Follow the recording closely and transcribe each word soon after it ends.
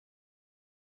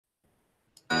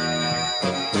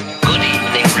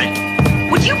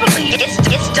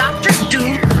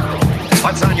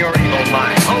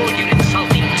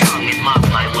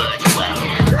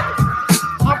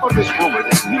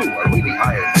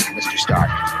iron, Mr. Stark.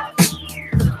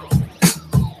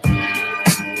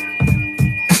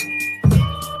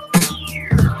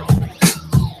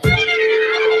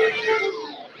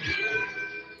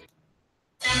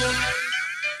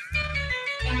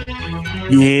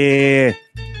 Yeah.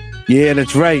 Yeah,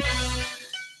 that's right.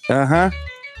 Uh-huh.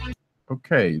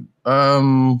 Okay.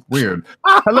 Weird.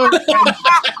 Hello.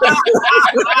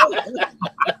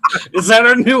 Is that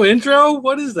our new intro?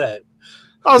 What is that?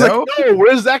 I was like, yo,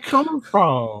 where's that coming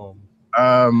from?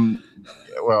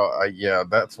 Yeah,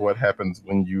 that's what happens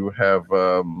when you have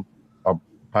a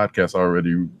podcast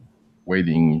already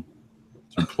waiting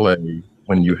to play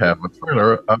when you have a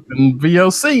trailer up in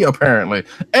VLC, apparently.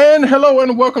 And hello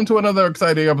and welcome to another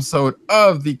exciting episode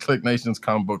of the KLIQ Nation's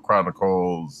Comic Book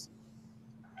Chronicles.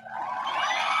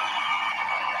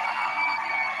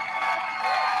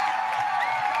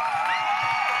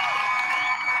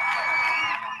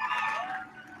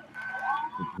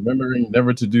 Remembering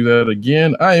never to do that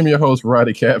again. I am your host,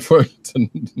 Roddy Cat, for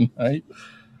tonight.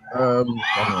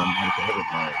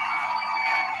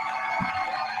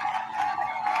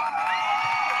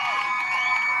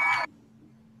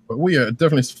 But we are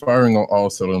definitely firing on all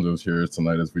cylinders here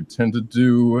tonight, as we tend to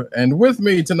do. And with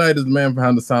me tonight is the man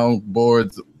behind the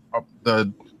soundboards,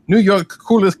 the New York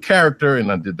coolest character,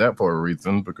 and I did that for a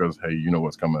reason, because, hey, you know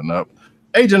what's coming up.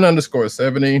 Agent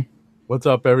 _70. What's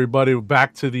up, everybody?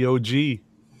 Back to the OG.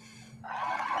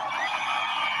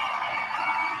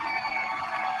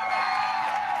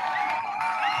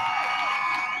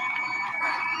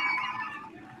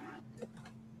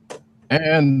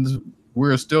 And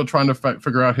we're still trying to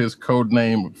figure out his code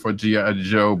name for G.I.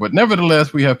 Joe, but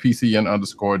nevertheless, we have PCN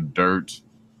 _dirt.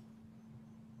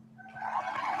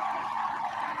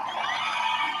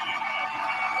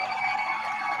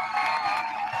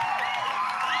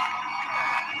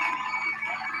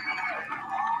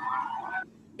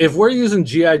 If we're using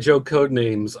G.I. Joe code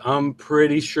names, I'm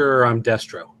pretty sure I'm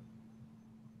Destro.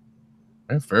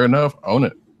 Okay, fair enough. Own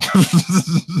it.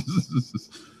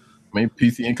 I mean,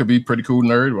 PCN could be pretty cool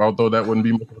nerd, although that wouldn't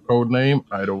be much of a code name.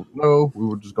 I don't know. We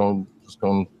were just gonna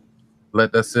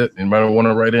let that sit. Anybody want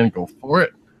to write in, go for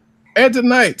it. And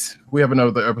tonight we have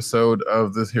another episode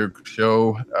of this here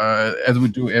show. As we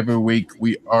do every week,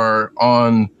 we are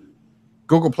on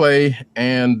Google Play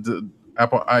and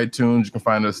Apple iTunes. You can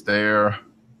find us there.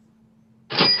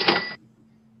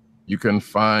 You can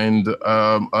find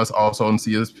us also on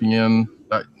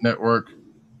CSPN.network.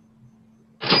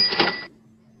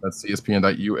 That's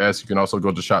CSPN.us. You can also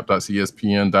go to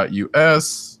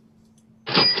shop.cspn.us.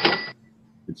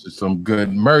 It's just some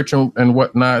good merch and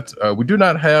whatnot. We do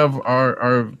not have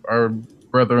our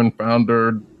brother and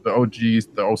founder, the OGs,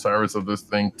 the Osiris of this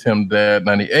thing, Tim Dad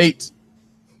 98.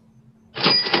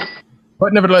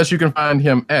 But nevertheless, you can find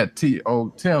him at Tim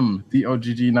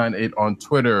DOGG98 on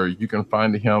Twitter. You can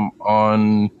find him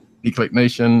on KLIQ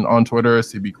Nation on Twitter,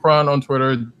 CB Cron on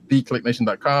Twitter,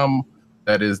 thekliqnation.com.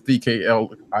 That is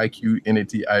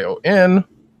TKLIQNATION.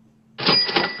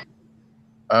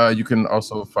 You can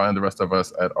also find the rest of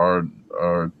us at our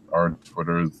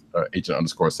Twitters, Agent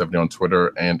 _70 on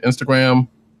Twitter and Instagram.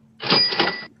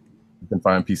 You can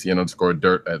find PCN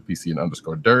 _dirt at PCN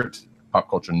 _dirt. Pop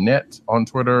Culture Net on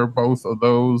Twitter, both of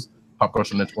those.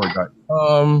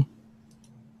 PopCultureNetwork.com.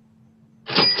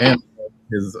 And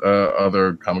his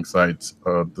other comic sites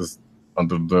this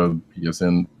under the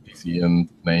PCN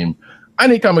name.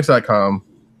 IneedComics.com.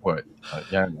 What?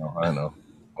 Yeah, I know.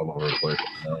 All over the place.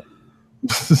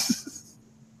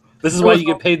 This is why you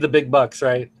get paid the big bucks,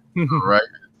 right? Right.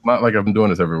 Not like I've been doing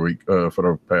this every week for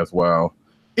the past while.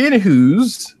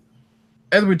 Anywho's,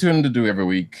 as we tend to do every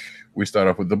week, we start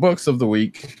off with the books of the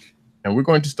week. And we're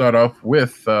going to start off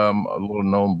with a little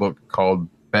known book called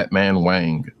Batman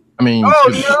Wang.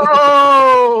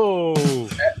 Oh, no!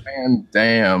 Batman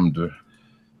Damned.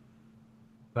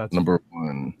 That's number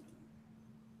 1.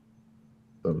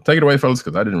 So take it away, fellas,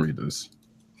 because I didn't read this.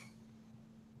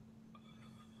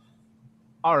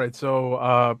 all right. So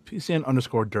PCN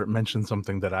 _dirt mentioned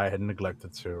something that I had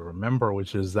neglected to remember,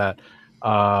 which is that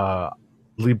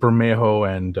Lee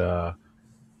Bermejo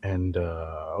and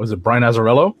was it Brian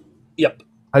Azzarello? Yep.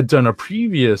 Had done a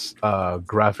previous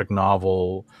graphic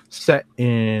novel set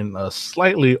in a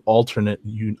slightly alternate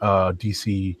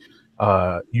DC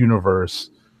universe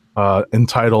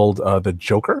entitled The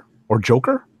Joker or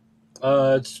Joker.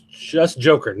 It's just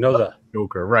Joker. No, the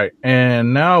Joker, right.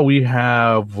 And now we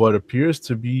have what appears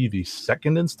to be the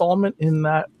second installment in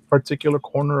that particular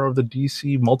corner of the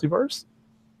DC multiverse.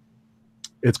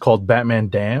 It's called Batman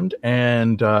Damned,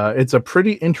 and it's a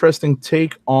pretty interesting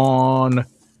take on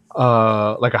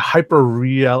like a hyper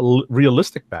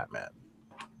realistic Batman.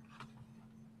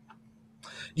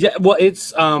 Yeah, well,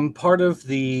 it's part of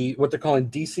the what they're calling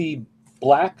DC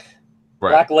Black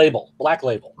Right. Black Label,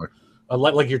 Right.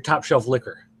 like your top shelf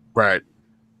liquor, Right.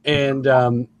 and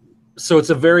so it's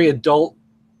a very adult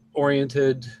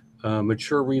oriented,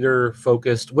 mature reader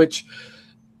focused, which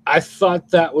I thought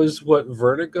that was what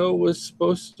Vertigo was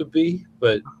supposed to be,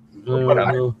 but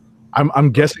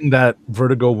I'm guessing that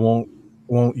Vertigo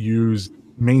won't use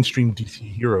mainstream DC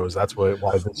heroes. That's why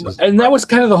this is. And that was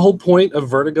kind of the whole point of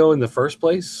Vertigo in the first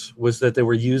place, was that they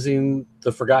were using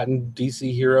the forgotten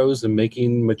DC heroes and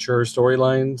making mature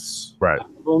storylines Right. out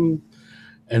of them,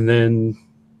 and then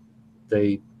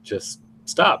they just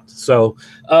stopped. So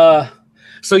as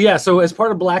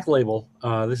part of Black Label,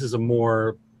 this is a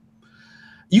more,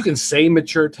 you can say,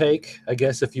 mature take, I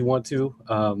guess, if you want to.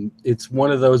 It's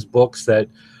one of those books that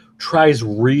tries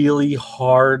really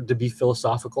hard to be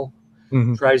philosophical.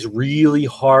 Mhm. Tries really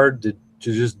hard to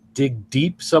just dig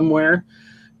deep somewhere,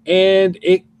 and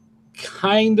it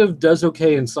kind of does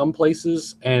okay in some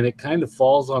places, and it kind of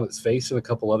falls on its face in a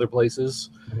couple other places.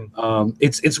 Mhm.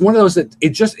 It's one of those that it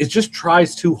just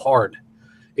tries too hard.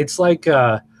 It's like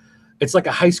a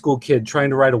high school kid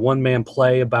trying to write a one-man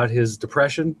play about his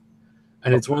depression,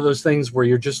 and it's one of those things where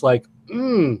you're just like,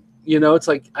 it's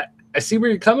like I see where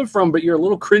you're coming from, but you're a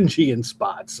little cringy in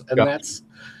spots, and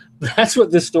that's what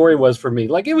this story was for me.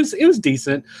 Like, it was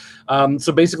decent.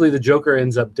 So basically the Joker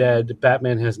ends up dead.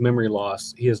 Batman has memory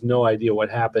loss. He has no idea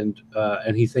what happened,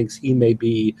 and he thinks he may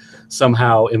be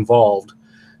somehow involved.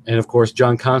 And of course,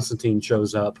 John Constantine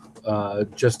shows up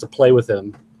just to play with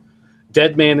him.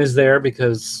 Deadman is there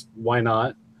because why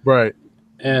not? Right.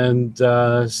 And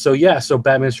so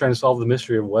Batman's trying to solve the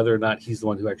mystery of whether or not he's the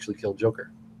one who actually killed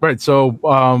Joker. Right. So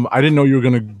I didn't know you were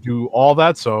going to do all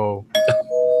that. So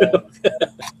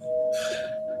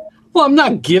well, I'm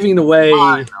not giving away.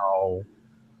 I know.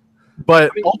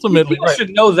 But ultimately, people should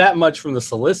know that much from the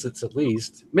solicits, at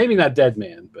least. Maybe not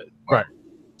Deadman, but right.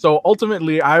 So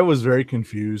ultimately, I was very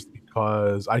confused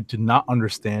because I did not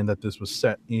understand that this was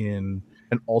set in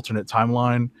an alternate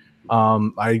timeline.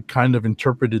 I kind of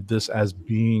interpreted this as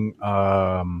being,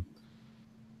 or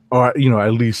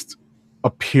at least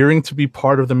appearing to be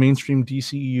part of the mainstream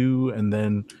DCU, and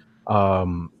then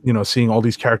seeing all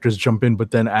these characters jump in. But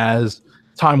then as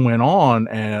time went on,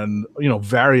 and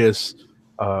various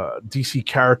DC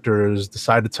characters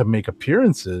decided to make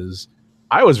appearances,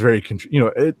 I was very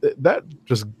that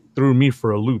just threw me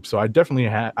for a loop. So I definitely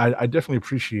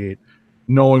appreciate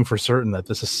knowing for certain that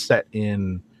this is set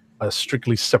in a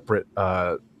strictly separate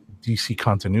DC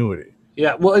continuity.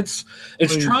 Yeah, well, it's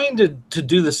trying to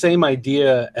do the same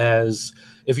idea as,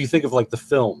 if you think of like the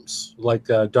films, like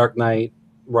Dark Knight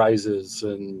Rises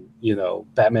and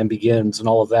Batman Begins and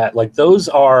all of that. Like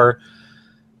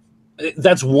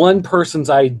that's one person's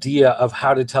idea of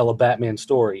how to tell a Batman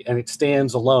story, and it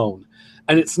stands alone.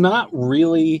 And it's not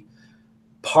really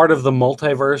part of the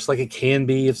multiverse like it can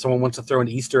be if someone wants to throw an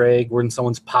Easter egg when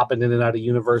someone's popping in and out of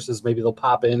universes. Maybe they'll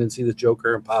pop in and see the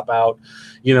Joker and pop out,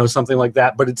 something like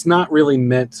that. But it's not really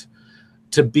meant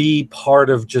to be part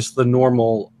of just the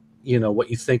normal, what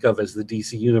you think of as the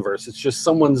DC universe. It's just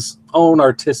someone's own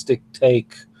artistic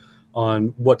take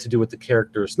on what to do with the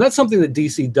characters. And that's something that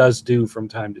DC does do from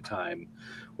time to time,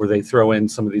 where they throw in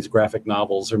some of these graphic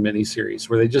novels or miniseries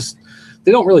where they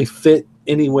don't really fit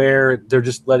anywhere. They're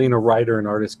just letting a writer and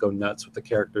artist go nuts with the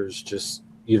characters, just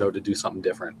to do something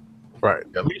different. Right.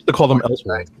 Yeah, we used to call them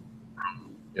Elseworlds.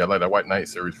 Yeah, like that White Knight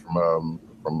series from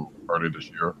earlier this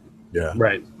year. Yeah.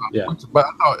 Right. Yeah. But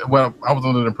I was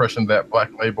under the impression that Black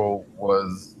Label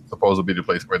was supposed to be the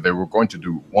place where they were going to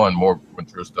do, one, more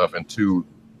mature stuff, and two,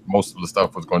 most of the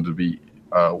stuff was going to be,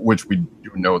 which we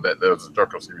do know that there's a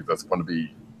Joker series that's going to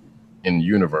be in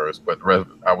universe, but the rest,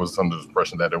 I was under the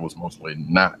impression that it was mostly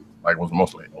not. Like, it was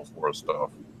mostly Elseworld stuff.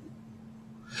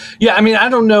 Yeah, I mean, I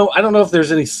don't know if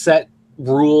there's any set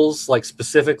rules, like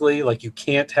specifically, like you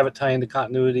can't have it tie into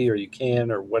continuity, or you can,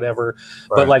 or whatever.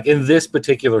 Right. But like in this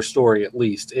particular story, at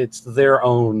least, it's their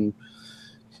own,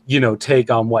 take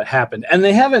on what happened. And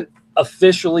they haven't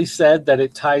officially said that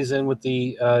it ties in with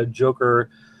the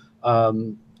Joker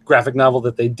graphic novel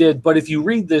that they did. But if you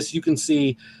read this, you can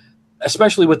see,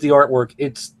 especially with the artwork,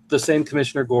 it's the same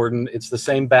Commissioner Gordon. It's the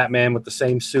same Batman with the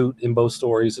same suit in both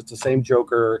stories. It's the same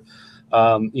Joker,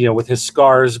 with his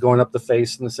scars going up the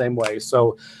face in the same way.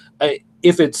 So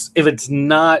if it's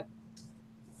not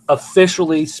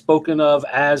officially spoken of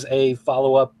as a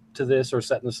follow-up to this or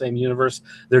set in the same universe,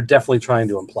 they're definitely trying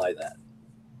to imply that.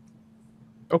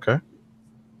 Okay.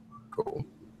 Cool.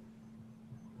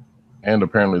 And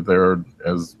apparently there,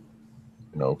 as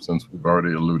since we've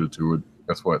already alluded to it,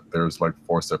 guess what? There's like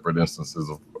 4 separate instances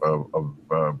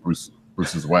of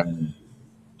Bruce's Wayne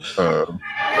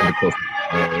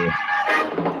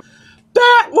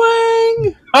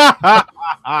Batwing.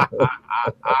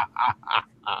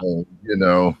 You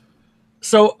know.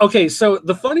 So okay, so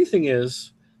the funny thing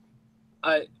is,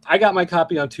 I got my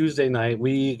copy on Tuesday night.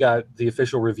 We got the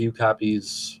official review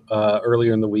copies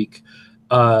earlier in the week,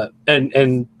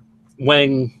 and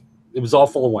Wang, it was all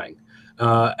full of Wang,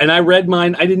 and I read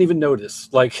mine. I didn't even notice.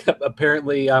 Like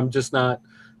apparently, I'm just not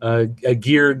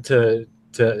geared to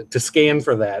scan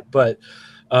for that. But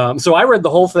so I read the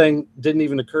whole thing. Didn't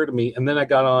even occur to me. And then I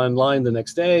got online the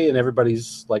next day, and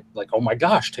everybody's like, oh my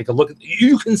gosh, take a look.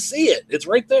 You can see it. It's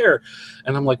right there.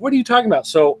 And I'm like, what are you talking about?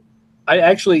 So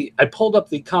I pulled up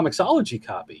the Comixology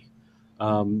copy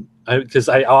because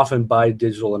I often buy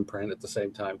digital and print at the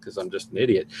same time because I'm just an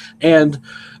idiot. And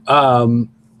on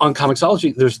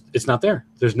Comixology, it's not there.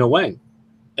 There's no Wang.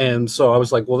 And so I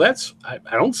was like, well, I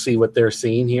don't see what they're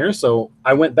seeing here. So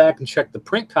I went back and checked the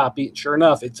print copy. Sure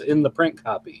enough, it's in the print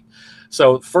copy.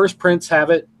 So first prints have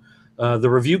it. The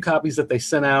review copies that they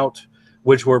sent out,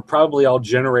 which were probably all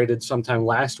generated sometime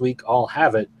last week, all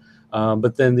have it.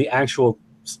 But then the actual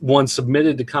one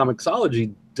submitted to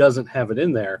Comixology doesn't have it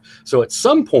in there. So at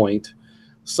some point,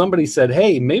 somebody said,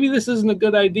 hey, maybe this isn't a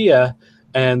good idea.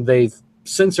 And they've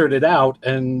censored it out.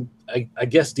 And I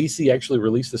guess DC actually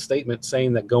released a statement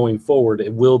saying that going forward,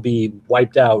 it will be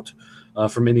wiped out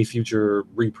from any future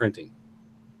reprinting.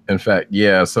 In fact,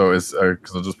 yeah. So it's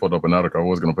because I just pulled up an article. I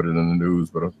was going to put it in the news,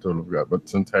 but I totally forgot. But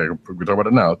since we talk about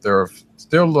it now, there are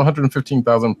still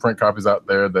 115,000 print copies out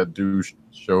there that do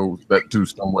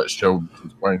somewhat show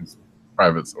Wayne's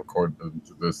privates, according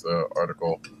to this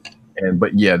article.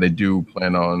 But yeah, they do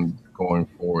plan on going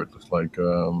forward, just like.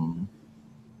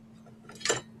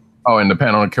 Oh, and the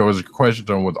panel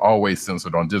question was always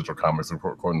censored on digital comics,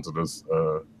 according to this.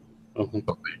 Yeah,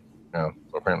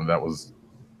 so apparently that was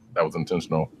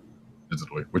intentional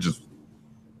digitally, which is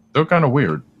still kind of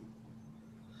weird.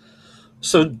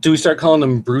 So do we start calling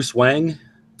him Bruce Wang?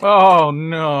 Oh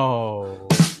no!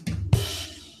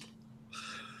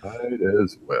 Might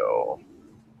as well.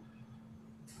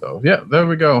 So yeah, there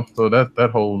we go. So that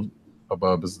whole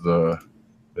hubbub is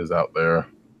out there.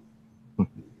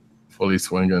 Fully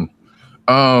swinging.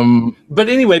 But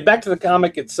anyway, back to the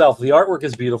comic itself. The artwork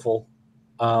is beautiful.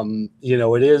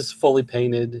 It is fully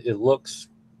painted. It looks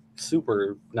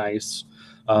super nice.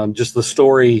 Just the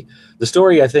story,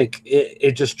 I think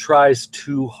it just tries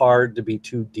too hard to be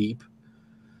too deep.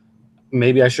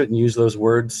 Maybe I shouldn't use those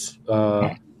words,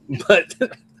 but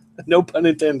no pun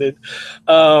intended.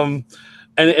 And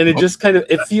it just kind of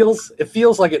it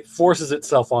feels like it forces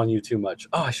itself on you too much.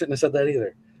 Oh, I shouldn't have said that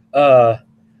either.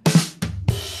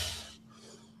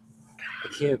 I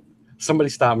can't. Somebody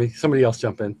stop me. Somebody else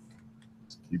jump in.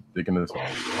 Keep digging this hole.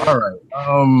 All right.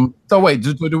 So wait,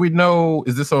 do we know?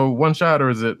 Is this a one shot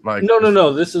or is it like?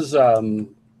 No. This is a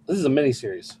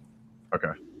miniseries.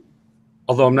 Okay.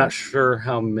 Although I'm not sure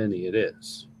how many it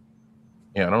is.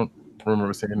 Yeah, I don't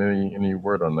remember seeing any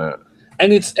word on that.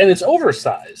 And it's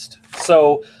oversized.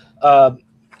 So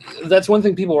that's one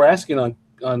thing people were asking on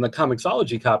the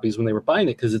Comixology copies when they were buying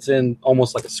it, because it's in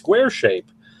almost like a square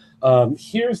shape.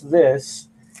 Here's this.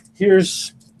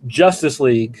 Here's Justice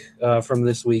League from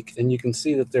this week, and you can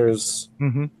see that there's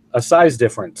a size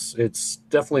difference. It's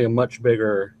definitely a much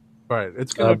bigger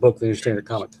It's book than your standard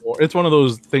comic. It's one of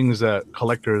those things that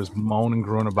collectors moan and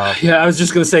groan about. Yeah, I was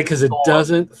just going to say, because it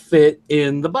doesn't fit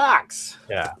in the box.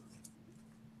 Yeah.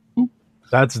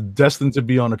 That's destined to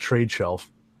be on a trade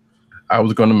shelf. I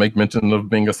was going to make mention of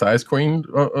being a size queen,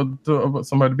 of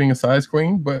somebody being a size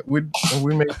queen, but we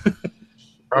may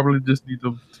probably just need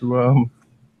to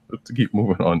keep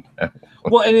moving on.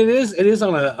 Well, and it is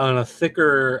on a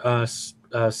thicker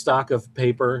stock of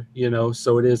paper,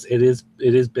 so it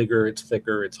is bigger, it's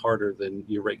thicker, it's harder than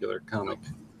your regular comic.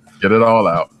 Get it all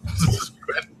out.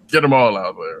 Get them all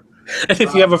out there. And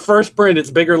if you have a first print, it's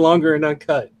bigger, longer, and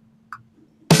uncut.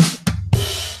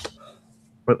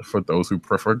 But for those who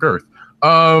prefer girth.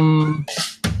 All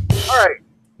right,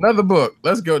 another book.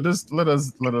 Let's go. Just let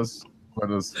us move.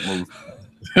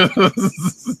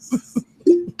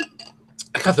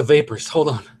 I got the vapors. Hold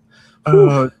on.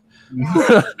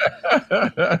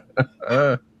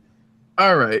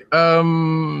 All right.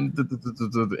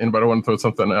 Anybody want to throw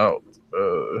something out?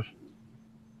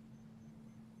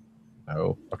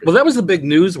 No. Okay. Well, that was the big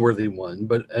newsworthy one,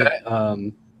 but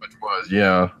which was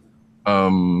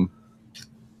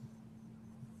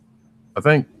I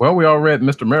think. Well, we all read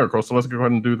Mr. Miracle, so let's go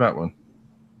ahead and do that one.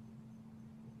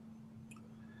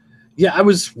 Yeah, I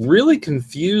was really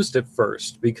confused at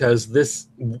first because this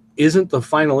isn't the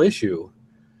final issue.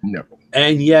 No.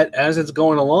 And yet, as it's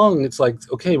going along, it's like,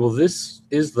 okay, well, this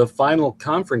is the final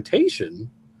confrontation.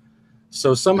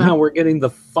 So somehow we're getting the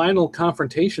final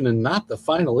confrontation and not the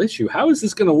final issue. How is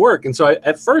this going to work? And so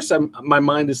at first, my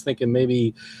mind is thinking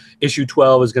maybe issue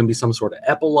 12 is going to be some sort of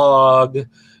epilogue,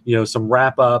 some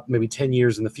wrap up, maybe 10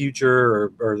 years in the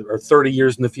future or 30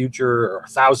 yeyears in the future or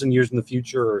 1,000 years in the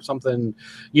future or something,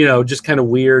 just kind of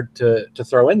weird to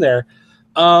throw in there.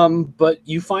 But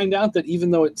you find out that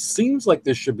even though it seems like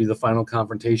this should be the final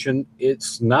confrontation,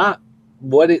 it's not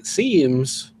what it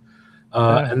seems.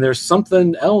 And there's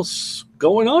something else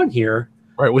going on here,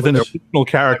 right? With an additional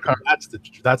character, that's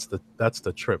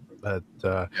the trip. That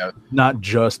not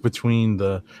just between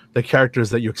the characters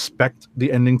that you expect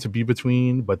the ending to be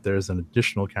between, but there's an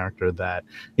additional character that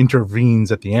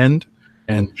intervenes at the end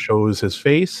and shows his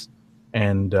face,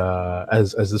 and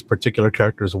as this particular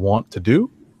characters want to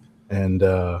do, and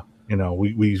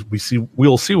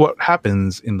we'll see what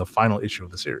happens in the final issue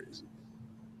of the series.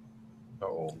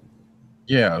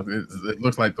 Yeah, it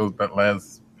looks like that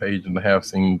last page and a half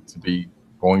seem to be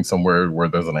going somewhere where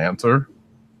there's an answer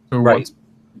to what's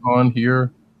on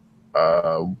here.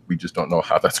 We just don't know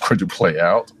how that's going to play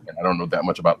out. And I don't know that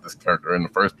much about this character in the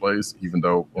first place, even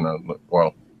though,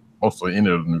 mostly any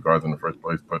of the new guards in the first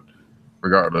place. But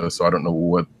regardless, so I don't know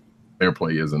what their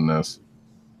play is in this.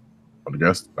 But I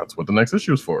guess that's what the next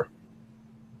issue is for.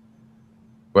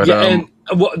 But, and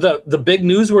the big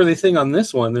newsworthy thing on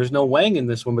this one, there's no Wang in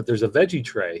this one, but there's a veggie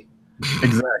tray.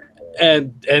 Exactly.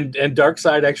 And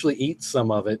Darkseid actually eats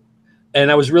some of it. And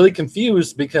I was really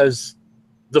confused because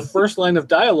the first line of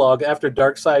dialogue after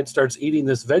Darkseid starts eating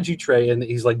this veggie tray and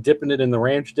he's like dipping it in the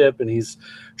ranch dip and he's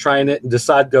trying it, and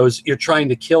Desaad goes, "You're trying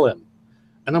to kill him."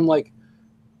 And I'm like,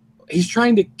 he's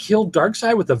trying to kill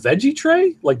Darkseid with a veggie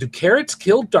tray? Like, do carrots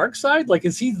kill Darkseid? Like,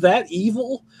 is he that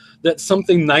evil that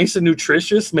something nice and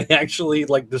nutritious may actually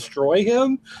destroy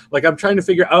him? Like, I'm trying to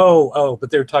figure,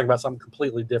 but they're talking about something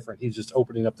completely different. He's just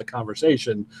opening up the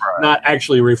conversation, not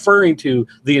actually referring to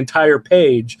the entire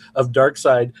page of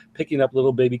Darkseid picking up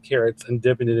little baby carrots and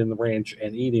dipping it in the ranch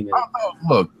and eating it.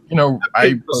 Look,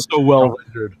 I was so well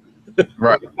rendered.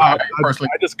 Right. I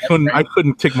just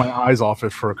couldn't take my eyes off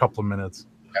it for a couple of minutes.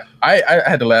 I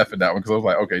had to laugh at that one because I was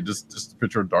like, okay, just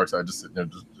picture of Darkseid just sitting there,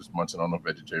 just munching on a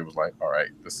veggie tray. Was like, all right,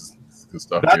 this is good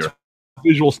stuff. That's here.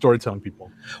 Visual storytelling,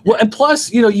 people. Well, and plus,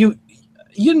 you know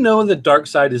that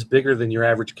Darkseid is bigger than your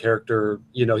average character.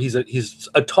 He's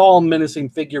a tall,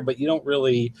 menacing figure, but you don't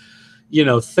really,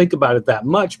 think about it that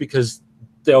much because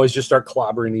they always just start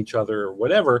clobbering each other or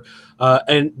whatever.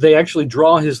 And they actually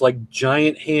draw his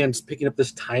giant hands picking up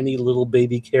this tiny little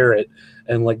baby carrot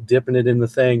and dipping it in the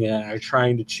thing and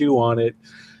trying to chew on it,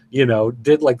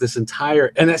 did this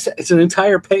entire, and it's an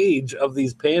entire page of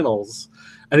these panels.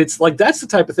 And it's that's the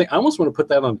type of thing. I almost want to put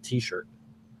that on a t-shirt.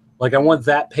 I want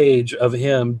that page of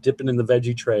him dipping in the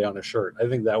veggie tray on a shirt. I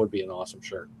think that would be an awesome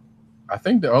shirt. I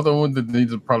think the other one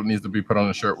that probably needs to be put on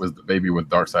a shirt was the baby with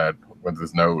Darkseid with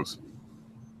his nose.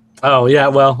 Oh yeah,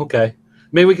 well, okay.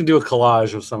 Maybe we can do a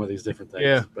collage of some of these different things.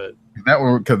 Yeah, but that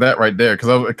one, because that right there,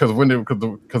 there was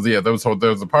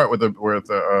a part where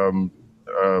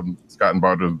Scott and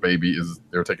Barter's baby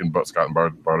they're taking Scott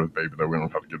and Barter's baby. That we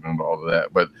don't have to get into all of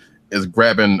that, but is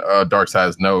grabbing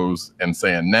Darkseid's nose and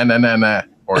saying nah nah nah nah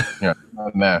or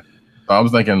nah. So I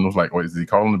was thinking, I was like, wait, is he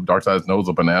calling Darkseid's nose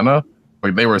a banana?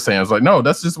 Like they were saying, it's like, no,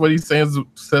 that's just what he says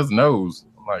nose.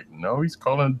 I'm like, no, he's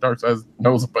calling Darkseid's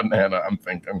nose a banana. I'm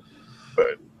thinking,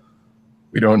 but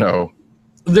we don't know.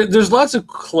 There's lots of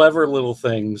clever little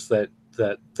things that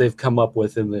they've come up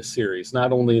with in this series,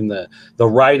 not only in the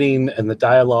writing and the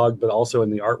dialogue, but also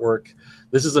in the artwork.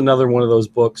 This is another one of those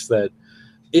books that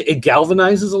it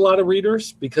galvanizes a lot of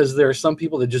readers because there are some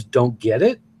people that just don't get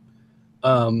it.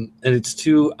 And it's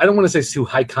too, I don't want to say it's too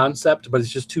high concept, but it's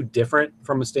just too different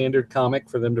from a standard comic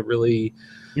for them to really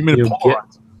get.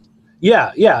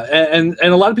 Yeah. And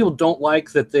a lot of people don't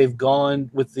like that they've gone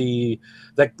with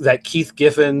that Keith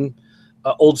Giffen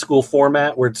old school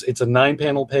format where it's a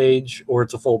 9-panel page or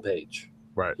it's a full page.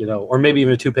 Right. Or maybe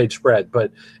even a 2-page spread,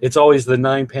 but it's always the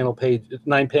 9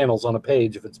 panels on a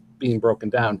page if it's being broken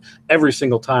down every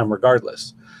single time,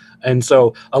 regardless. And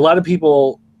so a lot of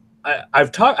people,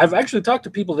 I've actually talked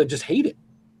to people that just hate it.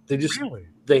 They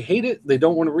hate it. They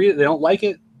don't want to read it. They don't like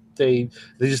it. They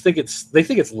just think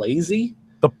it's lazy.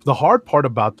 The hard part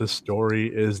about this story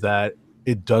is that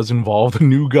it does involve the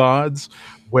new gods,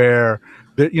 where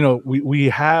we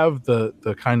have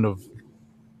the kind of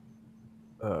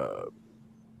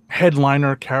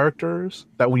headliner characters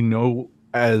that we know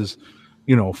as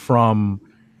from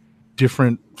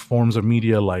different forms of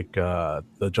media, like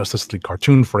the Justice League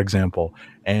cartoon, for example,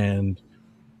 and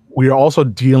we are also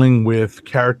dealing with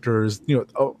characters,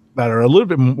 that are a little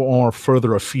bit more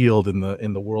further afield in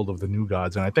the world of the New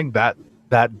Gods, and I think that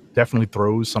definitely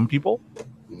throws some people.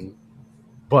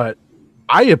 But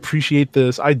I appreciate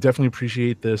this. I definitely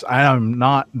appreciate this. I am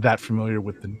not that familiar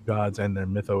with the New Gods and their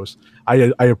mythos.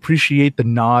 I appreciate the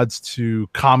nods to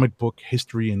comic book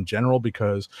history in general,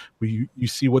 because you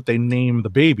see what they name the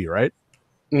baby, right?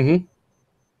 Mm-hmm.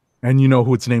 And you know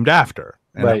who it's named after.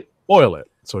 And right. Spoil it.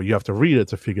 So you have to read it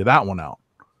to figure that one out.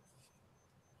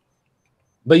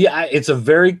 But yeah, it's a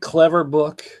very clever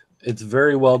book. It's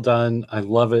very well done. I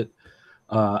love it.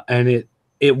 And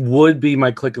it would be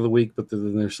my click of the week, but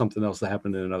then there's something else that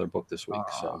happened in another book this week.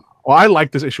 So, well, I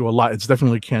like this issue a lot. It's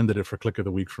definitely a candidate for click of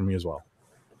the week for me as well.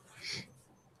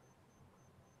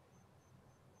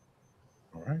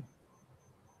 All right.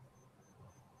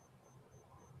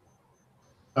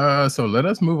 So let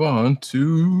us move on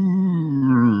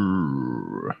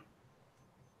to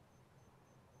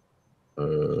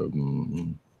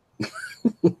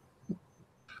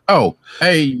oh,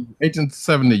 hey, Agent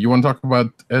 70, you want to talk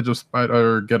about Edge of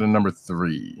Spider Geddon number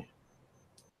 3?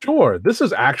 Sure. This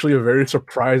is actually a very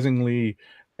surprisingly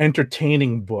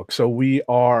entertaining book. So we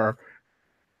are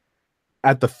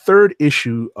at the 3rd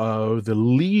issue of the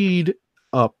lead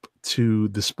up to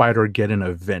the Spider-Geddon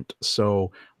event.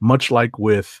 So much like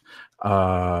with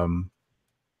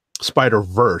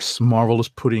Spider-Verse, Marvel is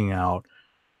putting out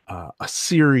a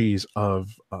series of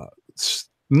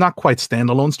not quite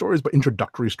standalone stories, but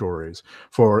introductory stories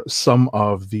for some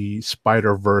of the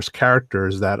Spider-Verse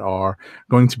characters that are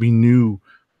going to be new,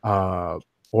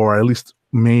 or at least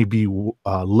maybe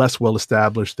less well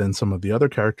established than some of the other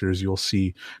characters you'll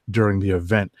see during the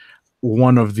event.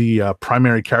 One of the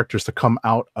primary characters to come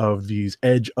out of these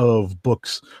Edge of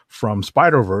books from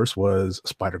Spider-Verse was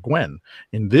Spider-Gwen.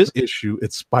 In this issue,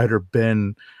 it's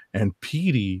Spider-Ben and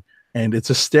Petey, and it's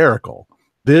hysterical.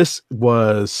 This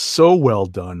was so well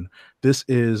done. This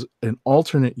is an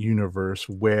alternate universe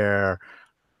where,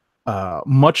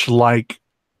 much like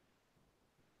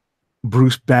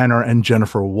Bruce Banner and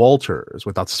Jennifer Walters,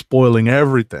 without spoiling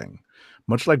everything,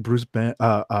 much like Bruce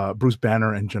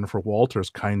Banner and Jennifer Walters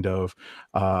kind of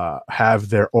have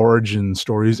their origin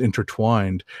stories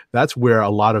intertwined, that's where a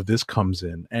lot of this comes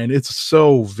in. And it's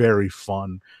so very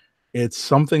fun. It's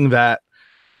something that,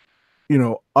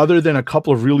 other than a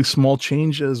couple of really small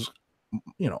changes,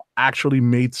 actually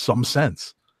made some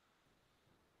sense.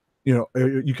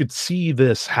 You could see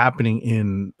this happening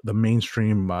in the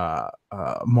mainstream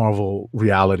Marvel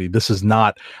reality. This is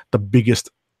not the biggest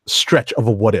stretch of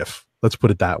a what if. Let's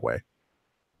put it that way.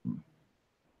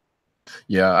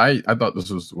 Yeah, I thought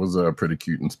this was pretty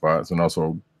cute in spots and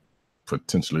also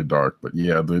potentially dark. But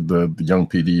yeah, the young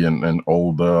PD and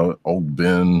old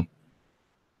Ben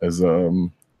as a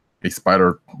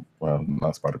spider, well,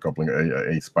 not spider coupling,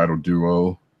 a spider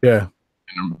duo. Yeah,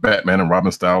 Batman and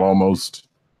Robin style almost.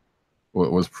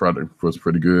 Was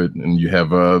pretty good, and you have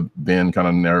Ben kind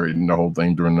of narrating the whole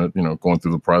thing during the going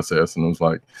through the process, and it was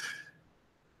like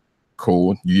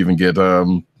cool. You even get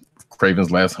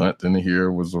Kraven's Last Hunt in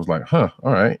here was like, huh,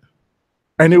 all right,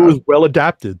 and it was well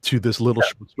adapted to this little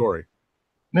short story.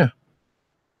 Yeah,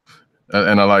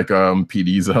 and I like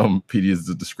PD's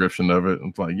the description of it.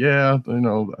 It's like, yeah,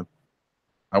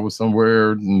 I was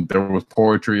somewhere and there was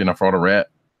poetry and I fought a rat.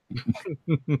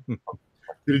 Did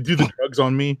it do the drugs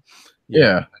on me?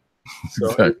 Yeah. So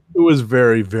exactly. It was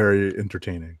very, very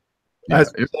entertaining. Yeah,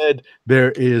 as I said,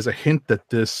 there is a hint that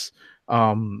this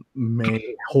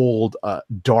may hold a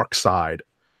dark side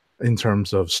in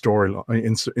terms of story,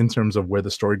 in terms of where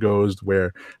the story goes,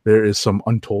 where there is some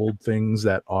untold things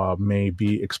that may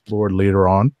be explored later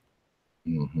on.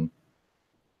 Mm-hmm.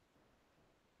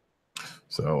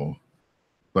 So,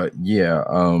 but yeah,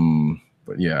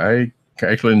 I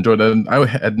actually enjoyed that. I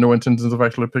had no intentions of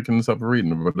actually picking this up and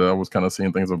reading it, but I was kind of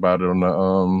seeing things about it on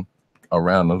the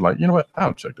around. I was like, you know what?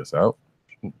 I'll check this out.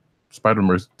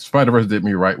 Spider-Verse did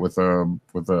me right with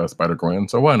Spider-Gwen,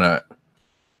 so why not?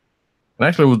 And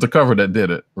actually, it was the cover that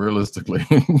did it. Realistically.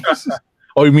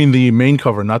 Oh, you mean the main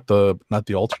cover, not the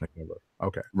alternate cover?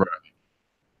 Okay, right.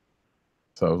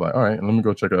 So I was like, all right, let me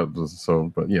go check out this.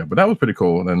 So, but that was pretty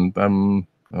cool, and I'm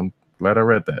glad I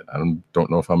read that. I don't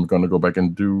know if I'm going to go back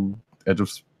and do Edge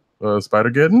of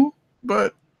Spider-Geddon,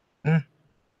 but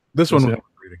this one was worth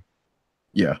reading.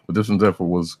 Yeah, but this one definitely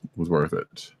was worth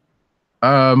it.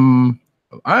 I'm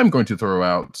going to throw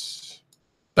out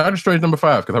Doctor Strange number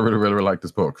 5 because I really, really, really like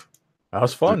this book. That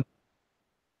was fun.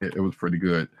 It was pretty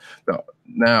good.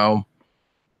 Now,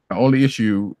 the only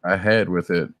issue I had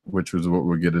with it, which was what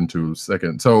we'll get into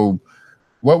second. So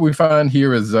what we find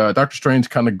here is Doctor Strange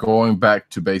kind of going back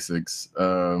to basics.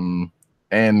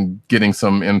 and getting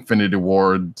some Infinity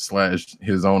War /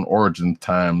 his own origin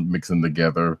time mixing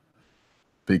together,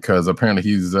 because apparently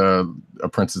he's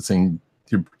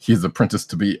he's apprenticed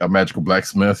to be a magical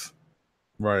blacksmith.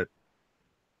 Right.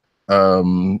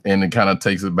 And it kind of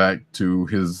takes it back to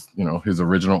his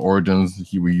original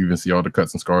origins. We even see all the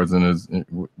cuts and scars on his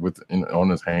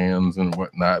hands and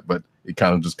whatnot, but it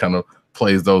kind of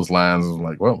plays those lines of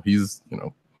like, well, he's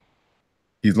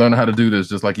learning how to do this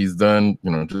just like he's done,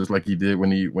 just like he did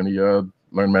when he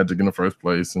learned magic in the first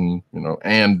place, and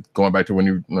and going back to when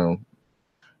he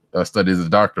studied as a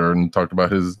doctor and talked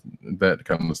about that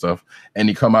kind of stuff, and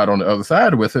he come out on the other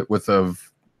side with it with a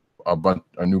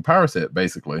new power set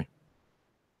basically,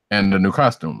 and a new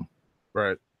costume,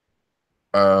 right?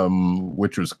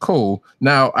 Which was cool.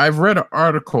 Now I've read an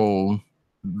article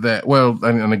that,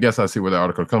 and I guess I see where the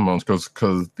article comes on,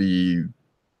 because the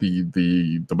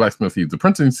blacksmith he's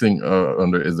apprenticing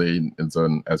under is an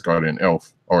Asgardian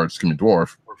elf, or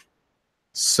dwarf.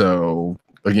 So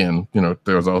again,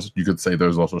 there's also, you could say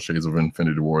there's also shades of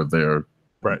Infinity War there,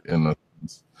 right? In the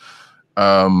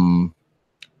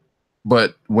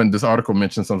but when this article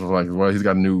mentions something like, well, he's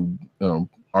got a new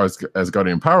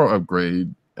Asgardian power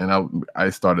upgrade, and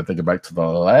I started thinking back to the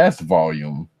last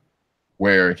volume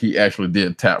where he actually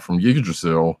did tap from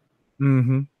Yggdrasil.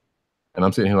 Mm-hmm. And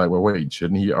I'm sitting here like, well, wait,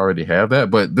 shouldn't he already have that?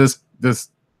 But this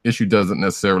issue doesn't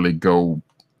necessarily go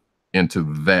into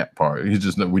that part. We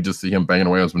just see him banging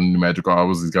away on some new magical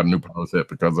hours. He's got a new power set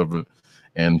because of it,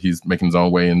 and he's making his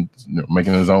own way and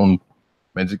making his own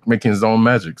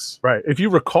magics. Right. If you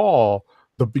recall,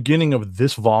 the beginning of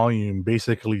this volume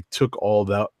basically took all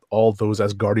those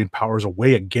Asgardian powers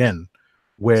away again,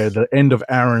 where the end of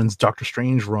Aaron's Doctor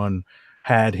Strange run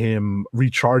had him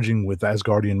recharging with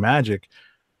Asgardian magic.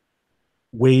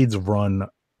 Wade's run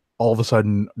all of a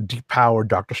sudden depowered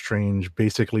Doctor Strange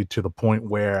basically to the point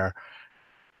where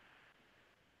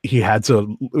he had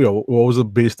to, what was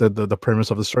the premise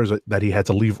of the story is that he had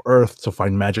to leave Earth to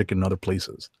find magic in other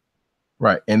places.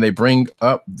 Right. And they bring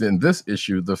up in this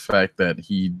issue the fact that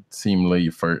he seemingly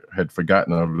had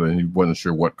forgotten of it, and he wasn't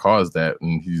sure what caused that,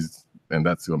 and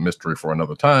that's a mystery for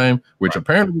another time, which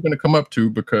apparently we're going to come up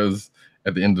to, because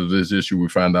at the end of this issue we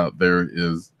find out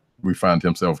we find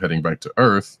himself heading back to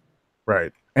Earth.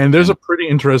 Right. And there's a pretty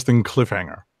interesting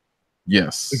cliffhanger.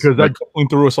 Yes. Because that definitely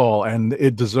threw us all, and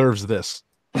it deserves this.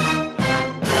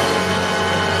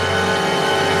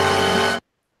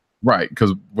 Right,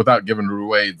 because without giving it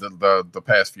away, the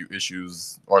past few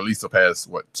issues, or at least the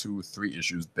past 2-3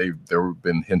 issues, they've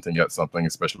been hinting at something,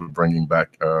 especially bringing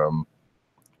back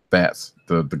Bats,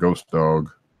 the ghost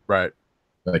dog, right,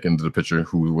 back into the picture,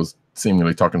 who was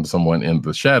seemingly talking to someone in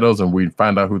the shadows, and we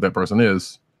find out who that person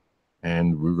is,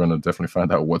 and we're going to definitely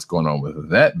find out what's going on with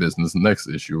that business next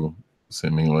issue,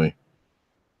 seemingly.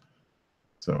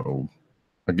 So,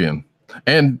 again,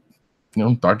 and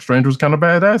Doctor Strange was kind of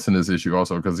badass in this issue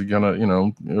also, because he kind of,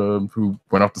 who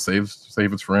went off to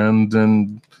save his friend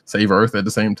and save Earth at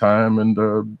the same time,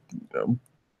 and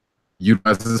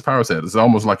utilizes his power set. It's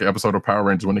almost like an episode of Power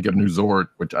Rangers when they get a new Zord,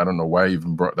 which I don't know why I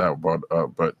even brought up,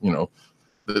 but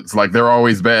it's like they're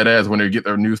always badass when they get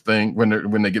their new thing,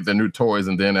 when they get their new toys,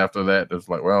 and then after that, it's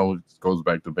like, well, it goes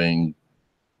back to being,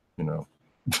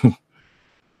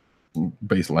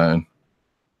 baseline.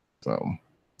 So,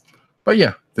 but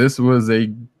yeah, this was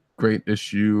a great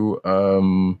issue.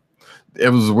 It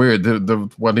was weird.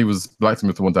 When he was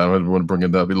blacksmith one time, I want to bring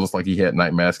it up. It looks like he had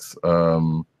Nighthawk's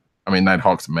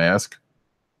mask.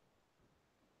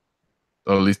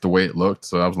 Or at least the way it looked.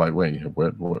 So I was like, wait,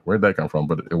 where'd that come from?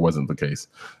 But it wasn't the case.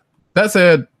 That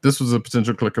said, this was a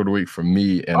potential click of the week for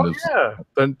me. And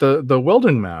the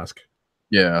welding mask.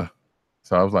 Yeah.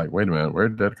 So I was like, wait a minute, where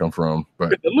did that come from?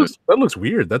 But that looks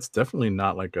weird. That's definitely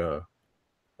not like a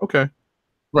okay.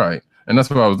 Right. And that's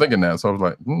what I was thinking now. So I was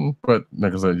like, but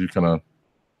like I said, you kind of,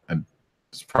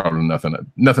 it's probably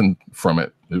nothing from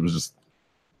it. It was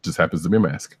just happens to be a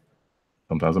mask.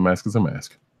 Sometimes a mask is a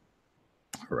mask.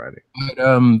 Alrighty.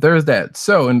 But, there's that.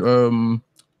 So, and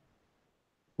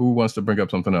who wants to bring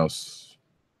up something else?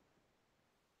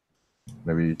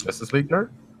 Maybe Justice League, Nerd?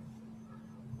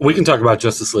 We can talk about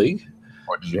Justice League.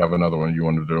 Or did you have another one you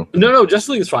wanted to do? No, Justice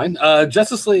League is fine.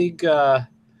 Justice League.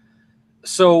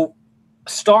 So,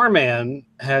 Starman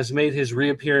has made his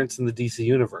reappearance in the DC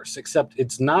universe, except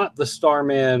it's not the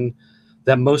Starman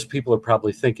that most people are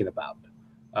probably thinking about.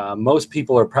 Most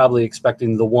people are probably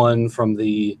expecting the one from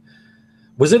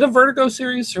was it a Vertigo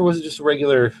series or was it just a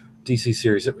regular DC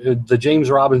series? The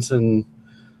James Robinson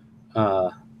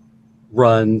run.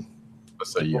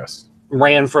 Let's say yes.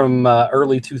 Ran from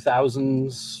early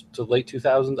 2000s to late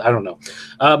 2000s. I don't know.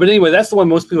 But anyway, that's the one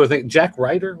most people think. Jack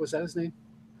Ryder, was that his name?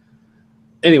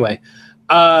 Anyway,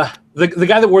 the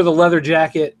guy that wore the leather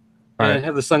jacket and Right.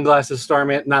 had the sunglasses,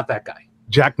 Starman, not that guy.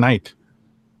 Jack Knight.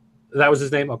 That was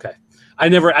his name. Okay, I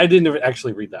didn't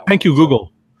actually read that one. Thank you,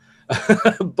 Google.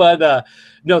 But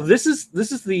no, this is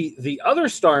the other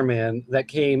Starman that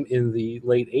came in the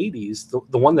late 80s.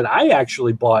 The one that I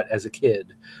actually bought as a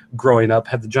kid growing up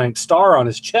had the giant star on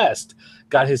his chest,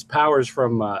 got his powers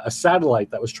from a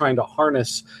satellite that was trying to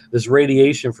harness this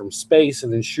radiation from space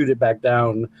and then shoot it back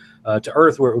down to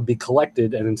Earth where it would be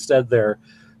collected. And instead their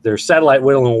satellite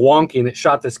went a little wonky and it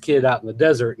shot this kid out in the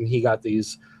desert, and he got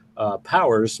these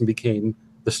powers and became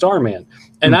the Starman.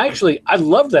 And I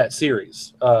love that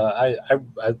series.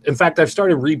 In fact, I've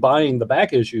started rebuying the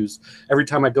back issues every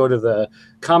time I go to the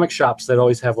comic shops that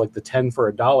always have like the 10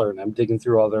 for $1, and I'm digging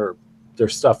through all their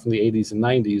stuff from the 80s and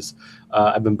 90s.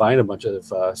 I've been buying a bunch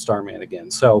of Starman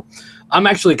again. So I'm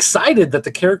actually excited that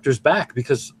the character's back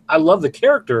because I love the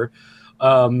character.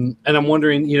 And I'm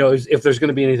wondering, if there's going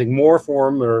to be anything more for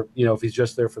him, or, if he's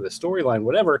just there for the storyline,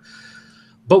 whatever.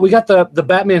 But we got the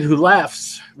Batman Who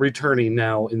Laughs returning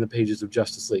now in the pages of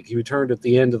Justice League. He returned at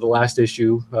the end of the last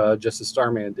issue, just as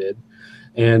Starman did.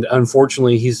 And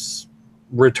unfortunately, he's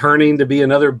returning to be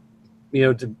another,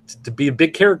 to be a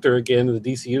big character again in the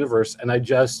DC universe. And I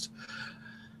just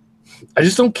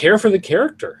don't care for the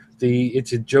character.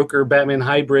 It's a Joker Batman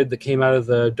hybrid that came out of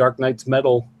the Dark Knight's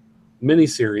Metal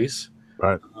miniseries.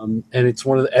 Right. And it's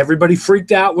one of everybody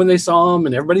freaked out when they saw him,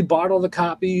 and everybody bought all the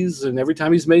copies, and every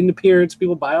time he's made an appearance,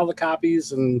 people buy all the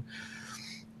copies, and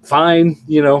fine,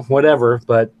 whatever.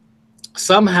 But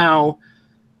somehow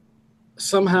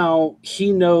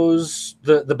he knows,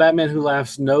 the Batman Who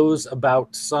Laughs knows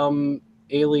about some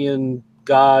alien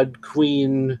god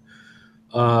queen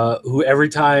who every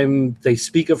time they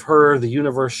speak of her, the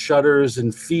universe shudders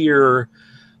in fear.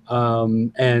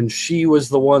 And she was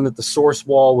the one that the Source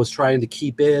Wall was trying to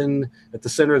keep in at the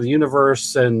center of the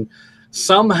universe. And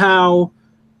somehow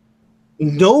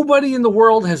nobody in the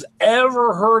world has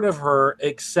ever heard of her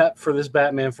except for this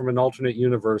Batman from an alternate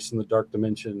universe in the Dark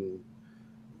Dimension,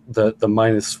 the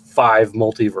 -5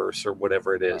 multiverse or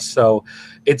whatever it is. So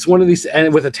it's one of these,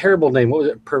 and with a terrible name. What was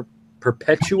it?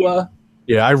 Perpetua?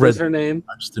 Yeah, I read her name.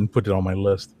 I just didn't put it on my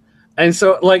list. And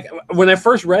so, like, when I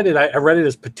first read it, I read it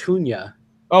as Petunia.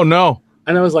 Oh no!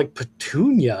 And I was like,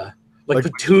 Petunia? Like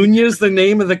Petunia is the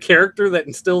name of the character that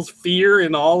instills fear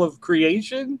in all of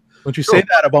creation? Don't you say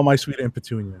that about my sweet Aunt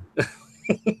Petunia? I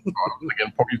was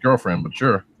thinking Pokey's girlfriend, but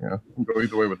sure, yeah, you can go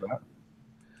either way with that.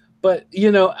 But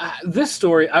this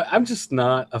story, I'm just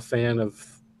not a fan of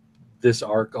this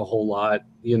arc a whole lot.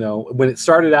 When it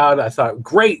started out, I thought,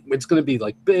 great, it's going to be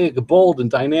like big, bold, and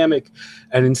dynamic,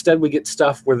 and instead we get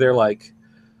stuff where they're like,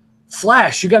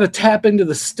 Flash, you got to tap into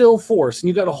the still force, and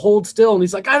you got to hold still. And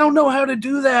he's like, I don't know how to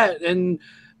do that. And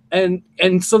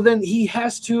so then he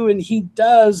has to, and he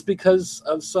does, because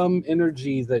of some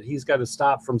energy that he's got to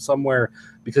stop from somewhere,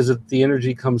 because if the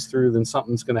energy comes through, then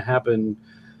something's going to happen.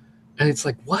 And it's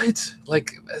like, what?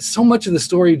 Like, so much of the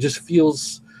story just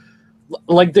feels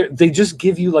like they just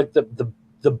give you like the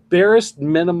barest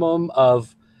minimum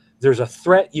of there's a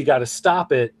threat, you got to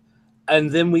stop it. And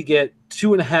then we get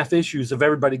 2.5 issues of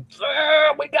everybody,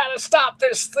 we got to stop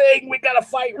this thing. We got to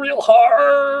fight real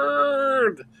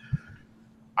hard.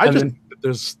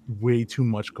 There's way too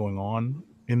much going on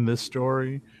in this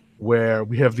story, where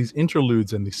we have these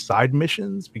interludes and these side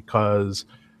missions, because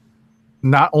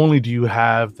not only do you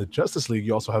have the Justice League,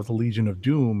 you also have the Legion of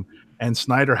Doom, and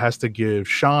Snyder has to give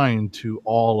shine to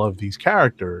all of these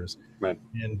characters. Right.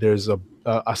 And there's a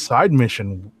side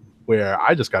mission where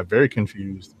I just got very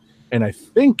confused. And I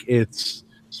think it's,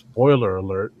 spoiler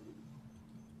alert,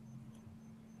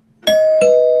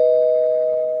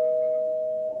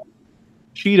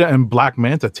 Cheetah and Black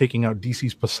Manta taking out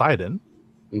DC's Poseidon.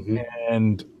 Mm-hmm.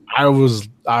 And I was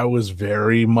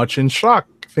very much in shock,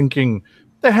 thinking,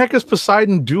 the heck is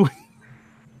Poseidon doing?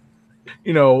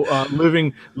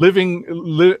 Living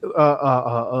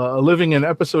an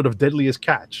episode of Deadliest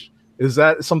Catch. Is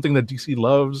that something that DC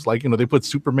loves? Like, they put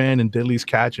Superman in Deadliest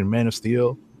Catch and Man of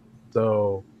Steel.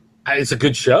 So it's a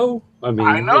good show. I mean,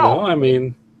 I know.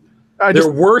 There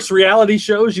are worse reality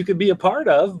shows you could be a part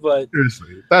of, but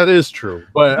seriously, that is true.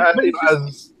 But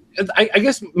I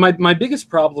guess my biggest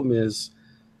problem is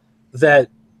that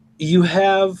you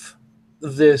have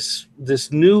this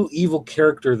new evil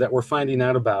character that we're finding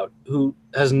out about, who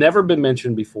has never been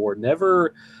mentioned before,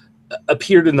 never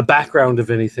appeared in the background of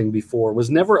anything before, was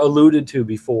never alluded to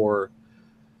before,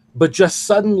 but just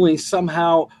suddenly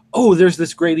somehow oh, there's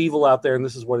this great evil out there, and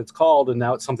this is what it's called, and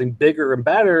now it's something bigger and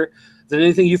badder than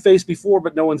anything you faced before,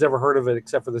 but no one's ever heard of it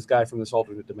except for this guy from this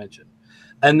alternate dimension.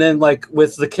 And then, like,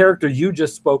 with the character you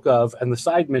just spoke of and the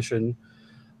side mission,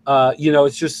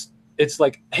 it's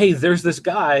like, hey, there's this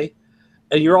guy,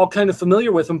 and you're all kind of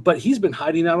familiar with him, but he's been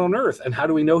hiding out on Earth. And how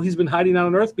do we know he's been hiding out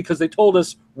on Earth? Because they told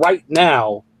us right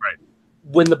now,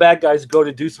 when the bad guys go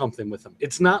to do something with him.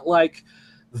 It's not like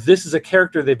this is a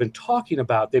character they've been talking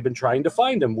about. They've been trying to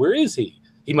find him. Where is he?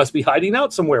 He must be hiding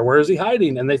out somewhere. Where is he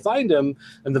hiding? And they find him,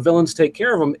 and the villains take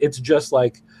care of him. It's just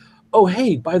like, oh,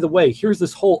 hey, by the way, here's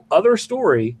this whole other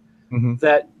story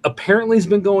that apparently has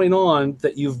been going on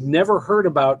that you've never heard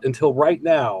about until right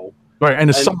now. Right, and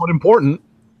it's somewhat important.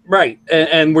 Right,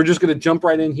 and we're just going to jump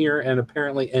right in here and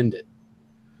apparently end it.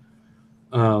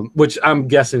 Which I'm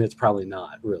guessing it's probably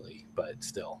not really, but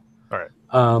still. All right.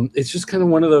 It's just kind of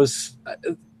one of those,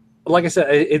 like I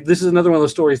said, this is another one of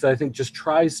those stories that I think just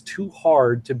tries too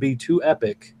hard to be too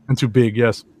epic. And too big,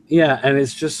 yes. Yeah, and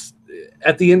it's just,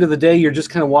 at the end of the day, you're just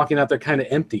kind of walking out there kind of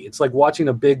empty. It's like watching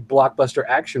a big blockbuster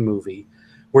action movie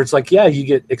where it's like, yeah, you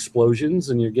get explosions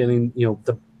and you're getting,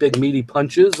 the big meaty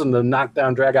punches and the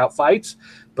knockdown, drag out fights,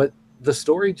 but the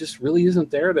story just really isn't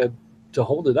there to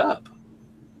hold it up.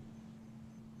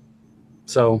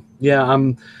 So, yeah,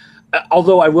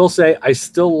 although I will say I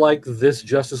still like this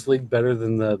Justice League better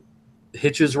than the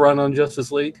Hitch's run on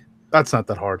Justice League. That's not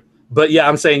that hard. But yeah,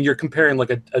 I'm saying you're comparing like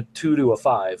a 2 to a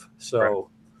 5. So,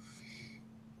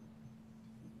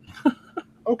 right.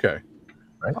 Okay.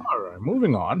 Right. All right,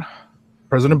 moving on.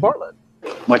 President Bartlett.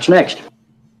 What's next?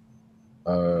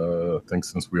 I think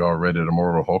since we already did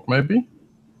Immortal Hulk, maybe?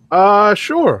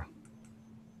 Sure.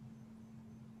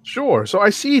 So I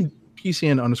see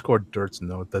PCN_Dirt's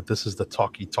note that this is the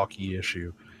talkie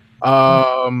issue.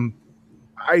 I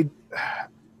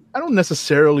don't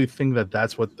necessarily think that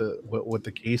that's what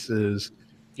the case is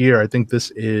here. I think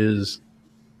this is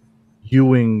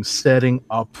Ewing setting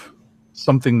up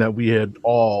something that we had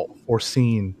all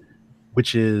foreseen,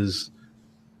 which is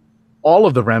all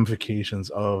of the ramifications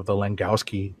of the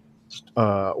Langowski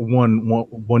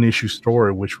one issue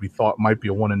story, which we thought might be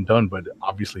a one and done, but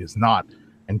obviously it's not.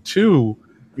 And two,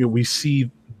 we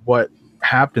see what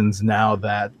happens now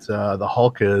that the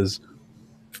Hulk has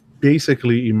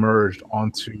basically emerged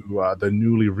onto the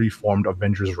newly reformed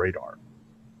Avengers radar.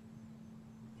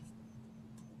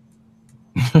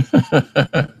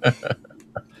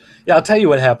 Yeah, I'll tell you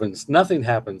what happens. Nothing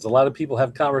happens. A lot of people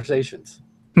have conversations.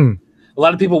 A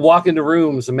lot of people walk into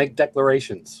rooms and make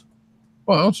declarations.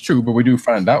 Well, that's true, but we do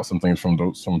find out some things from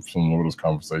those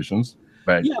conversations.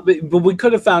 Yeah, but we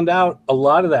could have found out a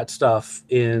lot of that stuff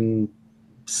in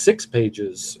 6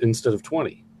 pages instead of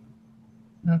 20.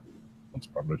 Yeah, that's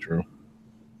probably true.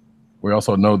 We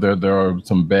also know that there are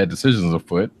some bad decisions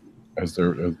afoot, as they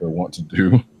want to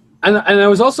do. And I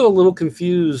was also a little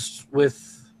confused with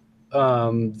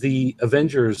the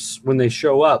Avengers when they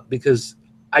show up, because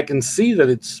I can see that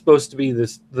it's supposed to be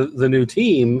the new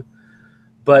team,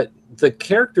 but the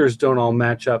characters don't all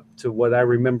match up to what I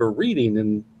remember reading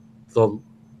in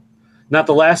not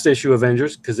the last issue of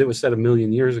Avengers, because it was set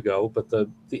 1,000,000 years ago, but the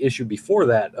issue before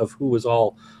that of who was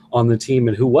all on the team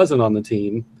and who wasn't on the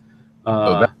team.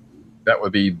 So that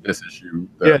would be this issue.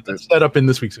 That's set up in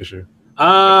this week's issue.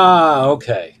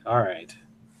 Okay. All right.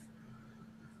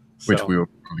 Which we'll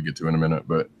probably get to in a minute,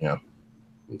 but yeah.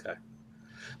 Okay.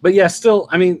 But yeah, still,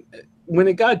 I mean, when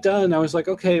it got done, I was like,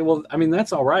 okay, well, I mean,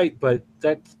 that's all right, but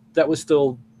that was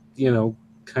still,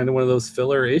 kind of one of those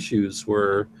filler issues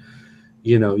where,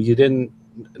 you didn't,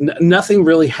 nothing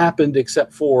really happened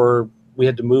except for we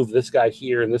had to move this guy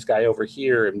here and this guy over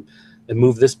here and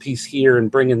move this piece here and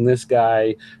bring in this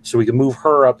guy so we can move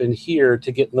her up in here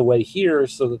to get in the way here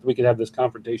so that we could have this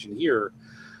confrontation here,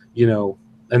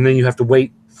 and then you have to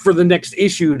wait for the next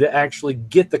issue to actually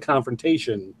get the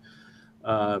confrontation,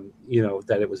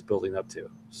 that it was building up to.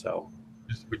 So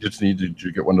we just need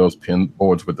to get one of those pin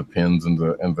boards with the pins and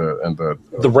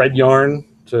the red yarn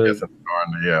to just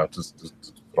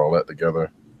put all that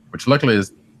together. Which luckily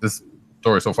is this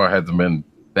story so far hasn't been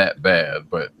that bad,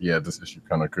 but yeah, this issue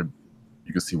kind of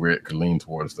you could see where it could lean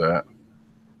towards that.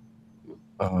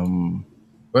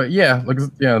 But yeah,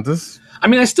 this. I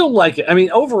mean, I still like it. I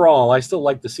mean, overall, I still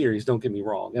like the series. Don't get me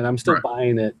wrong, and I'm still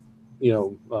buying it.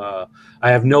 I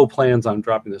have no plans on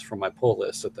dropping this from my pull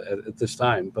list at this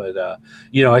time. But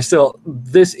I still,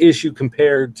 this issue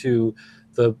compared to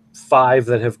the 5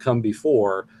 that have come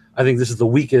before, I think this is the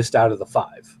weakest out of the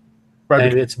 5. Right,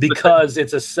 and it's because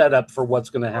it's a setup for what's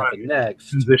going to happen next.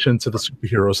 Transition to the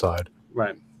superhero side.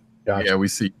 Right. Gotcha. Yeah, we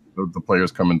see the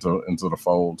players come into the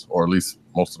fold, or at least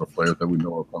most of the players that we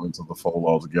know are coming to the fold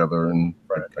all together, and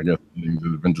I guess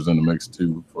the Avengers in the mix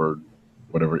too for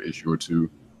whatever issue or two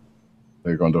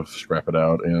they're going to scrap it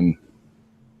out. And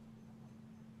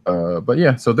but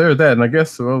yeah, so there's that. And I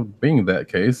guess, well, being that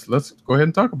case, let's go ahead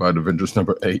and talk about Avengers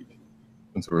number 8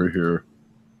 since we're here.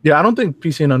 Yeah, I don't think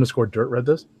PCN_Dirt read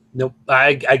this. Nope,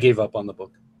 I gave up on the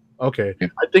book. Okay, yeah.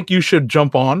 I think you should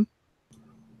jump on,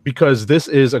 because this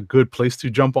is a good place to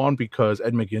jump on, because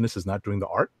Ed McGuinness is not doing the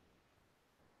art.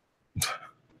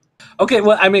 Okay,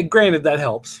 well, I mean, granted, that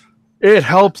helps. It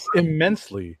helps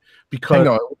immensely, because hang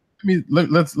on. Let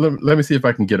me see if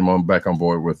I can get him back on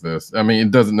board with this. I mean,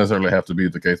 it doesn't necessarily have to be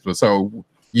the case, but so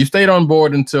you stayed on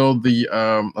board until the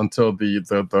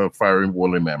fiery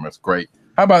woolly mammoths. Great.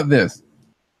 How about this?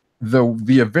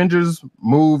 The Avengers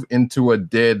move into a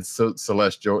dead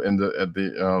Celestial at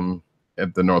the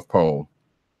North Pole.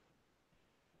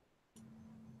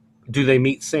 Do they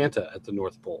meet Santa at the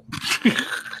North Pole?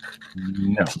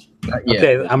 No, not yet.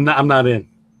 Okay, I'm not in.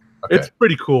 Okay. It's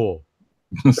pretty cool.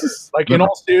 Like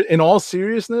in all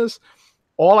seriousness,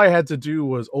 all I had to do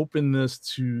was open this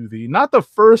to not the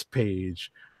first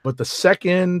page, but the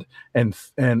second and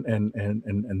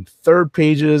third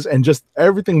pages, and just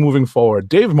everything moving forward.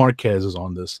 Dave Marquez is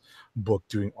on this book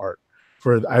doing art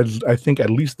for I think at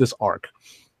least this arc,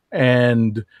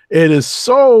 and it is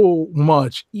so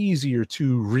much easier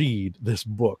to read this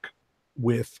book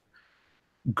with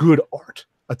good art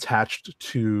attached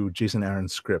to Jason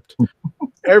Aaron's script.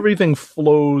 Everything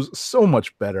flows so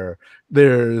much better.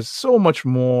 There's so much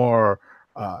more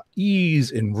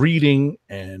ease in reading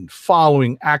and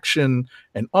following action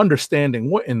and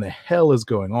understanding what in the hell is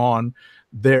going on.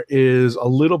 There is a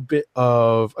little bit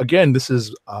of, again, this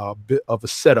is a bit of a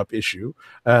setup issue,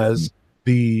 as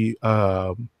the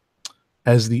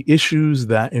issues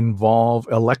that involve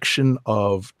election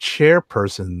of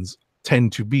chairpersons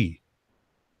tend to be.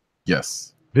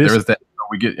 Yes, there is that.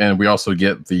 We also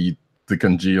get the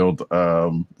congealed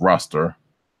roster.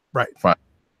 Right. Fine.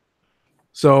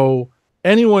 So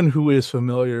anyone who is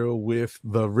familiar with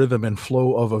the rhythm and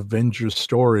flow of Avengers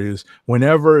stories,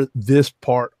 whenever this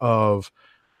part of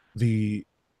the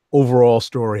overall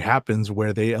story happens,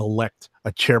 where they elect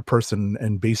a chairperson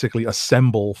and basically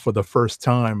assemble for the first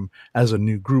time as a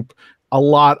new group, a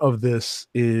lot of this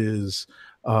is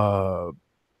a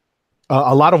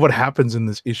lot of what happens in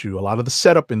this issue, a lot of the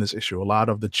setup in this issue, a lot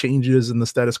of the changes in the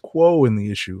status quo in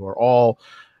the issue are all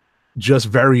just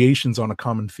variations on a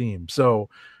common theme. So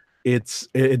it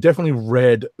definitely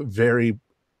read very.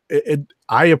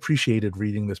 I appreciated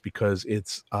reading this because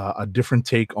it's a different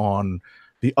take on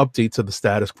the update to the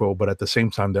status quo, but at the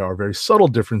same time, there are very subtle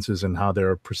differences in how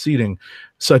they're proceeding,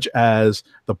 such as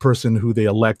the person who they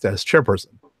elect as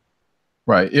chairperson.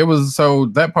 Right. It was, so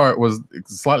that part was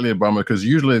slightly a bummer, because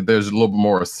usually there's a little bit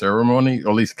more ceremony,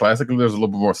 or at least classically there's a little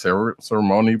bit more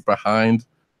ceremony behind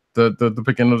the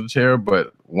picking of the chair.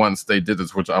 But once they did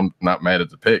this, which I'm not mad at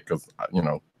the pick, because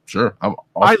sure,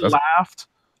 I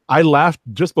laughed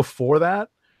just before that,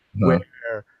 where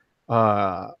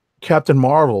Captain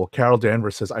Marvel, Carol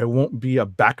Danvers, says, "I won't be a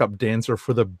backup dancer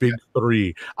for the big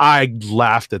three." I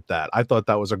laughed at that. I thought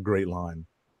that was a great line.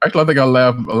 Actually, I think I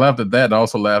laughed at that, and I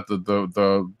also laughed at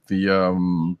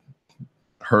the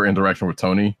her interaction with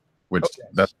Tony, which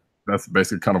that's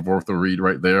basically kind of worth a read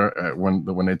right there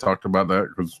when they talked about that,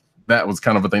 because that was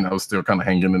kind of a thing that was still kind of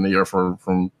hanging in the air from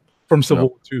Civil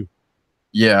War 2.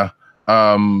 Yeah.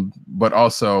 But like I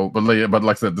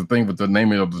said, the thing with the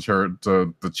naming of the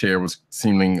chair was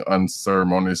seeming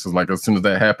unceremonious. Like as soon as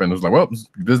that happened, it was like, well,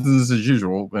 business as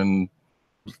usual, and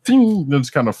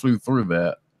just kind of flew through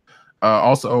that.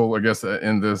 Also, I guess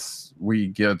in this we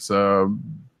get, I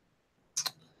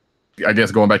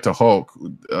guess going back to Hulk,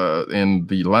 in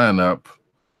the lineup,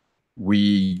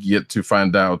 we get to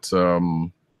find out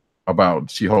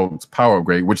about She-Hulk's power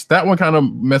upgrade, which that one kind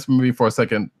of messed with me for a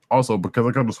second also, because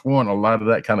I could have sworn a lot of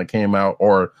that kind of came out,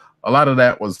 or a lot of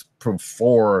that was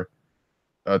before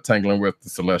tangling with the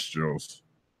Celestials,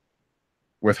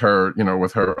 with her,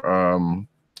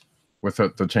 with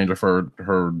the change of her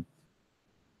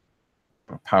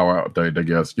power update, I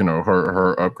guess,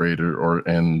 her upgrade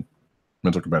and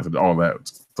mental capacity, all that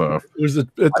stuff. I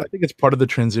think it's part of the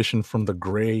transition from the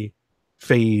gray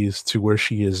phase to where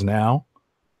she is now.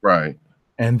 Right.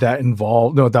 And that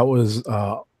was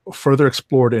further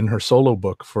explored in her solo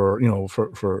book for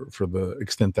the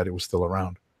extent that it was still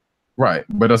around. Right.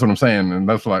 But that's what I'm saying. And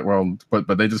that's like, well,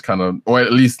 but they just kind of, or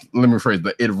at least let me rephrase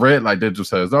that. It read like they just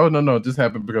says, oh, no, this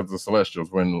happened because of the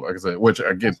Celestials, when, like I said, which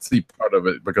I can see part of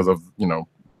it because of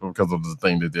the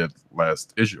thing they did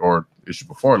last issue or issue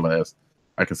before last.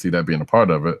 I could see that being a part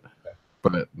of it.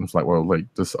 But it's like, well, like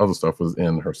this other stuff was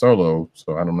in her solo,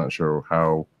 so I'm not sure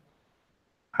how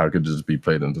it could just be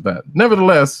played into that.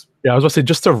 Nevertheless, yeah, I was going to say,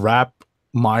 just to wrap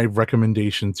my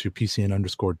recommendation to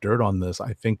PCN_dirt on this,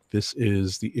 I think this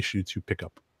is the issue to pick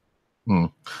up.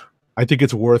 I think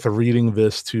it's worth reading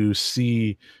this to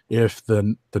see if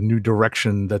the new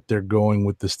direction that they're going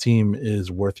with this team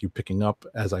is worth you picking up.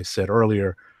 As I said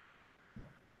earlier,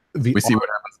 we see what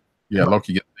happens. Yeah,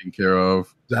 Loki gets taken care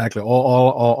of. Exactly.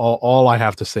 All I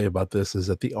have to say about this is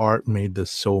that the art made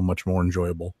this so much more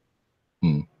enjoyable.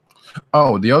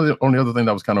 Oh, the only other thing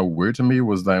that was kind of weird to me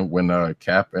was that when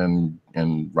Cap and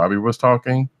Robbie was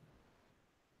talking,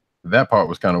 that part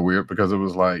was kind of weird because it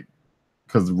was like,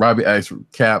 because Robbie asked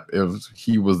Cap if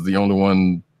he was the only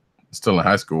one still in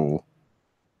high school.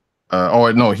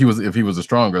 Or no, if he was the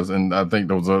strongest, and I think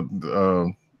there was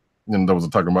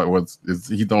talking about is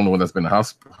he the only one that's been in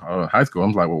high school.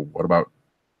 I'm like, well, what about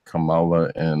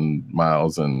Kamala and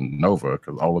Miles and Nova?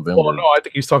 Because all of them. Well, no, I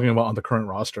think he's talking about on the current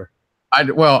roster. I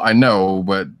know,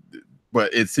 but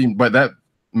that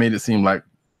made it seem like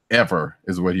ever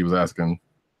is what he was asking,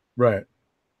 right?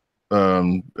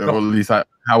 Or at least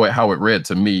how it read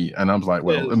to me, and I was like,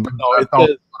 well,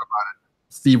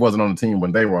 Steve wasn't on the team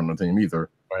when they were on the team either,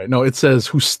 right? No, it says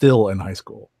who's still in high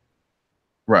school,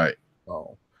 right?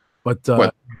 Oh, but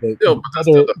those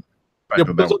other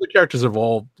characters have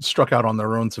all struck out on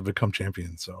their own to become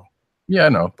champions, so. Yeah, I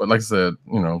know, but like I said,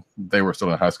 they were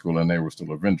still in high school and they were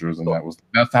still Avengers, and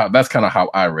that's kind of how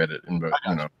I read it. But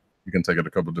you can take it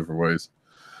a couple of different ways.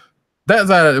 That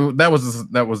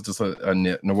was just a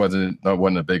nit, and it wasn't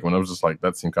a big one. It was just like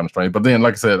that seemed kind of strange. But then,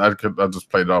 like I said, I just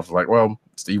played it off like, well,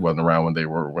 Steve wasn't around when they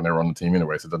were on the team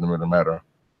anyway, so it doesn't really matter.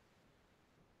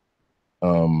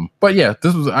 But yeah,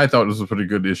 I thought this was a pretty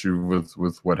good issue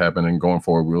with what happened, and going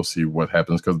forward, we'll see what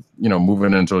happens because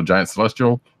moving into a giant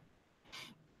celestial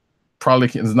probably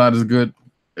is not as good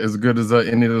as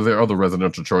any of their other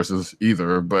residential choices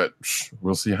either, but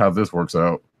we'll see how this works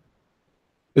out.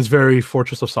 It's very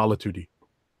Fortress of Solitude-y.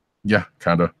 Yeah,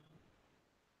 kind of.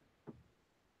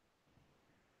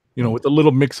 With a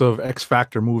little mix of X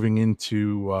Factor moving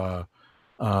into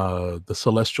the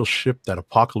celestial ship that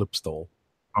Apocalypse stole.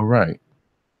 All right.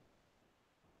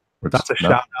 That's a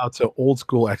shout out to old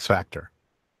school X Factor.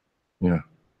 Yeah.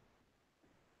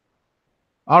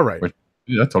 All right.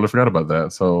 Yeah, I totally forgot about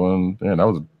that. So, that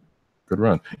was a good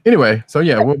run. Anyway, so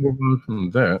yeah, we'll move on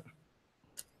from that.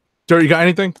 Dirt, you got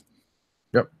anything?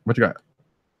 Yep. What you got?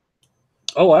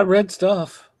 Oh, I read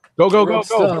stuff. Go.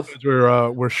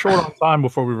 We're short on time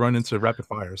before we run into rapid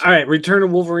fires. All right, Return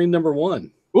of Wolverine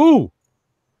 #1. Ooh,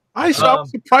 I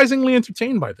was surprisingly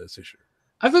entertained by this issue.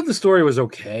 I thought the story was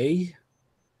okay.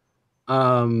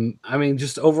 I mean,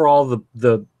 just overall,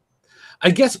 I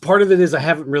guess part of it is I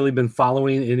haven't really been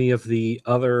following any of the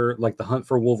other, like the Hunt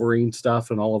for Wolverine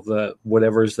stuff and all of the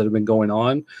whatevers that have been going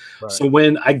on. Right. So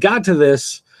when I got to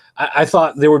this, I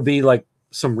thought there would be like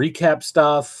some recap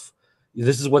stuff.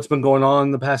 This is what's been going on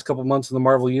the past couple months in the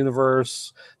Marvel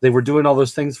Universe. They were doing all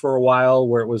those things for a while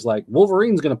where it was like,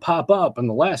 Wolverine's going to pop up on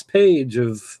the last page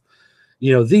of,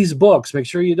 these books, make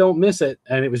sure you don't miss it.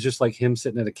 And it was just like him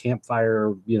sitting at a campfire,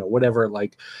 whatever.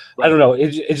 Like, right. I don't know. It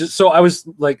just, so I was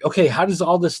like, okay, how does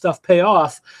all this stuff pay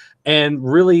off? And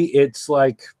really it's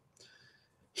like,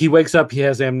 he wakes up, he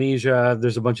has amnesia,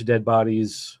 there's a bunch of dead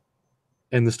bodies,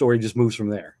 and the story just moves from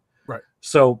there. Right.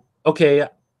 So, okay,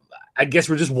 I guess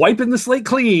we're just wiping the slate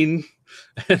clean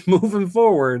and moving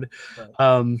forward.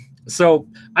 Right. So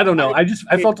I don't know. I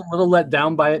felt a little let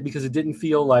down by it because it didn't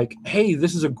feel like, hey,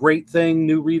 this is a great thing.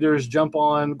 New readers jump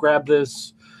on, grab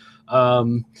this.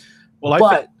 Go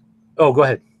ahead.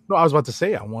 No, I was about to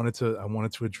say I wanted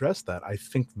to address that. I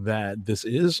think that this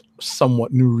is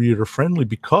somewhat new reader friendly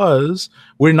because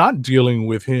we're not dealing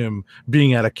with him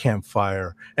being at a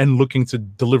campfire and looking to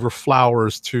deliver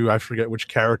flowers to, I forget which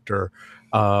character,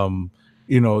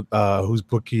 whose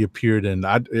book he appeared in.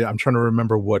 I'm trying to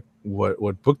remember what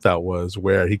book that was,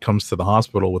 where he comes to the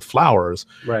hospital with flowers.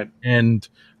 Right. And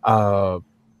I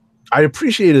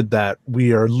appreciated that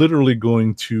we are literally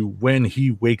going to when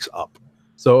he wakes up.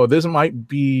 So this might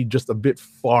be just a bit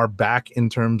far back in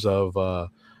terms of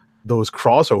those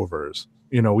crossovers.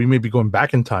 We may be going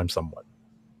back in time somewhat.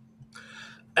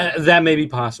 That may be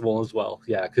possible as well.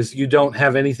 Yeah, because you don't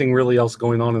have anything really else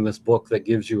going on in this book that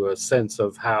gives you a sense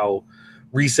of how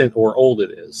recent or old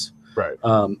it is. Right.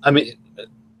 I mean,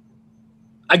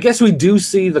 I guess we do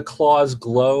see the claws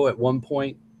glow at one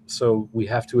point, so we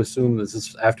have to assume this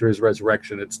is after his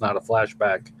resurrection. It's not a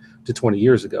flashback to 20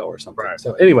 years ago or something. Right.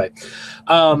 So anyway,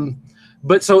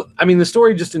 but so, I mean, the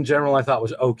story just in general I thought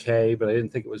was okay, but I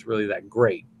didn't think it was really that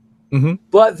great.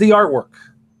 but the artwork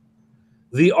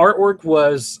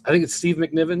was, I think it's Steve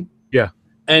McNiven. Yeah.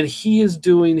 And he is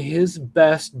doing his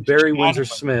best Barry Windsor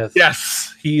Smith.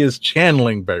 Yes, he is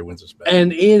channeling Barry Windsor Smith.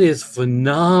 And it is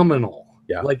phenomenal.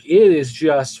 Yeah. Like, it is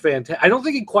just fantastic. I don't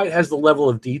think it quite has the level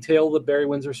of detail that Barry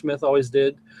Windsor Smith always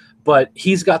did, but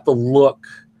he's got the look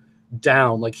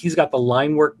down. Like, he's got the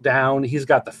line work down. He's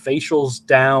got the facials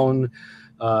down,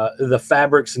 the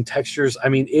fabrics and textures. I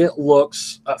mean, it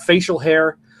looks, facial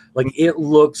hair, like, it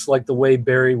looks like the way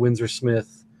Barry Windsor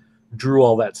Smith drew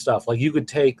all that stuff. Like, you could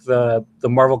take the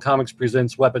Marvel Comics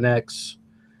Presents Weapon X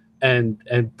and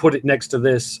put it next to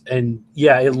this, and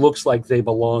yeah, it looks like they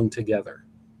belong together.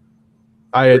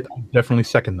 I definitely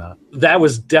second that. That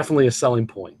was definitely a selling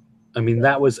point. I mean,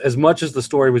 that was, as much as the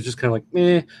story was just kind of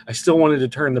like, I still wanted to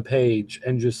turn the page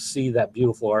and just see that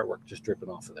beautiful artwork just dripping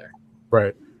off of there.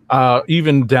 Right.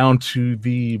 Even down to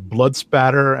the blood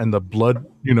spatter and the blood,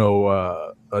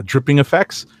 dripping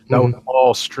effects. That was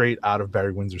all straight out of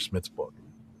Barry Windsor Smith's book.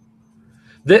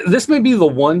 This may be the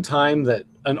one time that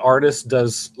an artist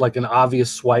does like an obvious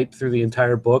swipe through the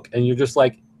entire book, and you're just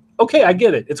like, okay, I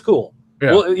get it. It's cool.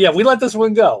 Yeah. Well, yeah, we let this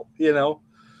one go,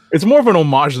 It's more of an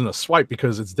homage than a swipe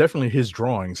because it's definitely his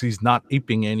drawings. He's not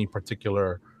aping any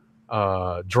particular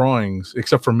drawings,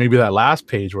 except for maybe that last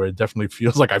page where it definitely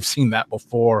feels like I've seen that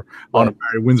before on a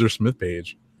Barry Windsor Smith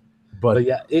page. But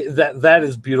yeah, that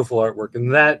is beautiful artwork,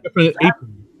 and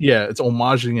it's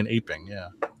homaging and aping. Yeah.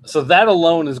 So that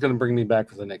alone is going to bring me back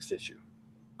for the next issue.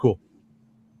 Cool.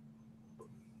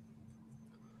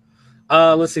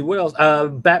 Let's see what else.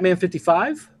 Batman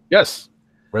 55. Yes,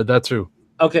 read that too.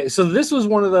 Okay, so this was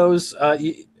one of those,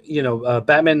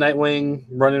 Batman Nightwing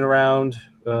running around.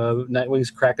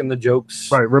 Nightwing's cracking the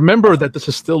jokes. Right. Remember that this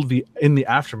is still in the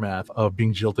aftermath of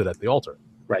being jilted at the altar.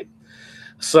 Right.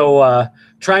 So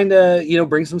trying to,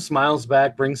 bring some smiles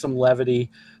back, bring some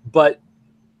levity, but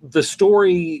the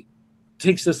story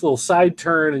takes this little side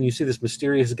turn, and you see this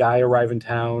mysterious guy arrive in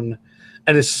town.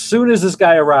 And as soon as this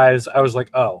guy arrives, I was like,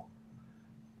 oh,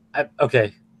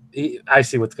 okay, I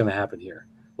see what's going to happen here.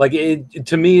 Like,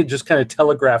 to me, it just kind of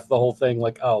telegraphed the whole thing.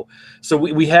 Like, oh, so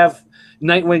we have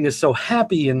Nightwing is so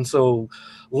happy and so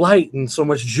light and so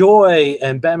much joy,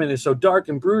 and Batman is so dark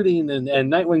and brooding, and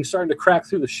Nightwing's starting to crack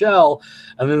through the shell,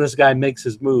 and then this guy makes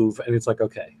his move, and it's like,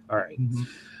 okay, all right.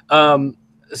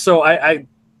 So I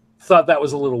thought that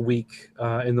was a little weak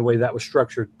in the way that was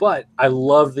structured, but I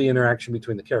love the interaction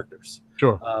between the characters.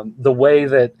 Sure. The way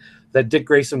that Dick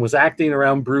Grayson was acting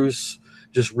around Bruce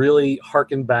just really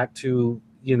harkened back to,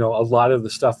 a lot of the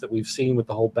stuff that we've seen with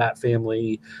the whole Bat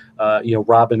family.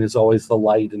 Robin is always the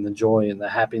light and the joy and the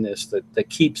happiness that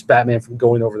keeps Batman from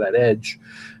going over that edge.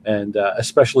 And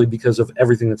especially because of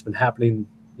everything that's been happening,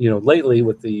 lately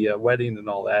with the wedding and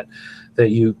all that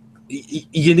you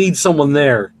need someone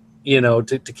there,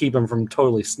 to keep him from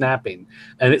totally snapping.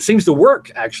 And it seems to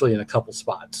work actually in a couple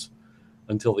spots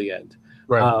until the end.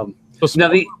 Right. So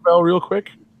now bell real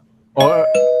quick.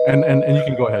 And you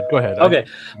can go ahead. Go ahead. Okay.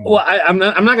 Well, I'm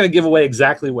not going to give away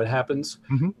exactly what happens,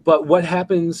 but what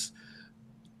happens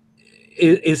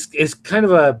is kind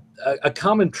of a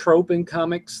common trope in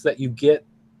comics, that you get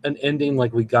an ending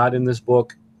like we got in this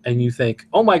book, and you think,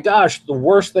 oh my gosh, the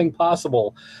worst thing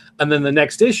possible, and then the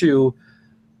next issue,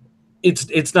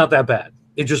 it's not that bad.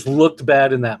 It just looked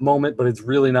bad in that moment, but it's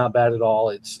really not bad at all.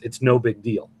 It's no big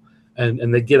deal,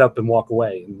 and they get up and walk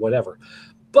away and whatever.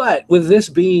 But with this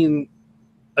being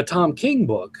a Tom King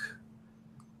book,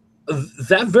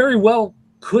 that very well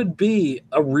could be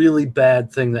a really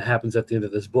bad thing that happens at the end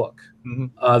of this book.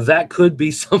 That could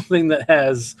be something that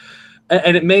has,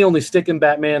 and it may only stick in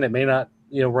Batman. It may not,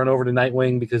 run over to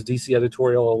Nightwing, because DC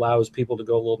editorial allows people to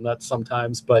go a little nuts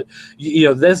sometimes. But,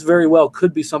 this very well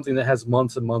could be something that has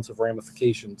months and months of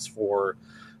ramifications for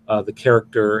the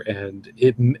character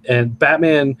and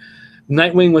Batman.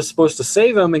 Nightwing was supposed to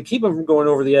save him and keep him from going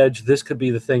over the edge. This could be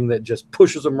the thing that just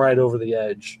pushes him right over the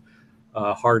edge,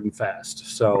 hard and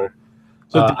fast. So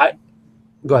go ahead.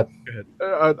 Go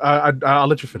ahead. I'll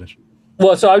let you finish.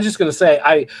 Well, so I was just going to say,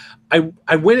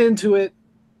 I went into it.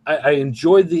 I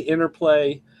enjoyed the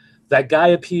interplay. That guy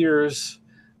appears,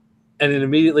 and it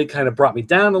immediately kind of brought me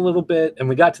down a little bit. And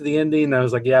we got to the ending, and I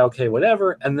was like, yeah, okay,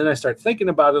 whatever. And then I start thinking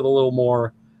about it a little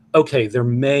more. Okay, there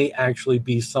may actually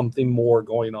be something more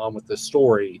going on with this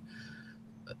story.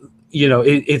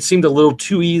 It seemed a little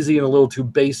too easy and a little too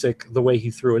basic the way he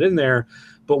threw it in there.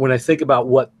 But when I think about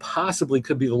what possibly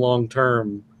could be the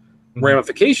long-term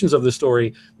ramifications of the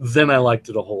story, then I liked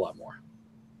it a whole lot more.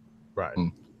 Right.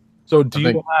 So do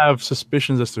you have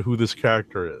suspicions as to who this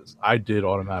character is? I did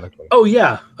automatically. Oh,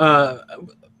 yeah.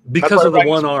 because of the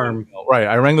one arm. Right,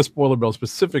 I rang the spoiler bell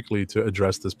specifically to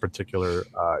address this particular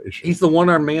issue. He's the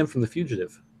one-armed man from The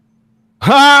Fugitive.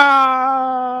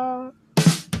 Ha!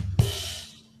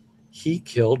 He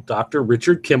killed Dr.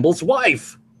 Richard Kimball's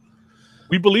wife.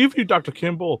 We believe you, Dr.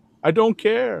 Kimball. I don't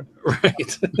care.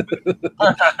 Right.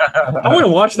 I want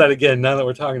to watch that again now that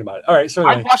we're talking about it. All right, so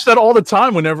anyway. I watch that all the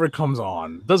time whenever it comes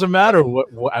on. Doesn't matter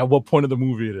at what point of the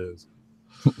movie it is.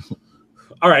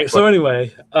 All right, so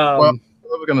anyway. Well, what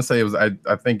I was going to say was I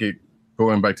think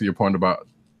going back to your point about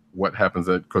what happens,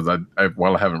 because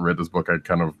while I haven't read this book, I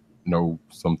kind of know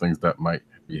some things that might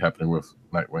be happening with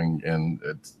Nightwing, and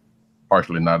it's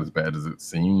partially not as bad as it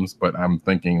seems. But I'm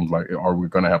thinking, like, are we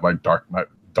going to have like Dark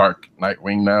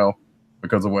Nightwing now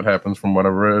because of what happens from what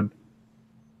I've read?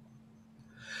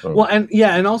 So. Well,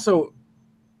 and also,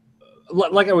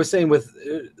 like I was saying, with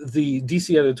the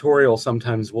DC editorial,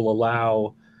 sometimes will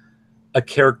allow a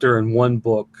character in one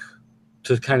book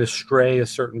to kind of stray a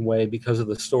certain way because of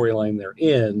the storyline they're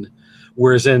in,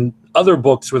 whereas in other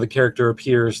books where the character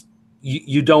appears,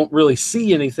 you don't really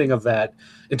see anything of that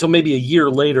until maybe a year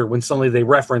later when suddenly they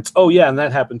reference, oh yeah, and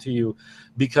that happened to you,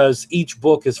 because each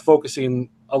book is focusing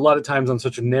a lot of times on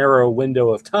such a narrow window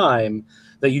of time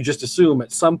that you just assume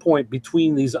at some point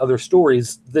between these other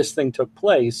stories this thing took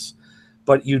place,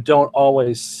 but you don't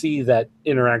always see that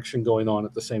interaction going on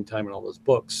at the same time in all those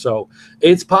books. So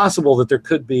it's possible that there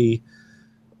could be,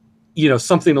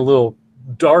 something a little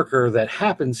darker that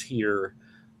happens here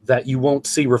that you won't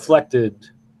see reflected,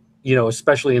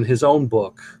 especially in his own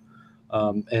book,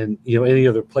 and any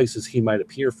other places he might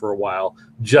appear for a while,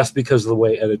 just because of the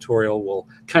way editorial will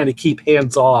kind of keep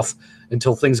hands off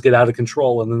until things get out of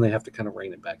control, and then they have to kind of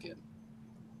rein it back in.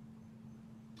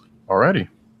 Alrighty.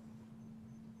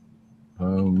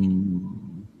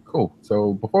 Cool.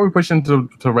 So before we push into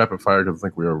rapid fire, because I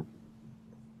think we're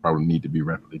probably need to be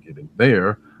rapidly getting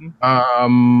there.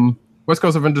 West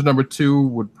Coast Avengers #2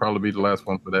 would probably be the last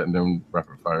one for that, and then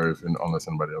rapid fire unless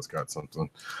anybody else got something.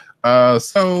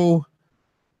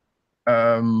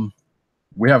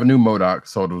 We have a new MODOK,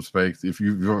 so to speak. If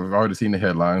you've already seen the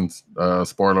headlines,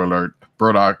 spoiler alert: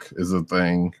 Brodok is a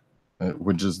thing,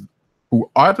 who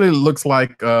oddly looks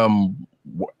like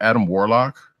Adam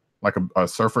Warlock, like a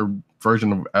surfer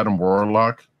version of Adam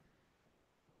Warlock.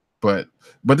 But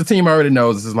the team already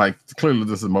knows this is like, clearly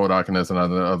this is MODOK and this and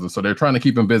other. So they're trying to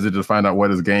keep him busy to find out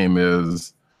what his game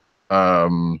is.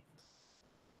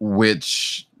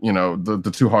 Which,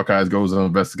 the two Hawkeyes goes and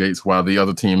investigates while the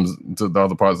other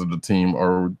parts of the team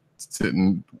are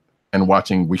sitting and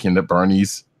watching Weekend at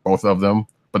Bernie's, both of them.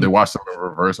 But they watch them in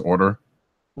reverse order,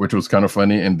 which was kind of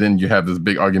funny. And then you have this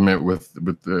big argument with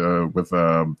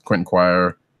Quentin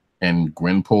Quire and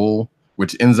Gwenpool,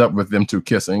 which ends up with them two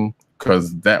kissing,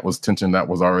 because that was tension that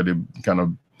was already kind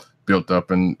of built up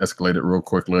and escalated real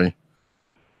quickly.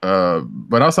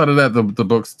 But outside of that, the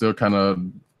book still kind of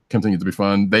continues to be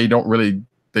fun. They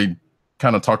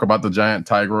kind of talk about the giant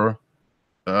tiger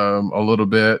a little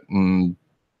bit,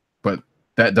 but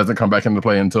that doesn't come back into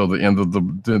play until the end of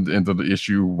the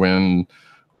issue, when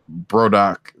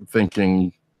Brodok I think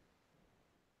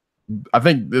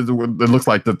it looks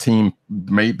like the team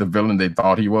made the villain they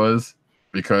thought he was,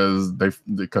 because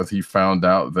he found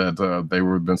out that they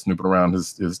were been snooping around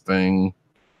his thing,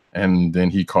 and then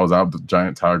he calls out the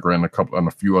giant tiger and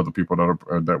a few other people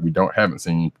that we haven't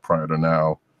seen prior to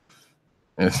now,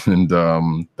 and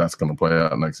that's going to play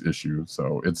out next issue.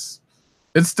 So it's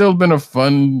still been a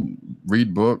fun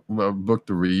book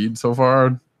to read so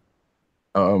far.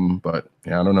 But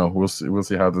yeah, I don't know. We'll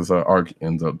see how this arc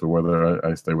ends up, to whether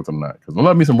I stay with them or not. Because I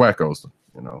love me some wackos,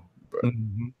 But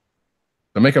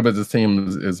the makeup of this team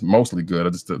is mostly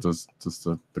good. Just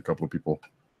a couple of people.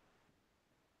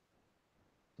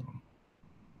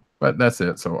 But that's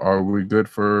it. So are we good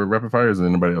for rapid fires? Has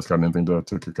anybody else got anything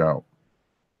to kick out?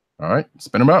 All right,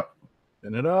 spin them up.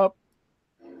 Spin it up.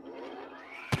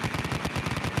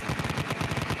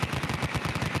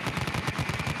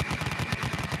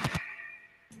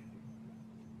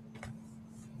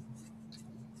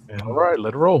 All right,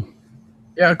 let it roll.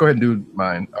 Yeah, go ahead and do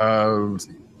mine.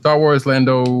 Star Wars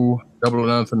Lando Double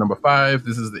Announcement #5.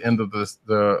 This is the end of the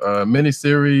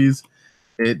miniseries.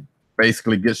 It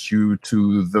basically gets you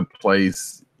to the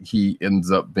place he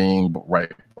ends up being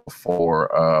right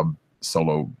before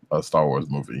solo Star Wars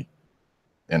movie,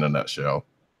 in a nutshell.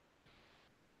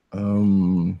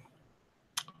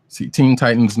 See, Teen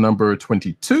Titans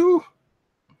 #22.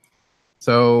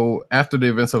 So after the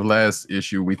events of last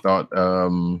issue, we thought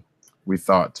one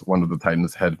of the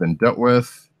Titans had been dealt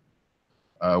with,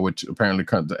 which apparently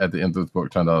at the end of this book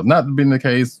turned out not to be the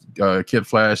case. Kid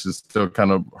Flash is still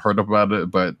kind of hurt about it,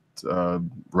 but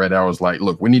Red Arrow's like,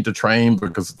 look, we need to train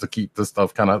because to keep this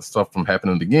stuff from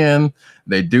happening again.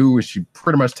 They do. She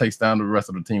pretty much takes down the rest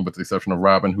of the team with the exception of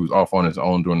Robin, who's off on his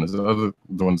own doing this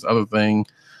other thing.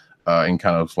 And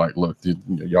kind of like, look,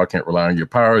 y'all can't rely on your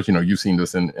powers. You've seen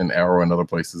this in Arrow and other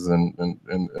places and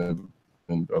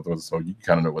others, so you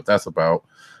kind of know what that's about.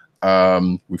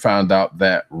 We found out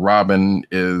that Robin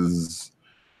is,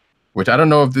 which I don't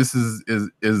know if this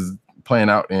is playing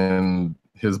out in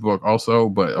his book also,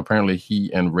 but apparently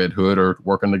he and Red Hood are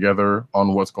working together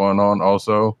on what's going on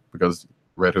also, because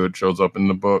Red Hood shows up in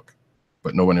the book,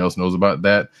 but no one else knows about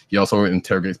that. He also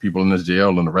interrogates people in this jail,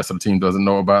 and the rest of the team doesn't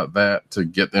know about that to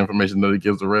get the information that he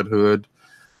gives to Red Hood.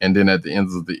 And then at the end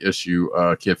of the issue,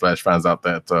 Kid Flash finds out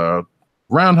that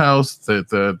Roundhouse,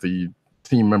 the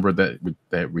team member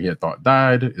that we had thought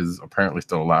died, is apparently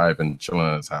still alive and chilling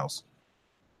in his house.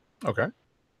 Okay.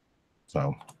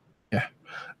 So, yeah.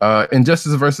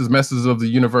 Injustice versus Masters of the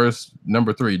Universe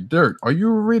 #3. Dirk, are you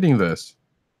reading this?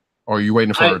 Or are you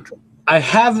waiting for it? I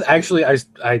have actually.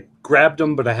 I grabbed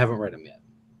them, but I haven't read them yet.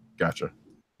 Gotcha.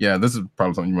 Yeah, this is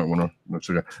probably something you might want to make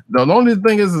sure. The only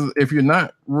thing is if you're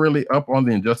not really up on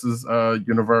the Injustice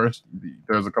universe,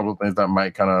 there's a couple of things that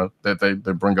might kind of that they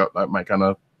bring up that might kind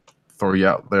of throw you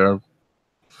out there.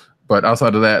 But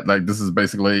outside of that, like, this is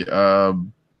basically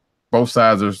both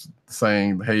sides are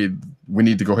saying, hey, we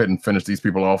need to go ahead and finish these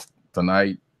people off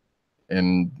tonight.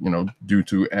 And, due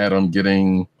to Adam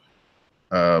getting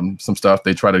some stuff,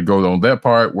 they try to go on their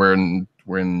part when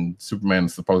Superman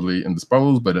is supposedly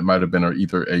indisposed, but it might have been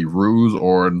either a ruse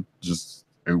or just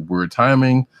a weird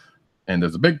timing. And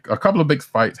there's a couple of big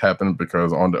fights happen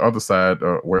because on the other side,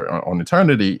 where on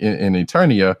Eternity in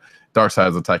Eternia,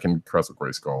 Darkseid's attacking Castle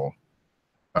Grayskull.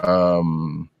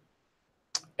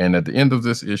 And at the end of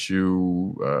this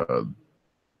issue,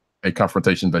 a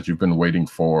confrontation that you've been waiting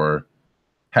for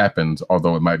happens,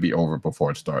 although it might be over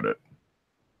before it started.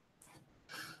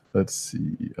 Let's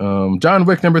see. John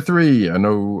Wick #3. I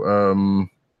know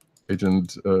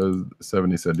Agent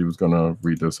 70 said he was going to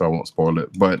read this, so I won't spoil it.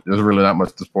 But there's really not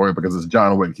much to spoil because it's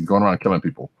John Wick. He's going around killing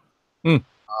people. Well,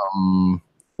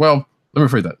 let me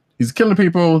rephrase that. He's killing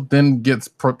people, then gets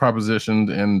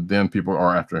propositioned, and then people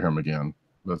are after him again.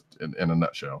 That's in a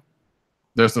nutshell.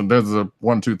 There's a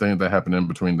 1-2 things that happen in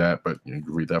between that, but you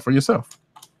can read that for yourself.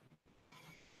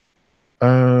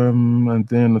 And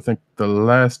then I think the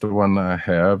last one I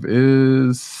have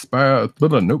is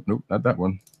nope, not that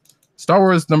one. Star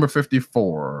Wars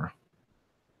 #54.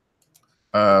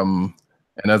 And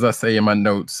as I say in my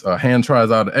notes, Han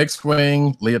tries out an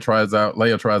X-Wing, Leia tries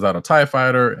out a TIE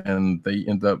Fighter, and they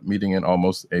end up meeting in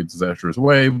almost a disastrous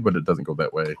way, but it doesn't go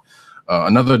that way.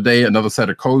 Another day, another set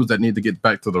of codes that need to get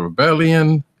back to the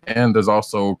rebellion, and there's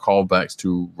also callbacks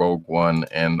to Rogue One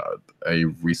and a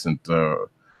recent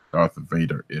Darth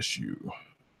Vader issue.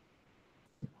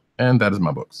 And that is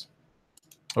my books.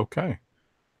 Okay.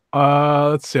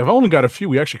 Let's see. I've only got a few.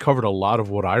 We actually covered a lot of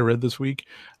what I read this week.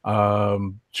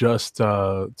 Just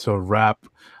to wrap,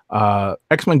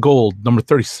 X-Men Gold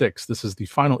 #36. This is the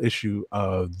final issue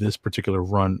of this particular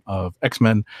run of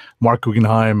X-Men. Mark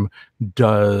Guggenheim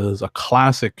does a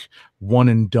classic one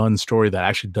and done story that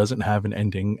actually doesn't have an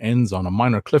ending, ends on a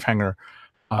minor cliffhanger.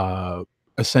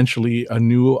 Essentially, a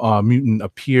new mutant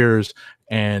appears,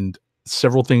 and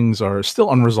several things are still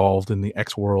unresolved in the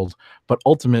X world, but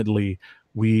ultimately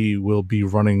we will be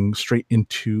running straight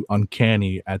into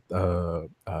Uncanny at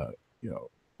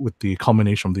with the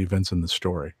culmination of the events in the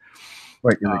story.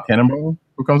 Wait, is it Cannonball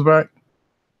who comes back?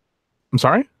 I'm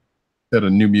sorry? Is that a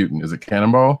new mutant? Is it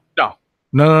Cannonball? No.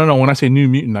 When I say new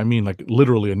mutant, I mean like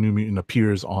literally a new mutant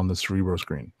appears on the Cerebro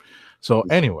screen. So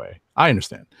anyway, I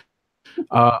understand.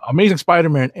 Amazing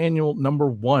Spider-Man Annual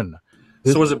 #1.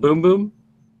 So was it Boom Boom?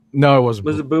 No, it wasn't.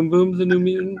 Was it Boom Boom the new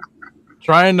mutant?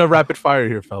 Trying to rapid fire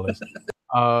here, fellas.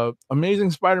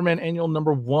 Amazing Spider-Man Annual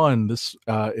 #1. This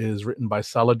is written by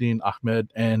Saladin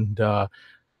Ahmed, and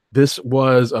this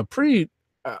was a pretty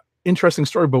interesting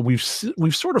story. But we've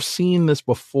sort of seen this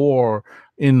before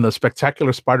in the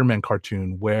Spectacular Spider-Man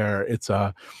cartoon, where it's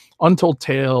a untold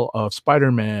tale of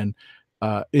Spider-Man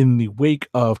in the wake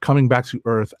of coming back to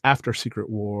Earth after Secret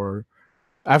War.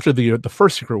 After the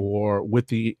first Secret War with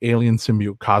the alien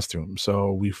symbiote costume.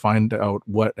 So we find out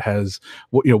what happens,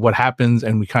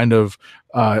 and we kind of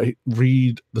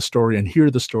read the story and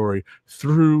hear the story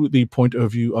through the point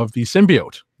of view of the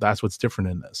symbiote. That's what's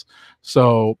different in this.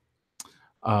 So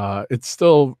it's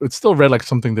still read like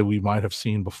something that we might have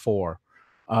seen before.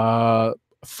 Thor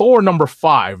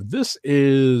 #5. This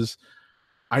is,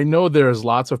 I know there's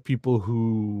lots of people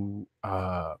who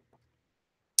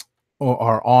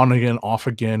are on again, off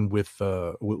again with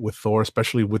Thor,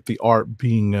 especially with the art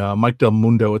being Mike Del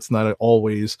Mundo. It's not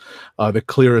always the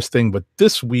clearest thing, but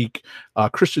this week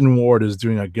Christian Ward is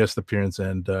doing a guest appearance,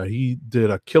 and he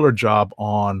did a killer job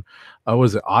on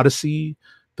was it Odyssey,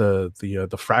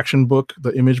 the Fraction book,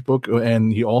 the Image book,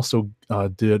 and he also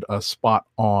did a spot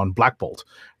on Black Bolt,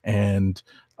 and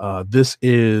this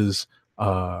is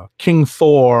King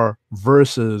Thor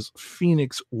versus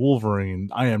Phoenix Wolverine.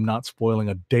 I am not spoiling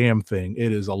a damn thing.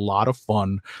 It is a lot of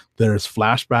fun. There's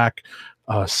flashback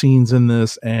scenes in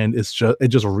this, and it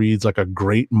just reads like a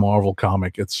great Marvel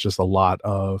comic. It's just a lot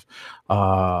of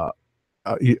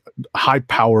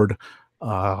high-powered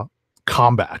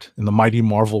combat in the mighty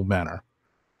Marvel manner.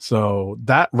 So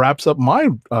that wraps up my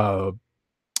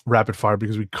rapid fire,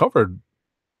 because we covered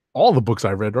all the books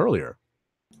I read earlier.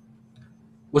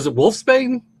 Was it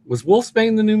Wolfsbane? Was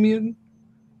Wolfsbane the New Mutant?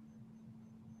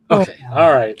 Okay,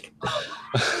 all right.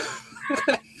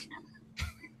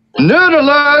 Nerd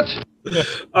alert!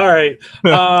 All right.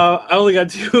 I only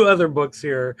got 2 other books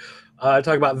here. Talk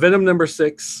about Venom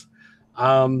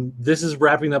 #6. This is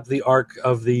wrapping up the arc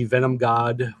of the Venom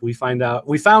God. We found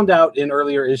out in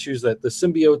earlier issues that the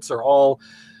symbiotes are all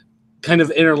kind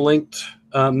of interlinked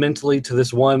mentally to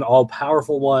this one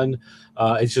all-powerful one.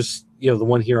 It's just, the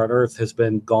one here on Earth has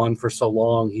been gone for so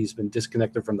long. He's been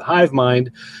disconnected from the hive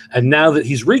mind. And now that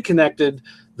he's reconnected,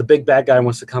 the big bad guy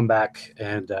wants to come back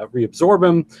and reabsorb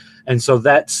him. And so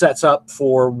that sets up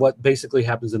for what basically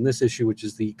happens in this issue, which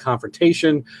is the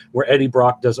confrontation where Eddie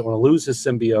Brock doesn't want to lose his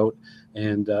symbiote.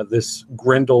 And this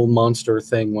Grendel monster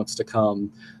thing wants to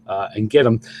come and get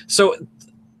him. So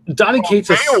Donny Cates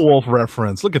has Beowulf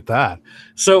reference. Look at that.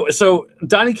 So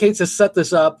Donny Cates has set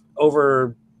this up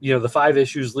over the 5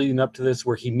 issues leading up to this,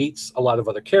 where he meets a lot of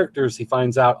other characters. He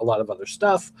finds out a lot of other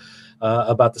stuff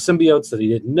about the symbiotes that he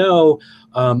didn't know,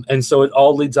 and so it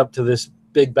all leads up to this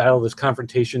big battle, this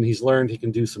confrontation. He's learned he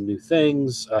can do some new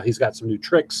things. He's got some new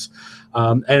tricks.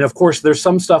 And of course, there's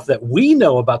some stuff that we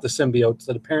know about the symbiotes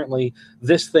that apparently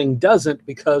this thing doesn't,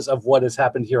 because of what has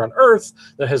happened here on Earth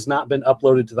that has not been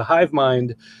uploaded to the hive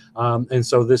mind. And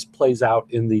so this plays out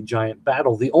in the giant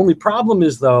battle. The only problem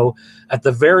is, though, at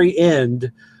the very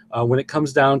end, when it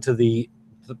comes down to the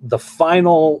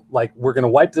final, like, we're going to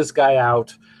wipe this guy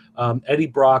out, Eddie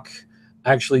Brock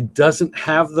actually doesn't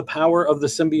have the power of the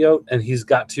symbiote, and he's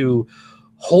got to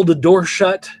hold a door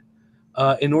shut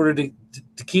in order to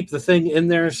keep the thing in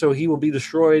there, so he will be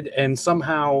destroyed. And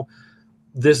somehow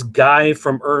this guy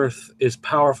from Earth is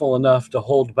powerful enough to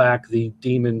hold back the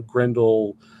demon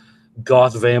Grendel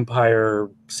goth vampire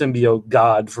symbiote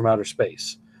god from outer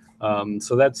space.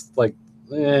 So that's like,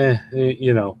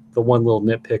 the one little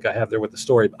nitpick I have there with the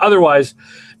story. But otherwise,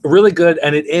 really good,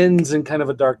 and it ends in kind of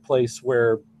a dark place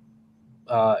where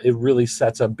it really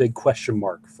sets a big question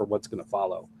mark for what's going to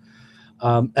follow.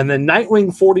 And then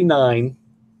Nightwing 49.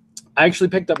 I actually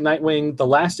picked up Nightwing, the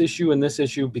last issue and this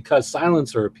issue, because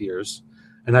Silencer appears,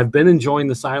 and I've been enjoying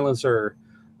the Silencer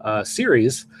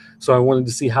series, so I wanted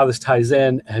to see how this ties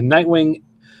in. And Nightwing,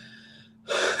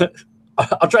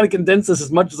 I'll try to condense this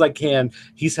as much as I can.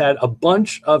 He's had a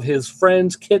bunch of his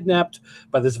friends kidnapped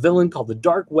by this villain called the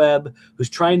Dark Web, who's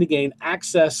trying to gain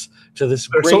access to this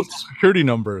Social security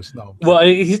numbers. No. Well,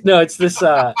 it's this.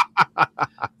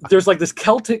 There's like this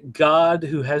Celtic god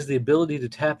who has the ability to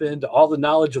tap into all the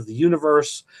knowledge of the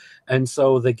universe, and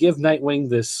so they give Nightwing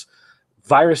this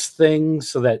virus thing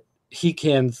so that he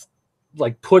can,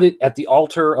 like, put it at the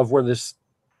altar of where this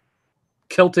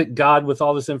Celtic god with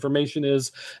all this information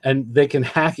is, and they can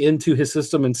hack into his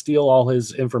system and steal all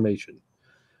his information.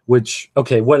 Which,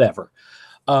 okay, whatever.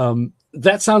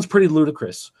 That sounds pretty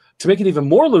ludicrous. To make it even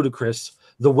more ludicrous,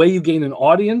 the way you gain an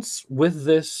audience with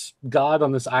this god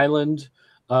on this island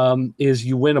is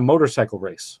you win a motorcycle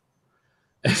race.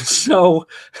 And so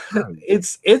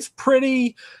it's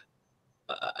pretty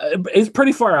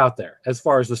far out there as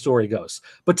far as the story goes.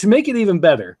 But to make it even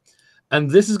better, and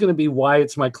this is going to be why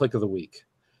it's my click of the week,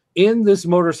 in this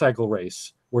motorcycle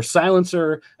race where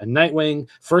Silencer and Nightwing,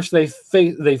 first they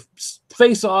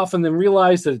face off and then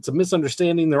realize that it's a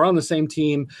misunderstanding. They're on the same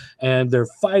team and they're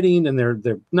fighting and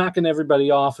they're knocking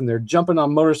everybody off and they're jumping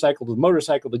on motorcycle to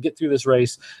motorcycle to get through this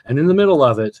race. And in the middle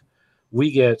of it,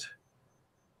 we get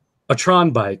a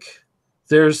Tron bike.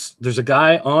 There's a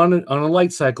guy on a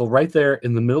light cycle right there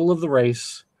in the middle of the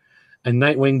race, and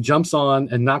Nightwing jumps on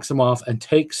and knocks him off and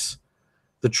takes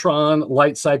the Tron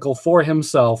light cycle for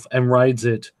himself and rides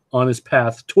it on his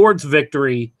path towards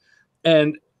victory.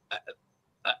 And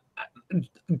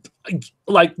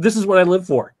like, this is what I live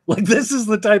for. Like, this is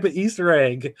the type of Easter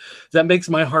egg that makes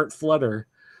my heart flutter.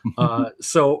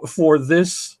 So for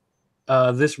this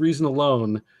reason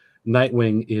alone,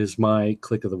 Nightwing is my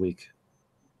click of the week.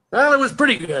 Well, it was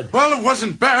pretty good. Well, it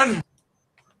wasn't bad.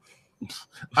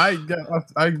 I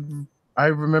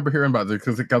remember hearing about this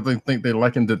because I think they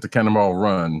likened it to Cannonball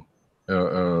Run.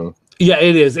 Yeah,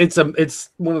 it is. It's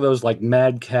one of those like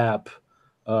madcap.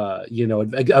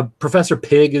 Professor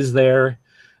Pig is there,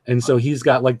 and so he's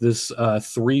got like this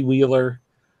 3-wheeler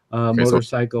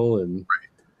motorcycle, and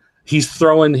he's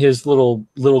throwing his little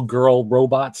girl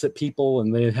robots at people,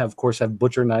 and they of course have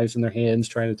butcher knives in their hands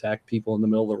trying to attack people in the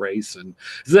middle of the race, and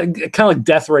it's kind of like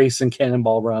Death Race and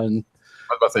Cannonball Run.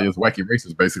 I was about to say it's Wacky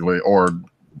Races basically, or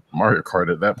Mario Kart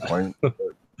at that point.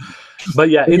 But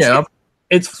yeah,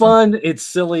 it's fun, it's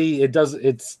silly,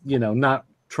 it's not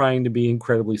trying to be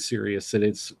incredibly serious, and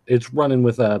it's running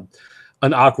with an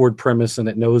awkward premise, and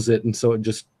it knows it, and so it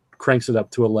just cranks it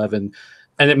up to 11,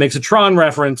 and it makes a Tron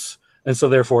reference, and so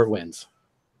therefore it wins.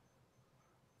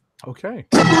 Okay.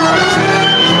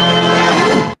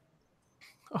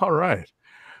 All right.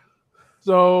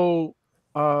 So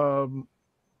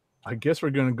I guess we're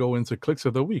gonna go into clicks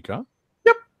of the week, huh?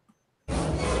 Yep.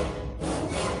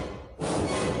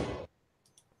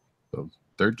 So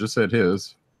Dirt just said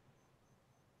his.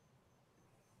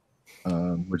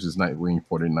 Which is Nightwing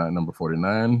 49, number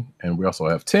 49. And we also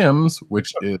have Tim's,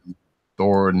 which is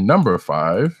Thor number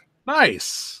 5.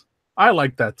 Nice. I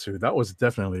like that too. That was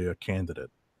definitely a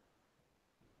candidate.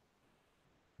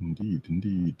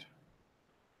 Indeed.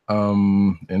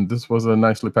 And this was a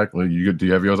nicely packed. Do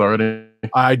you have yours already?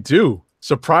 I do.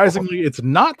 Surprisingly, it's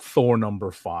not Thor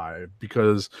number 5,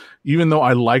 because even though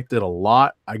I liked it a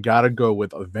lot, I gotta go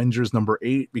with Avengers number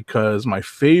 8, because my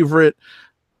favorite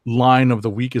line of the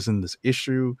week is in this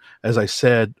issue. As I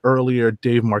said earlier,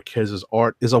 Dave Marquez's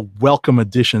art is a welcome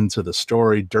addition to the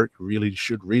story. Dirt really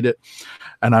should read it.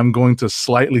 And I'm going to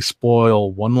slightly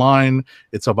spoil one line.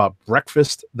 It's about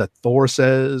breakfast that Thor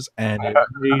says, and it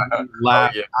made me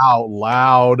laugh out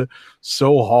loud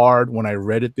so hard when I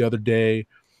read it the other day.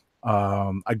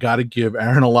 I got to give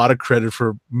Aaron a lot of credit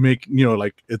for making,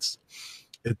 it's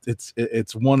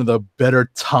one of the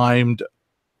better timed.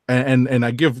 And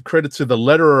I give credit to the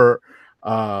letterer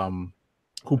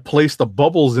who placed the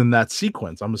bubbles in that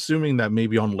sequence. I'm assuming that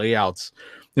maybe on layouts,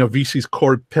 VC's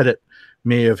Cord Pettit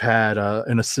may have had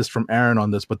an assist from Aaron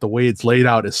on this, but the way it's laid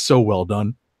out is so well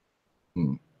done.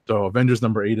 So Avengers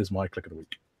number 8 is my click of the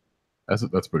week. That's a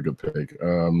pretty good pick.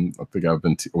 I think I've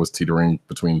been was teetering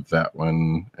between that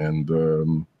one and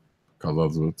Mr.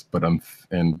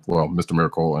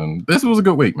 Miracle, and this was a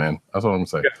good week, man. That's what I'm gonna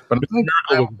say. Yeah, but Mr.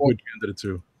 Miracle was a good candidate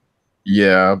too.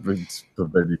 Yeah, it's the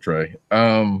baby Trey.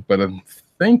 But I'm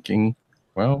thinking,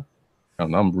 I'm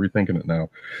rethinking it now.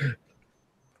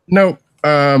 No,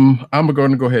 I'm going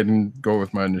to go ahead and go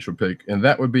with my initial pick, and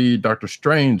that would be Doctor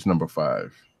Strange number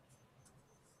 5.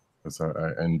 Because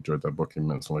I enjoyed that book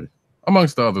immensely,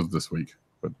 amongst the others this week,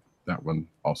 but that one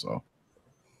also.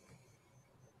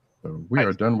 So we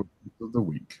are done with the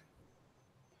week.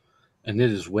 And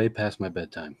it is way past my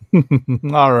bedtime.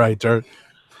 All right, Dirt.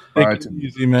 Take it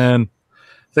easy, man.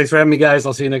 Thanks for having me, guys.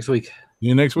 I'll see you next week. See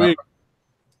you next week.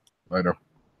 Later.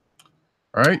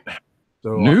 All right.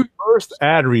 So first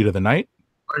ad read of the night.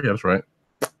 Oh, yeah, that's right.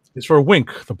 It's for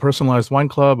Wink, the personalized wine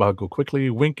club. I'll go quickly.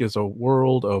 Wink is a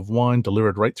world of wine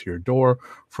delivered right to your door.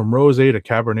 From rosé to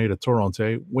Cabernet to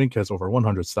Torronté, Wink has over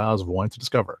 100 styles of wine to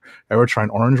discover. Ever try an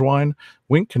orange wine?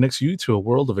 Wink connects you to a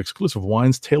world of exclusive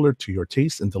wines tailored to your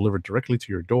taste and delivered directly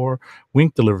to your door.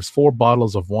 Wink delivers 4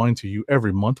 bottles of wine to you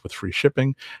every month with free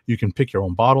shipping. You can pick your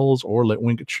own bottles or let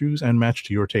Wink choose and match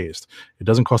to your taste. It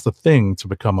doesn't cost a thing to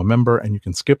become a member, and you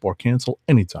can skip or cancel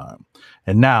anytime.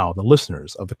 And now, the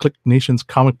listeners of the KLIQ Nation's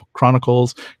Comic Book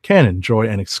Chronicles can enjoy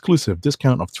an exclusive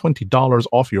discount of $20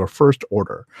 off your first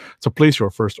order. To place your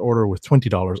first order with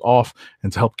 $20 off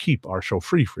and to help keep our show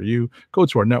free for you, go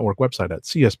to our network website at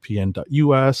cspn.us/wink.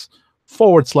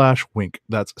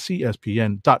 That's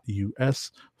cspn.us/wink.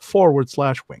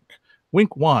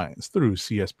 Wink wines through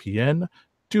CSPN.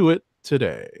 Do it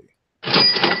today.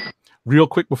 Real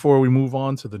quick before we move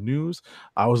on to the news,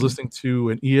 I was listening to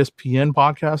an ESPN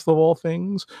podcast of all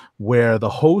things where the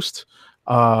host,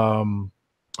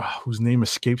 whose name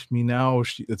escapes me now,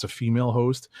 it's a female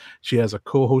host. She has a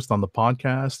co-host on the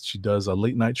podcast. She does a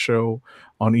late night show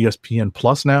on ESPN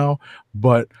Plus now,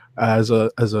 but as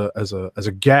a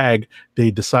gag,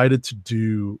 they decided to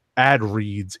do ad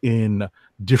reads in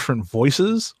different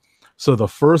voices. So the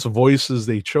first voices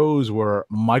they chose were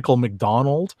Michael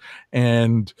McDonald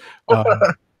and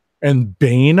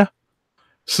Bane.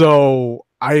 So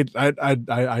I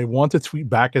want to tweet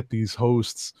back at these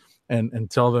hosts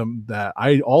and tell them that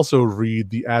I also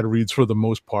read the ad reads for the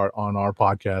most part on our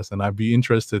podcast, and I'd be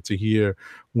interested to hear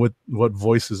what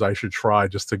voices I should try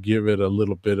just to give it a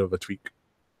little bit of a tweak.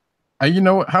 You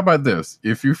know what? How about this?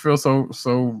 If you feel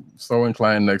so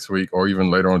inclined next week, or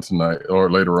even later on tonight,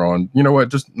 or later on, you know what?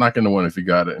 Just knock in the one if you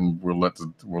got it, and we'll let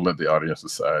the audience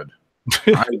decide.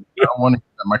 I don't want to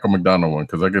get that Michael McDonald one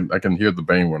because I can hear the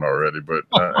Bane one already, but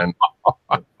and you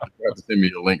have to send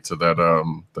me a link to that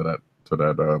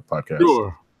podcast.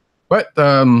 Sure. But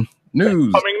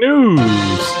news. Coming news.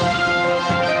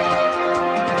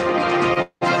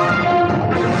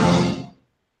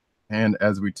 And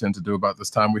as we tend to do about this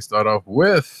time, we start off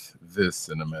with this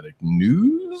cinematic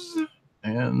news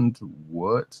and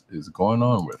what is going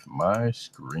on with my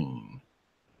screen.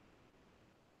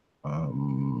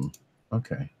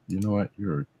 Okay, you know what?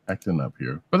 You're acting up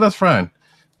here, but that's fine.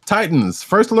 Titans,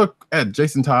 first look at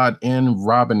Jason Todd in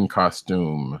Robin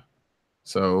costume.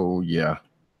 So yeah.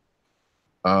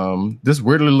 This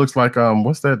weirdly looks like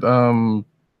what's that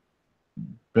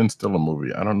Ben Stiller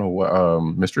movie? I don't know what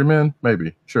Mystery Men,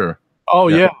 maybe. Sure. Oh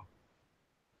yeah.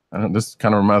 This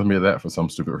kind of reminds me of that for some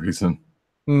stupid reason.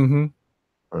 Mm-hmm.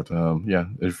 But yeah,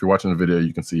 if you're watching the video,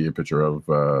 you can see a picture of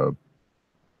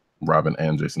Robin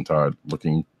and Jason Todd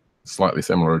looking slightly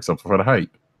similar, except for the height.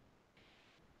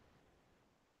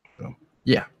 So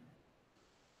yeah.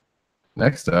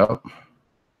 Next up,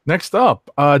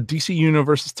 DC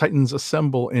Universe's Titans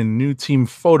assemble in new team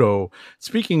photo.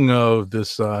 Speaking of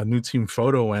this new team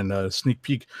photo and sneak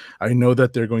peek, I know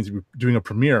that they're going to be doing a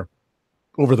premiere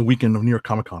over the weekend of New York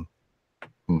Comic Con.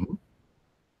 Mm-hmm.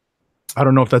 I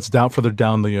don't know if that's further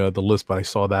down the list, but I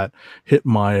saw that hit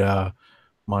my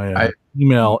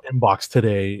email inbox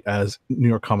today as New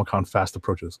York Comic Con fast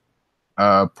approaches.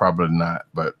 Probably not,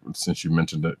 but since you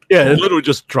mentioned it, yeah, it literally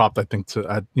just dropped. I think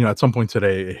at some point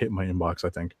today it hit my inbox. I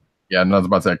think. Yeah, and I was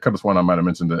about to say, I could have sworn I might have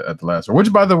mentioned it at the last one.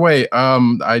 Which, by the way,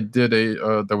 I did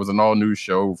there was an all news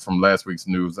show from last week's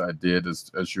news. I did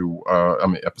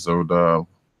episode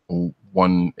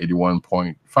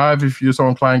 181.5. If you're so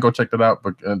inclined, go check that out.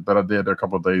 But I did a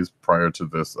couple of days prior to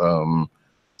this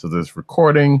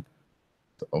recording,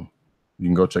 so you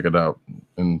can go check it out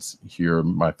and hear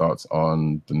my thoughts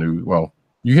on the news. Well,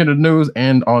 you hear the news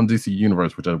and on DC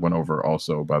Universe, which I went over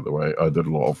also. By the way, I did a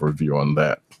little overview on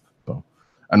that. So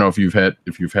I know if you've had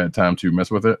time to mess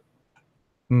with it.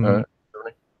 Mm-hmm.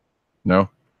 No,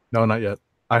 not yet.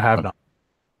 I have not.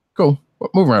 Cool. Well,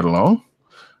 moving right along.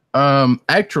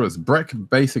 Actress Breck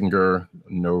Basinger,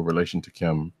 no relation to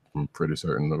Kim, I'm pretty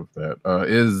certain of that,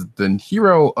 is the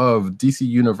hero of DC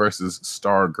Universe's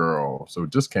Stargirl. So it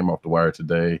just came off the wire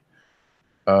today,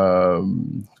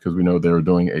 because we know they were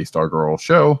doing a Stargirl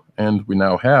show, and we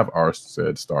now have our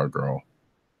said Stargirl.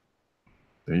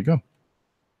 There you go.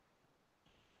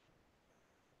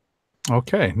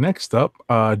 Okay, next up,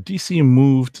 DC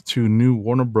moved to new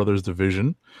Warner Brothers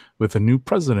division with a new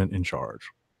president in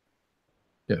charge.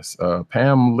 Yes,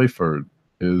 Pam Leifert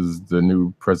is the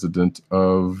new president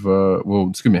of,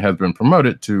 has been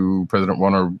promoted to President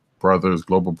Warner Brothers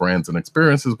Global Brands and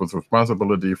Experiences with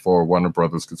responsibility for Warner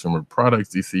Brothers consumer products,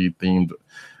 DC-themed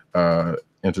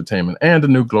entertainment, and a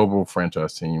new global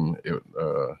franchise team.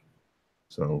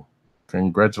 So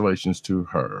congratulations to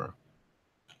her.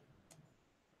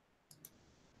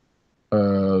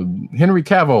 Henry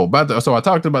Cavill, so I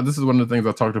talked about, this is one of the things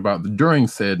I talked about during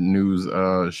said news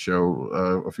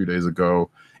show a few days ago,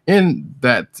 in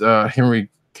that Henry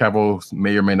Cavill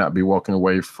may or may not be walking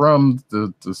away from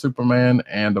the Superman,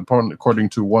 and according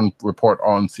to one report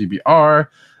on CBR,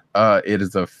 it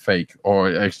is a fake,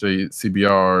 or actually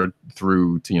CBR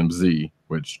through TMZ,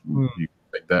 which you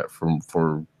take that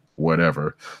for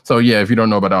whatever. So yeah, if you don't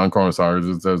know about Alan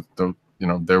Corsars,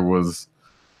 there was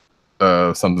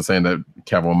something saying that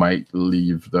Cavill might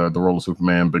leave the role of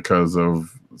Superman because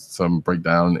of some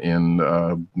breakdown in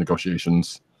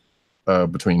negotiations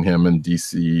between him and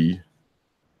DC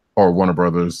or Warner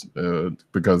Brothers,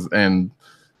 and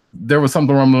there was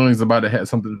something rumblings about it had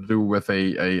something to do with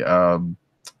a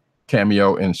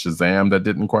cameo in Shazam that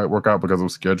didn't quite work out because of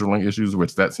scheduling issues,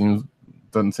 which doesn't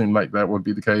seem like that would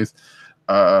be the case.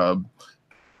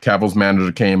 Cavill's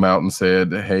manager came out and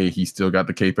said, hey, he still got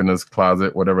the cape in his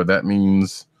closet, whatever that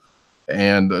means.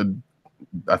 And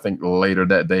I think later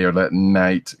that day or that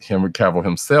night, Henry Cavill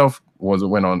himself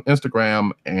went on Instagram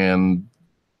and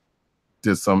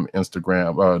did some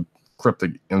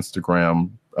cryptic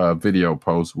Instagram video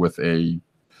post with a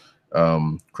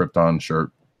Krypton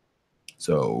shirt.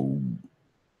 So,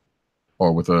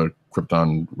 or with a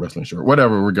Krypton wrestling shirt,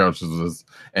 whatever, regardless of this.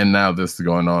 And now this is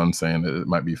going on saying that it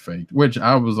might be fake, which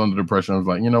I was under the impression of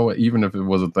like, you know what, even if it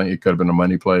was a thing, it could have been a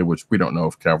money play, which we don't know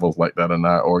if Cavill's like that or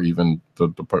not, or even the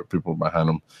people behind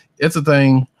him. It's a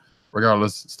thing.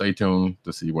 Regardless, stay tuned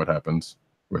to see what happens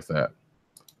with that.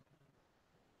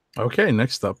 Okay,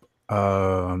 next up,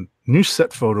 new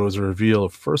set photos reveal a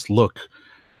first look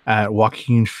at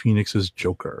Joaquin Phoenix's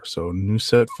Joker. So new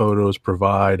set photos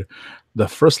provide the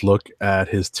first look at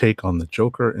his take on the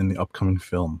Joker in the upcoming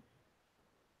film.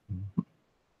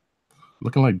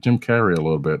 Looking like Jim Carrey a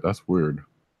little bit. That's weird.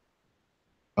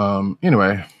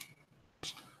 Anyway,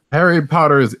 Harry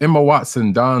Potter's Emma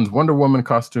Watson dons Wonder Woman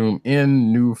costume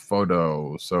in new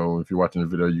photo. So if you're watching the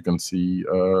video, you can see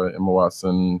Emma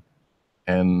Watson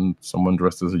and someone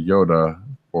dressed as a Yoda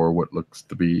for what looks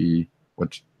to be,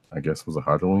 which I guess was a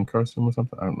Halloween costume or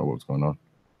something. I don't know what's going on.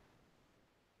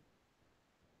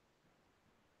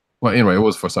 Well, anyway, it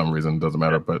was for some reason. Doesn't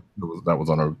matter, but that was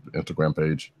on our Instagram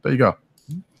page. There you go.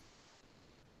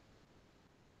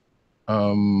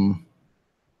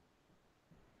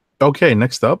 Okay,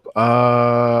 next up,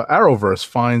 Arrowverse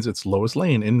finds its Lois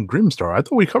Lane in Grimstar. I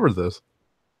thought we covered this.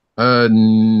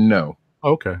 No.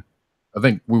 Okay. I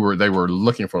think they were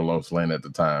looking for Lois Lane at the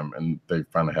time, and they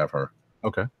finally have her.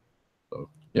 Okay. So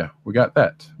yeah, we got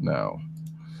that now.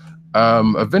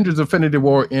 Avengers: Infinity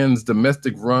War ends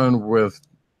domestic run with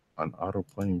an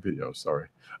auto-playing video. Sorry.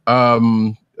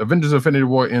 Avengers: Infinity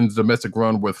War ends domestic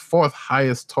run with 4th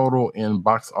highest total in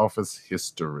box office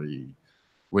history,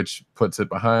 which puts it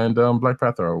behind Black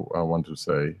Panther. I want to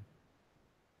say,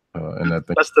 and I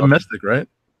think that's domestic, right?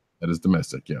 That is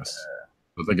domestic, yes.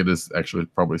 I think it is actually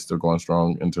probably still going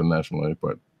strong internationally,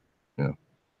 but yeah,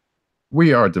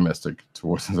 we are domestic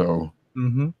towards though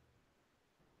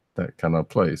that kind of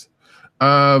place.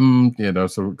 You know,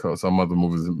 so some other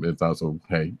movies, it's also,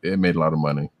 hey, it made a lot of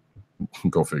money.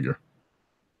 Go figure.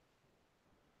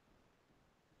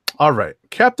 All right,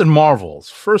 Captain Marvel's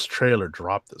first trailer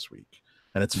dropped this week,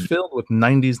 and it's filled with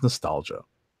 90s nostalgia.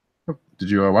 Did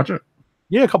you watch it?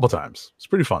 Yeah, a couple times. It's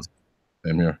pretty fun.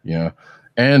 Same here, yeah.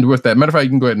 And with that, matter of fact, you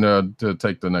can go ahead and to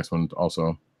take the next one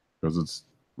also because it's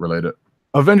related.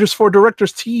 Avengers 4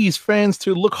 directors tease fans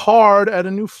to look hard at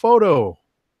a new photo.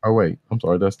 Oh wait, I'm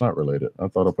sorry, that's not related. I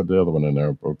thought I put the other one in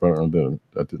there, but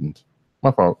I didn't. My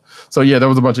fault. So yeah, there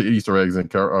was a bunch of Easter eggs in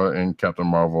Captain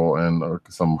Marvel and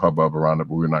some hubbub around it,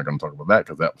 but we're not going to talk about that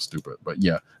because that was stupid. But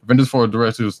yeah, Avengers 4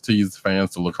 directors teased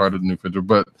fans to look hard at the new picture.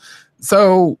 But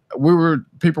so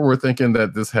people were thinking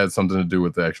that this had something to do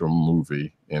with the actual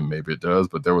movie, and maybe it does,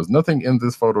 but there was nothing in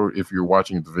this photo, if you're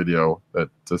watching the video,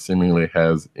 that seemingly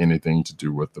has anything to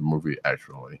do with the movie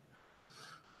actually.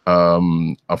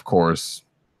 Of course,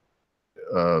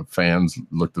 fans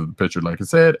looked at the picture, like I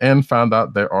said, and found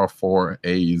out there are 4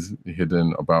 A's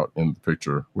hidden about in the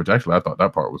picture, which actually I thought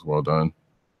that part was well done,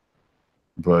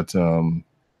 but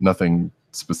nothing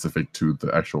specific to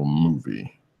the actual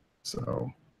movie.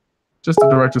 So just the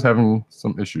directors having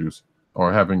some issues,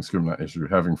 or having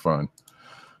fun.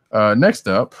 Next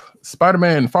up,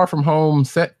 Spider-Man Far From Home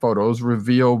set photos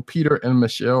reveal Peter and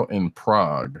Michelle in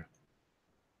Prague.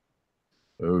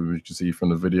 You can see from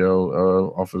the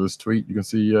video off of this tweet, you can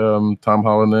see Tom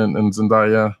Holland and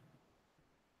Zendaya,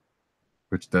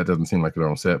 which that doesn't seem like they're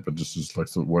on set, but just like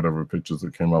some whatever pictures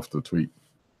that came off the tweet.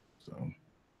 So,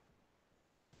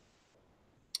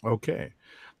 okay,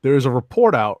 there's a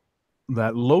report out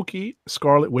that Loki,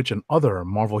 Scarlet Witch, and other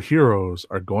Marvel heroes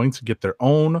are going to get their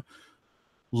own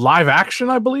live action,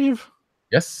 I believe.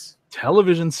 Yes,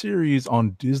 television series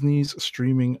on Disney's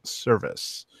streaming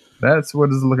service. That's what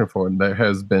it's looking for. There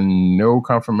has been no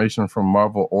confirmation from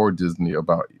Marvel or Disney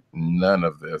about none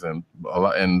of this, and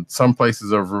some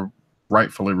places are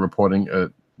rightfully reporting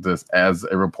this as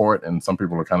a report, and some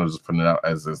people are kind of just putting it out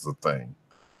as is a thing,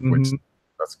 which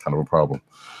that's kind of a problem.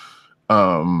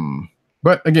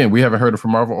 But again, we haven't heard it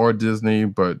from Marvel or Disney,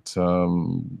 but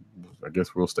I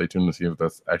guess we'll stay tuned to see if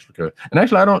that's actually good. And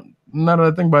actually, now that I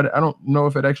think about it, I don't know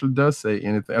if it actually does say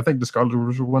anything. I think the Scarlet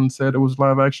Witch one said it was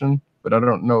live action, but I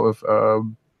don't know if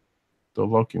the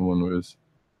Loki one was.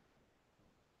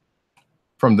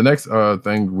 From the next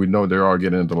thing, we know they are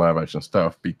getting into live action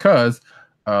stuff because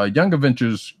Young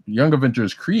Avengers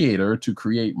creator to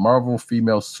create Marvel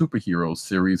female superheroes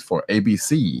series for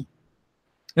ABC.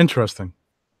 Interesting.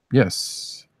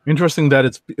 Yes. Interesting that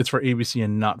it's for ABC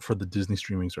and not for the Disney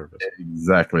streaming service.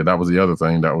 Exactly. That was the other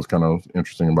thing that was kind of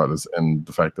interesting about this, and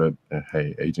the fact that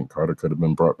hey, Agent Carter could have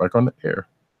been brought back on the air,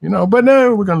 But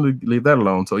no, we're going to leave that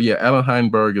alone. So yeah, Alan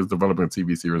Heinberg is developing a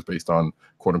TV series based on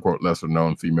 "quote unquote" lesser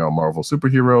known female Marvel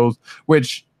superheroes,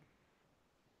 which,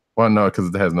 well, no, because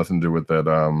it has nothing to do with that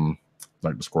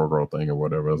like the Squirrel Girl thing or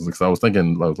whatever. I was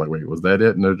thinking, I was like, wait, was that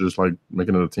it? And they're just like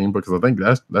making it a team because I think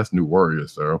that's New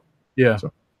Warriors. So Yeah.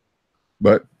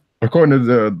 But according to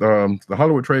the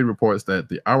Hollywood Trade reports that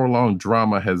the hour-long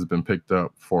drama has been picked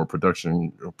up for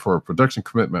production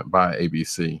commitment by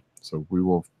ABC. So we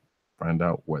will find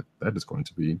out what that is going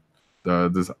to be.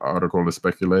 This article is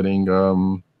speculating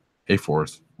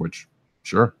A-Force, which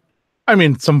sure. I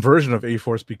mean, some version of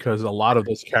A-Force because a lot of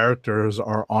those characters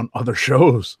are on other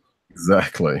shows.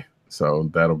 Exactly. So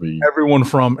that'll be everyone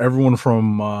from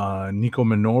Nico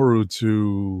Minoru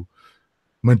to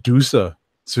Medusa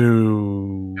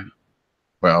to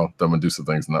the Medusa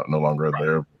thing's no longer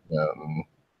there.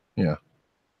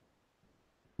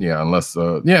 Yeah, unless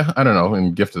I don't know.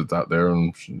 And Gifted's out there,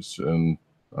 and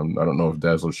I don't know if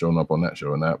Dazzler's showing up on that show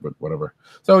or not, but whatever.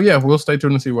 So yeah, we'll stay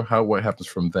tuned and see what happens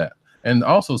from that. And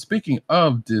also, speaking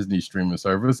of Disney streaming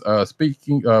service,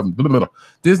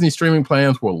 Disney streaming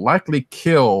plans will likely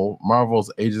kill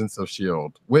Marvel's Agents of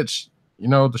S.H.I.E.L.D., which,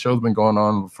 the show's been going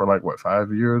on for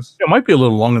 5 years? It might be a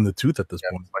little long in the tooth at this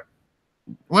point.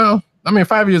 Well, I mean,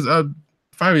 5 years.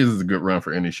 5 years is a good run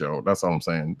for any show. That's all I'm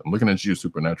saying. I'm looking at you,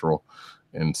 Supernatural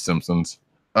and Simpsons.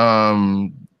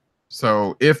 So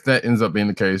if that ends up being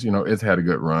the case, it's had a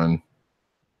good run.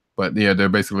 But yeah, they're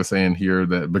basically saying here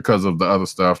that because of the other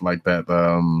stuff like that,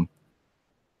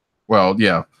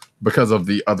 because of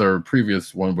the other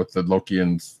previous one with the Loki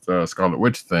and Scarlet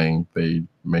Witch thing, they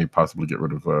may possibly get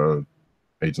rid of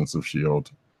Agents of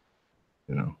S.H.I.E.L.D.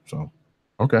 So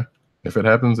okay, if it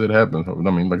happens, it happens. I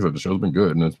mean, like I said, the show's been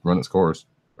good and it's run a course.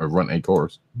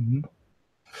 Mm-hmm.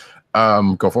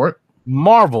 Go for it.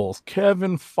 Marvel's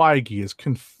Kevin Feige is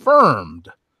confirmed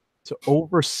to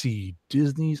oversee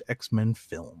Disney's X-Men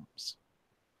films.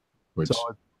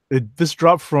 This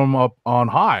dropped from up on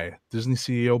high, Disney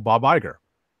CEO Bob Iger.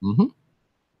 Mm-hmm.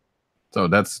 So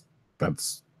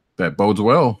that bodes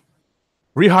well.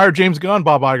 Rehire James Gunn,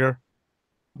 Bob Iger.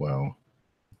 Well,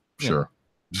 sure.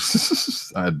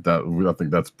 I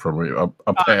think that's probably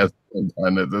a pass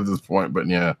at this point, but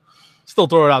yeah. Still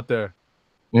throw it out there.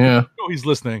 Yeah. He's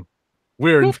listening.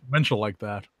 We're influential like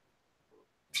that.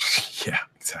 Yeah,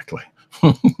 exactly.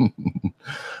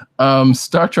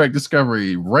 Star Trek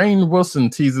Discovery. Rainn Wilson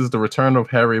teases the return of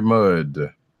Harry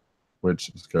Mudd, which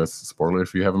is a spoiler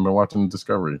if you haven't been watching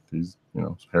Discovery. He's,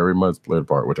 Harry Mudd's played a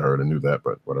part, which I already knew that,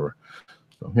 but whatever.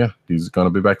 So yeah, he's going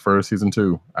to be back for season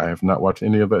 2. I have not watched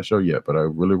any of that show yet, but I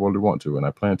really, really want to, and I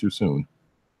plan to soon.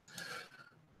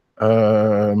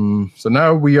 So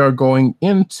now we are going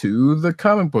into the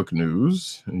comic book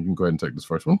news, and you can go ahead and take this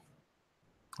first one.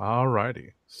 All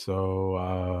righty.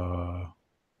 So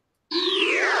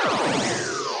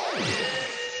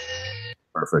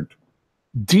perfect.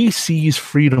 DC's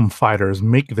freedom fighters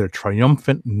make their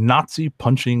triumphant Nazi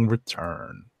punching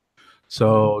return.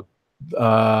 So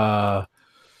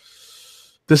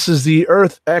this is the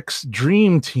Earth X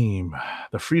Dream Team,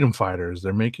 the Freedom Fighters.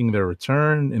 They're making their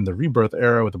return in the Rebirth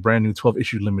era with a brand new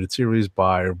 12-issue limited series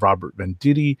by Robert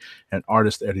Venditti and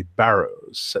artist Eddie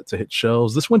Barrows, set to hit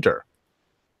shelves this winter.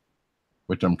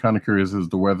 Which I'm kind of curious as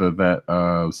to whether that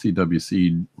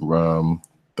CWC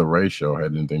the Ray show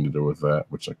had anything to do with that,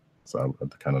 which I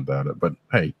kind of doubt it. But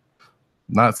hey,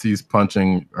 Nazis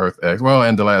punching Earth X. Well,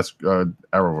 and the last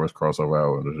Arrowverse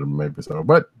crossover, maybe so.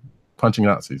 But punching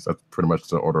Nazis, that's pretty much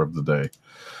the order of the day.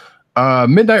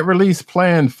 Midnight release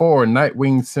planned for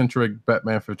Nightwing-centric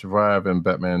Batman 55 and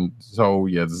Batman. So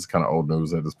yeah, this is kind of old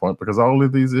news at this point because all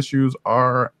of these issues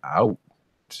are out.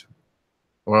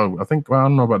 Well, I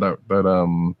don't know about that.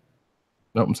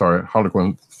 No, I'm sorry. Harley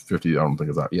Quinn 50, I don't think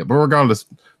it's out yet. But regardless,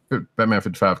 Batman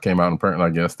 55 came out, and apparently,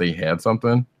 I guess they had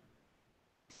something.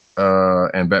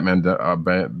 And Batman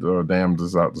Damned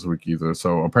is out this week either.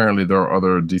 So apparently, there are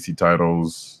other DC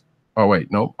titles. Oh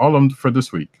wait, no, all of them for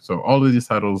this week. So all of these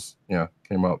titles,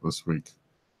 came out this week,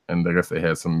 and I guess they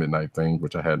had some midnight thing,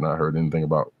 which I had not heard anything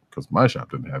about because my shop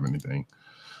didn't have anything.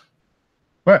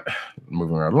 But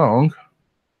moving right along.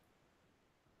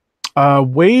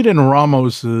 Wade and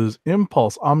Ramos's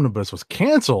Impulse Omnibus was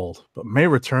canceled, but may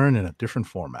return in a different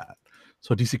format.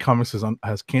 So DC Comics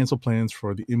has canceled plans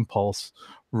for the Impulse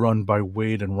run by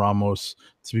Wade and Ramos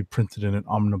to be printed in an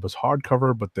omnibus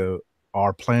hardcover, but there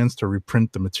are plans to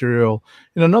reprint the material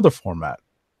in another format.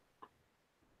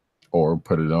 Or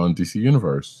put it on DC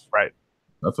Universe. Right.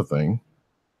 That's a thing,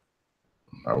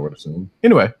 I would assume.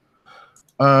 Anyway,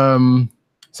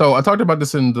 so I talked about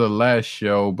this in the last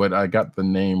show, but I got the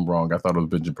name wrong. I thought it was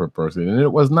Benjamin Percy, and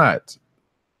it was not.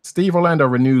 Steve Orlando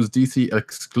renews DC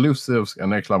exclusives,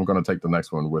 and actually I'm going to take the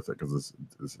next one with it because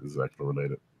this is actually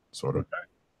related, sort of.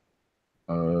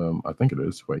 I think it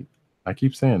is. Wait, I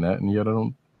keep saying that, and yet I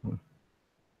don't.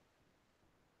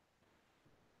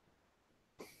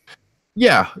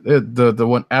 Yeah, the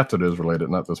one after this related,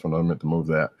 not this one. I meant to move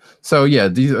that. So yeah,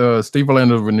 Steve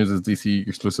Orlando renews his DC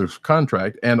exclusive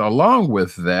contract, and along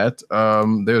with that,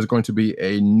 there's going to be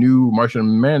a new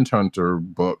Martian Manhunter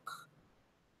book,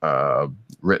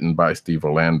 written by Steve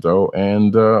Orlando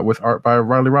and with art by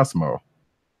Riley Rossimo,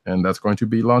 and that's going to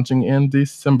be launching in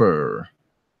December.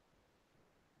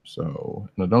 So,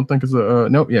 and I don't think it's a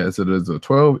it is a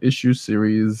 12-issue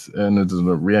series, and it is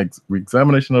a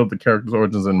re-examination of the character's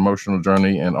origins and emotional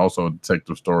journey, and also a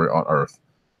detective story on Earth,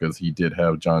 because he did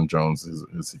have John Jones,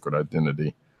 his secret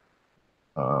identity.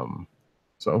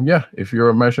 So yeah, if you're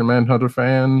a Martian Manhunter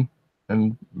fan,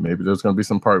 and maybe there's going to be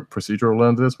some part procedural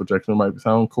in this, which actually might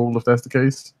sound cool if that's the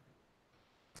case,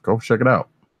 go check it out.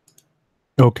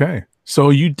 Okay, so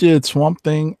you did Swamp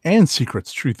Thing and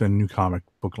Secrets, Truth, and New Comic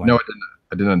Book Language. No, I didn't.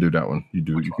 I did not do that one. You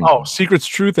can. Oh, Secrets,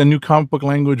 Truth, and New Comic Book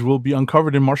Language will be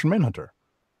uncovered in Martian Manhunter.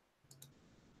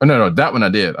 Oh, no, that one I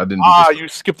did. I didn't. You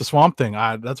skipped the Swamp Thing.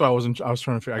 That's why I was trying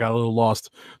to figure. I got a little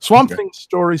lost. Swamp Thing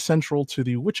story central to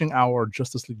the Witching Hour,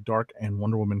 Justice League Dark, and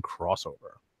Wonder Woman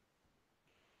crossover.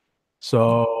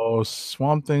 So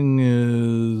Swamp Thing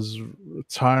is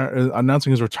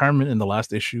announcing his retirement in the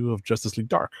last issue of Justice League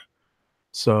Dark.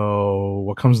 So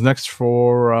what comes next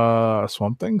for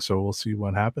Swamp Thing? So we'll see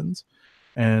what happens.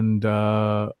 And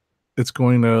it's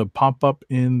going to pop up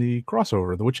in the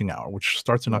crossover, the Witching Hour, which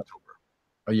starts in October.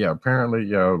 Yeah, apparently,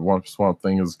 Swamp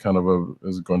Thing is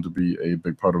going to be a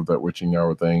big part of that Witching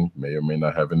Hour thing. May or may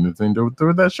not have anything to do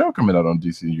with that show coming out on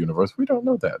DC Universe. We don't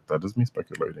know that. That is me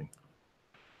speculating.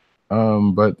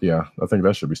 But yeah, I think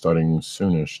that should be starting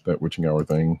soonish, that Witching Hour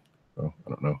thing. So I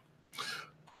don't know.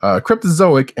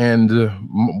 Cryptozoic and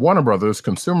Warner Brothers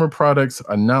Consumer Products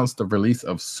announced the release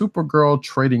of Supergirl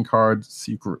Trading Card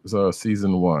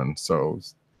Season 1. So,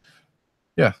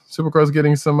 yeah, Supergirl's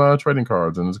getting some trading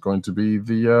cards, and it's going to be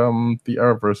the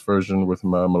Arrowverse version with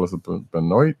Melissa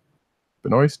Benoist.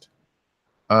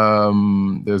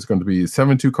 There's going to be a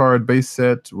 72-card base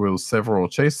set with several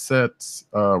chase sets,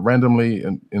 randomly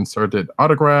inserted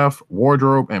autograph,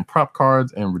 wardrobe, and prop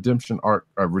cards, and redemption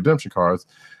cards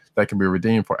that can be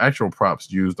redeemed for actual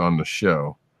props used on the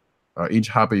show. Each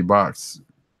hobby box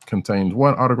contains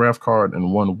one autograph card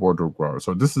and one wardrobe card.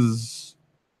 So this is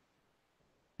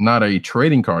not a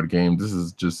trading card game. This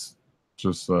is just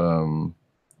trading.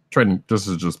 This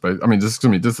is just. I mean, this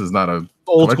is not a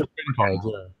old school trading cards.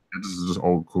 Yeah. This is just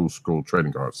old school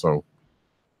trading cards. So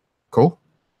cool.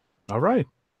 All right.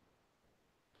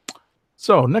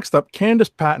 So next up, Candace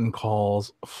Patton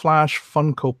calls Flash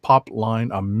Funko Pop line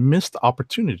a missed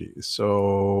opportunity.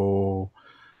 So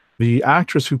the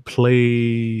actress who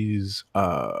plays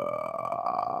Iris,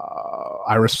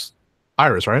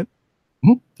 right?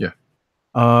 Mm-hmm. Yeah.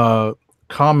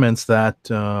 Comments that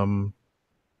the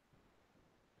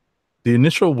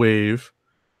initial wave,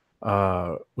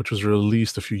 which was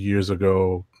released a few years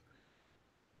ago,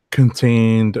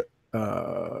 contained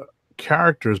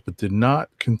characters but did not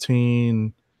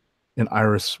contain an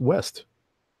Iris West.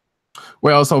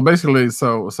 Well, so basically,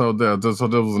 so there was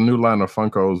a new line of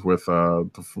Funkos with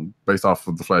based off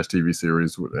of the Flash TV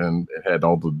series, and it had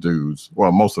all the dudes.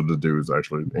 Well, most of the dudes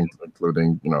actually,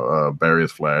 including Barry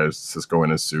as Flash, Cisco in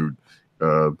his suit,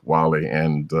 Wally,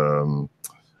 and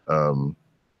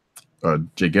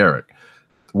Jay Garrick.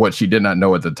 What she did not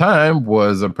know at the time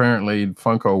was apparently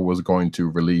Funko was going to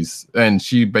release, and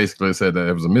she basically said that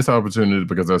it was a missed opportunity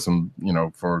because there's some,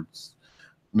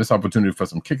 missed opportunity for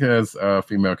some kick-ass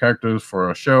female characters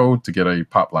for a show to get a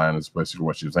pop line is basically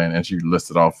what she was saying. And she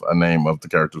listed off a name of the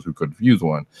characters who could use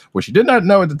one. What she did not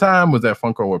know at the time was that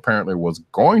Funko apparently was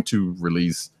going to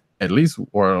release at least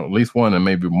one and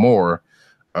maybe more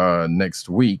next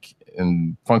week.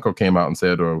 And Funko came out and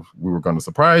said, we were going to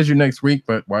surprise you next week,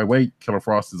 but why wait? Killer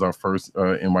Frost is our first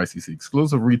NYCC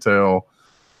exclusive retail.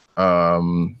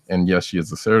 And yes, she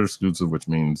is a Sarah exclusive, which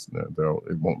means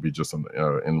it won't be just an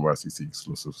NYCC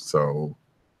exclusive. So,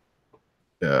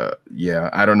 yeah,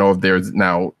 I don't know if there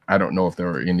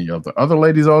are any of the other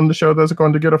ladies on the show that's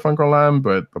going to get a Funko line,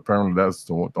 but apparently that's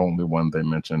the only one they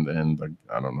mentioned. And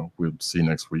I don't know. We'll see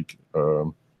next week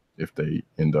if they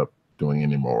end up doing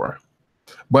any more.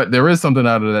 But there is something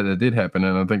out of that did happen,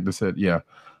 and I think they said, yeah.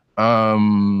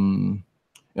 In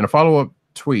a follow-up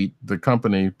tweet, the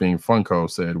company, being Funko,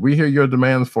 said, "We hear your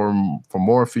demands for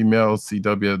more female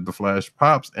CW The Flash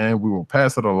pops, and we will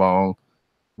pass it along.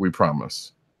 We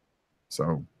promise."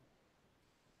 So,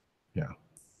 yeah.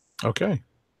 Okay.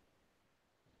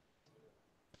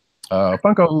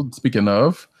 Funko, speaking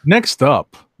of. Next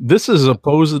up, this is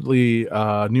supposedly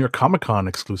New York Comic Con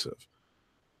exclusive.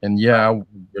 And yeah, I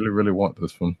really, really want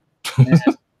this one.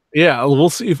 Yeah, we'll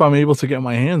see if I'm able to get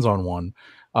my hands on one.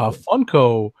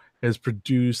 Funko has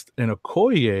produced an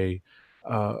Okoye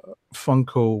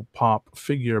Funko Pop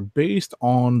figure based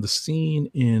on the scene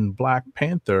in Black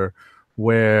Panther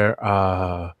where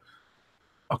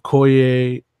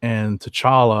Okoye and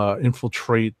T'Challa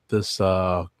infiltrate this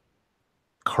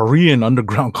Korean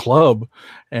underground club,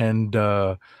 and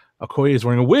Okoye is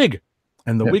wearing a wig,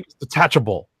 and the wig is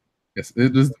detachable. Yes,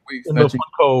 it is the wig in snatching.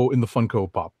 the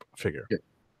Funko Pop figure. Yeah.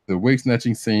 The wig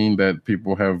snatching scene that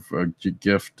people have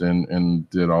gift and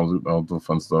did all the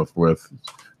fun stuff with.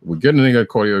 We're getting a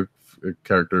Okoye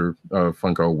character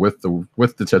Funko with the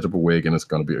detachable wig, and it's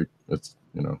gonna be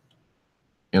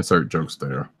insert jokes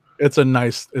there. It's a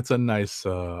nice figure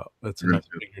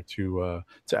to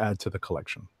add to the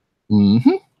collection.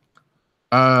 Mm-hmm.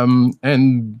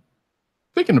 And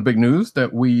speaking of big news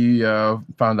that we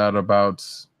found out about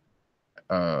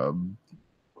a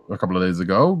couple of days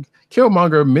ago,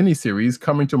 Killmonger miniseries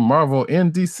coming to Marvel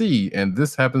and DC, and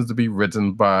this happens to be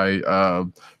written by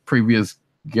previous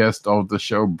guest of the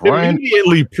show, Brian.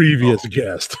 Immediately previous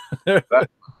guest. To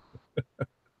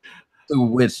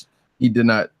which he did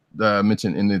not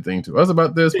mention anything to us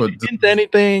about this, but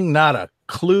anything, not a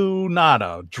clue, not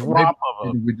a drop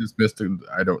maybe we just missed it.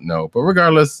 I don't know, but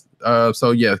regardless,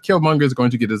 so yeah, Killmonger is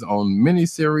going to get his own mini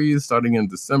series starting in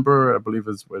December. I believe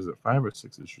it's 5 or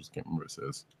 6 issues. Can't remember what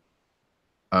it says.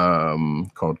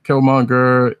 Called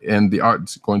Killmonger, and the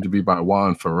art's going to be by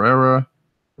Juan Ferreira.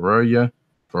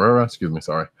 Excuse me,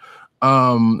 sorry.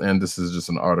 And this is just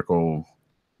an article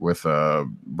with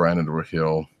Brandon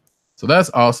Rahil. So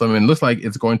that's awesome, and it looks like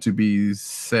it's going to be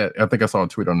set. I think I saw a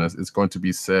tweet on this. It's going to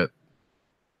be set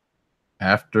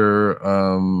after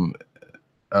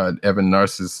Evan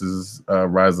Narcissus'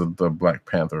 Rise of the Black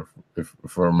Panther, if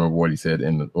I remember what he said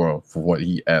for what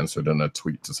he answered in a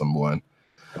tweet to someone.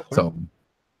 Okay. So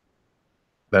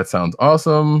that sounds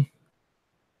awesome.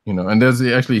 And there's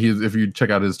actually if you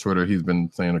check out his Twitter, he's been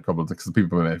saying a couple of things because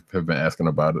people have been asking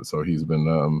about it. So he's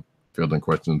been fielding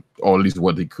questions, or at least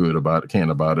what he can about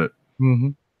it. Mm-hmm.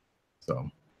 So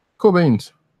cool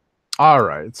beans. All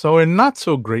right. So in not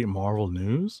so great Marvel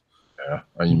news,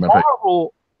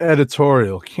 Marvel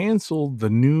editorial canceled the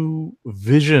new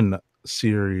Vision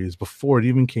series before it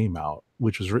even came out,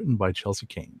 which was written by Chelsea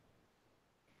Kane.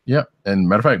 Yeah, and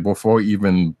matter of fact, before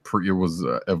even it was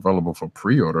available for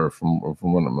pre-order, from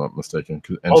what I'm not mistaken.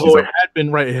 And although it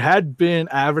had been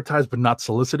advertised but not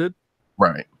solicited.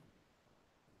 Right.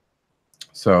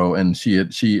 So, and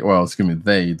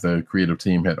the creative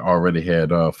team had already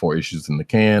had 4 issues in the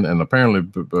can, and apparently,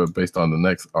 based on the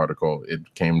next article,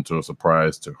 it came to a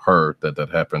surprise to her that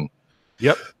happened.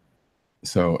 Yep.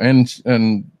 So, and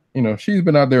she's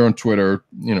been out there on Twitter,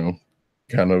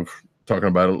 kind of talking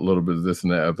about it a little bit of this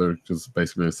and that other, just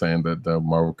basically saying that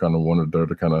Marvel kind of wanted her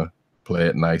to kind of play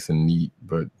it nice and neat,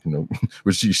 but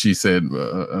which she said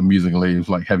amusingly, it was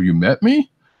like, "Have you met me?"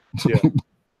 Yeah.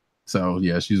 So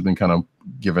yeah, she's been kind of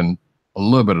given a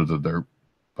little bit of the dirt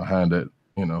behind it,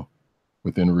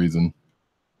 within reason.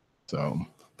 So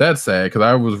that's sad because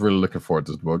I was really looking forward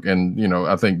to this book, and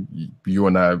I think you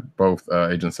and I both,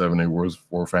 Agent 70,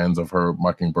 were fans of her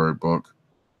Mockingbird book.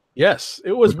 Yes,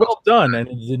 it was well done, and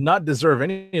it did not deserve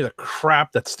any of the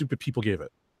crap that stupid people gave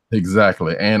it.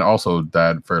 Exactly, and also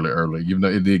died fairly early, even though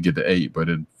it did get to 8, but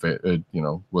it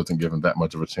wasn't given that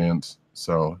much of a chance.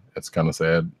 So it's kind of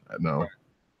sad. No. Right.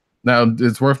 Now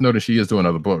it's worth noting she is doing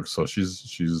other books, so she's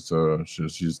still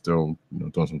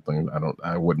doing some things.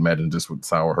 I would imagine this would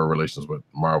sour her relations with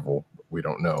Marvel. We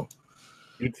don't know.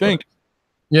 You'd think,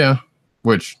 yeah,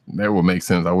 which that would make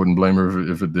sense. I wouldn't blame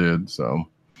her if it did. So,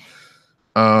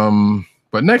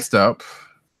 but next up,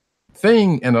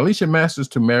 Thing and Alicia Masters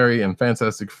to marry in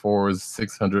Fantastic Four's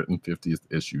 650th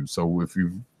issue. So if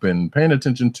you've been paying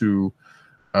attention to,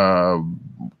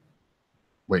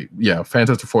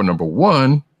 Fantastic Four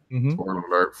 #1. Mm-hmm. Spoiler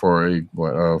alert for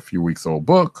a few weeks old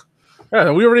book.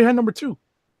 Yeah, we already had #2.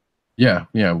 Yeah,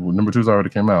 #2's already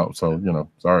came out. So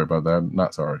sorry about that.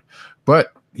 Not sorry,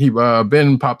 but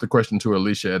Ben popped the question to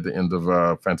Alicia at the end of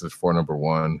Fantastic Four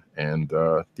 #1, and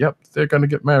yep, they're gonna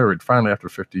get married finally after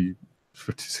 50,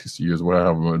 60 years,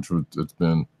 whatever much it's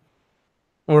been.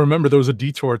 Well, remember there was a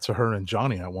detour to her and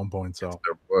Johnny at one point. So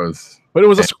there was, but it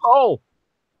was a scroll.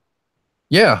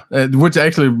 Yeah, which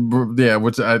I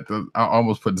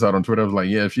almost put this out on Twitter. I was like,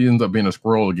 yeah, if she ends up being a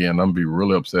scroll again, I'm gonna be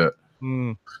really upset.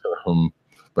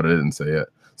 But I didn't say it.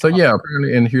 So yeah,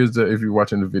 apparently, and here's if you're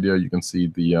watching the video, you can see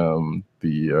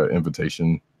the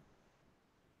invitation.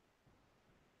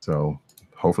 So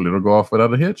hopefully it'll go off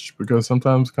without a hitch, because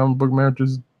sometimes comic book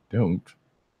marriages don't.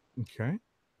 Okay.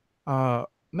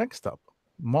 Next up,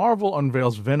 Marvel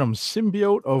unveils Venom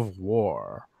Symbiote of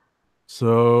War. So,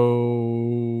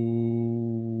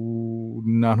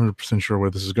 not 100% sure where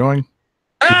this is going.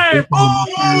 Hey,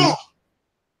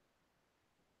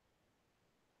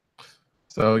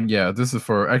 So yeah, this is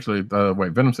for actually.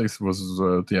 Wait, Venom 6 was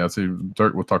yeah. See,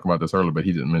 Dirk was talking about this earlier, but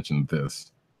he didn't mention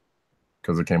this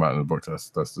because it came out in the book. That's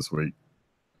this week.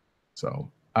 So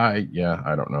I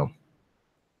don't know,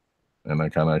 and I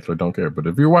kind of actually don't care. But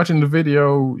if you're watching the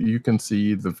video, you can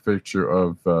see the picture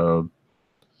of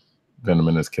Venom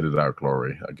in his kitted out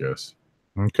glory, I guess.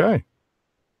 Okay.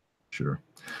 Sure.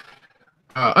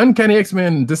 Uncanny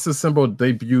X-Men Disassembled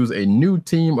debuts a new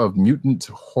team of mutant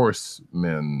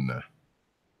horsemen.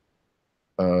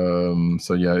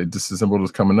 So yeah, Disassembled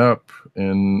is coming up,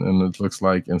 and it looks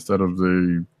like instead of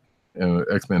the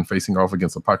X-Men facing off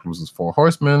against Apocalypse's 4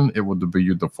 Horsemen, it will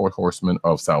debut the 4 Horsemen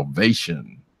of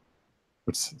Salvation,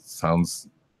 which sounds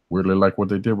weirdly like what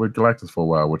they did with Galactus for a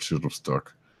while, which should have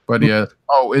stuck. But yeah,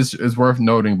 it's worth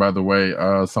noting, by the way,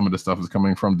 some of the stuff is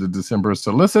coming from the December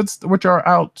solicits, which are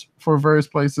out for various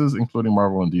places, including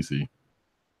Marvel and DC.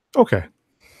 Okay.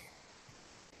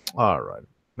 All right.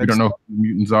 We don't know who the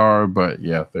mutants are, but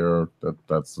yeah,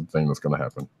 that's the thing that's going to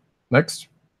happen. Next.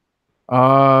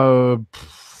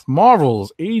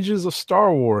 Marvel's Ages of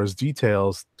Star Wars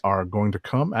details are going to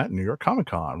come at New York Comic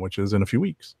Con, which is in a few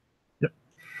weeks. Yep.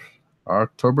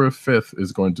 October 5th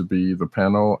is going to be the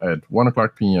panel at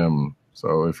 1:00 p.m.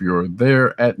 So if you're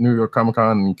there at New York Comic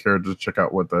Con and care to check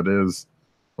out what that is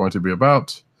going to be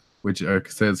about, which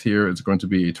says here it's going to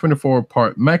be a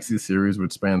 24-part maxi series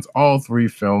which spans all 3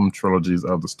 film trilogies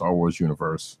of the Star Wars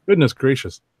universe. Goodness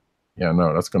gracious. Yeah,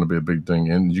 no, that's going to be a big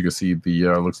thing. And you can see the,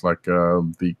 looks like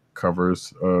the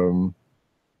covers of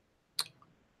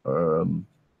the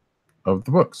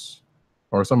books,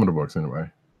 or some of the books anyway.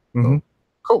 Mm-hmm. So,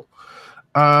 cool.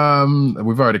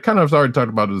 We've already talked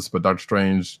about this, but Doctor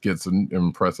Strange gets an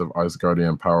impressive Ice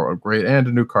Guardian power upgrade and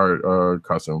a new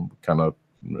costume. Kind of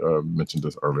mentioned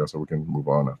this earlier, so we can move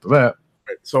on after that.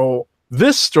 Right, so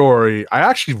this story, I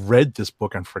actually read this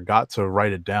book and forgot to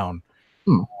write it down.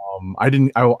 I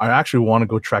actually want to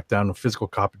go track down a physical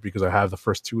copy because I have the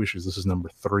first 2 issues. This is number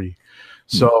 3.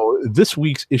 So this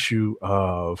week's issue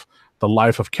of The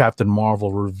Life of Captain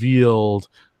Marvel revealed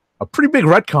a pretty big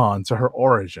retcon to her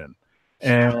origin.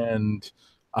 And,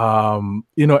 and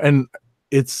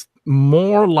it's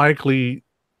more likely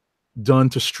done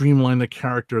to streamline the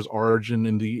character's origin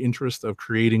in the interest of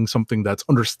creating something that's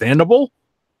understandable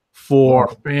for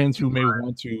fans who may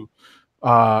want to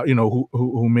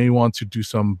who may want to do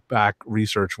some back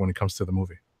research when it comes to the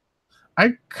movie.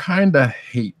 I kind of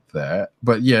hate that,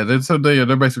 but yeah, they're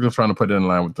basically trying to put it in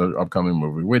line with the upcoming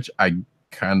movie, which I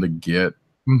kind of get.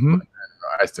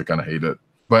 I still kind of hate it,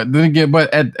 but then again,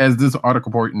 as this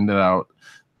article pointed out,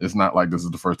 it's not like this is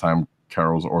the first time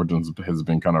Carol's origins has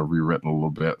been kind of rewritten a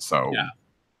little bit, so yeah,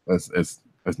 it's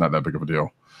not that big of a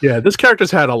deal. Yeah, this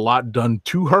character's had a lot done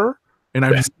to her. And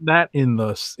I've seen that in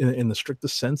the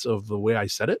strictest sense of the way I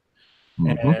said it.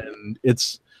 And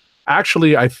it's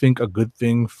actually, I think, a good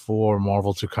thing for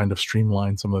Marvel to kind of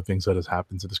streamline some of the things that has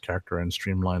happened to this character and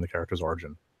streamline the character's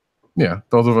origin. Yeah,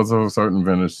 those of us of a certain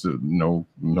vintage know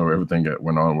everything that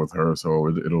went on with her,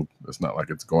 so it's not like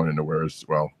it's going anywhere as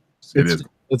well.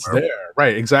 It's there,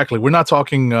 right? Exactly. We're not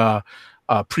talking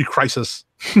pre-crisis.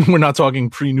 We're not talking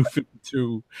pre-New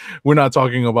 52. We're not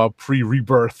talking about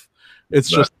pre-rebirth. It's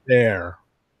just there.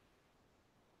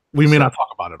 We may not talk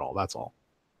about it all. That's all.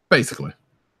 Basically.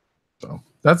 So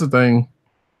that's the thing.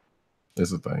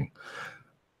 It's a thing.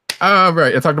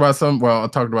 Right. I talked about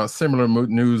similar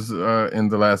news in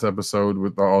the last episode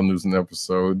with the all news in the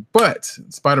episode. But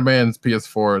Spider-Man's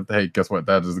PS4, hey, guess what?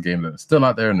 That is a game that is still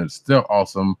out there and it's still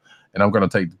awesome. And I'm going to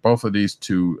take both of these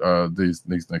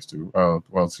these next 2. It's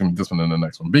going to be this one and the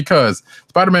next one. Because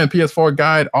Spider-Man PS4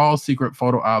 guide, all secret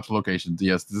photo ops locations.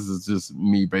 Yes, this is just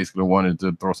me basically wanting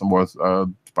to throw some more,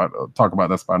 talk about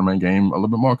that Spider-Man game a little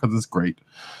bit more because it's great.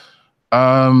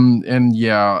 And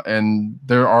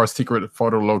there are secret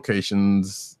photo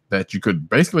locations that you could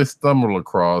basically stumble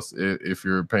across if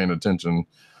you're paying attention.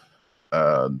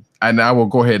 And I will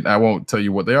go ahead. I won't tell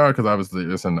you what they are because obviously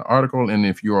it's in the article. And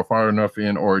if you are far enough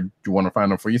in or you want to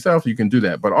find them for yourself, you can do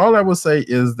that. But all I will say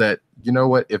is that, you know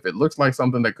what? If it looks like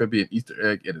something that could be an Easter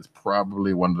egg, it is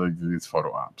probably one of these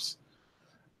photo ops.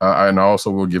 And I also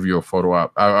will give you a photo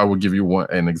op. I will give you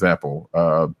an example.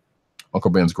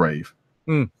 Uncle Ben's grave.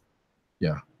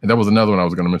 Yeah. And that was another one I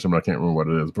was going to mention, but I can't remember what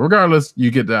it is. But regardless,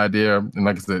 you get the idea. And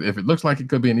like I said, if it looks like it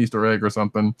could be an Easter egg or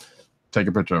something, take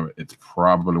a picture of it. It's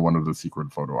probably one of the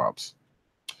secret photo ops.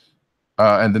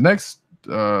 And the next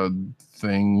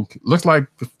thing looks like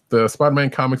the Spider-Man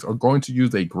comics are going to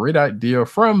use a great idea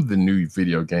from the new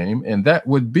video game, and that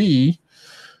would be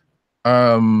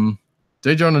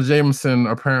J. Jonah Jameson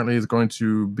apparently is going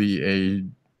to be a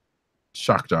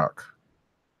shock jock,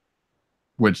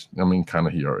 which I mean, kind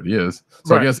of he already is.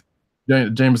 So right. I guess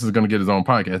Jameson is going to get his own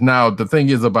podcast. Now, the thing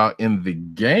is about in the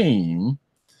game,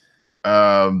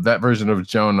 that version of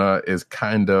Jonah is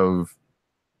kind of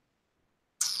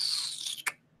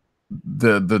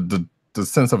the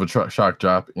sense of a shock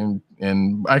jock,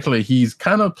 and actually he's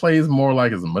kind of plays more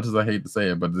like, as much as I hate to say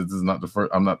it, but this is not the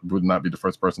first. Would not be the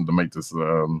first person to make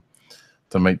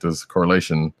this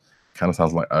correlation. Kind of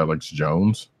sounds like Alex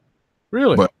Jones,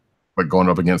 really, but going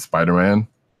up against Spider-Man.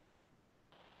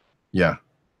 Yeah.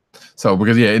 So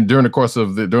because during the course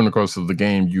of the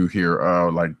game, you hear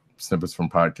like snippets from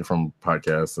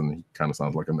podcasts, and he kind of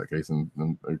sounds like in that case, in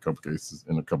a couple cases,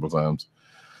 in a couple of times.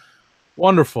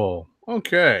 Wonderful.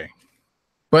 Okay.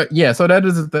 But yeah, so that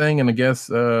is the thing, and I guess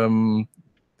in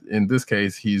this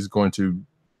case he's going to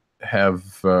have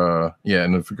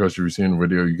and if because you've seen the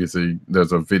video, you can see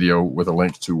there's a video with a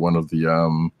link to one of the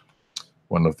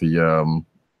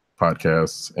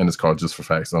podcasts, and it's called Just for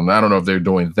Facts. And I don't know if they're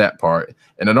doing that part,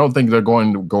 and I don't think they're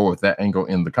going to go with that angle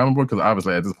in the comic book, because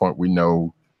obviously at this point we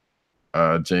know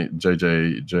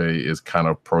JJJ is kind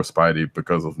of pro Spidey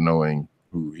because of knowing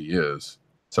who he is.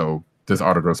 So this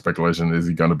article of speculation, is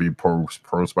he going to be pro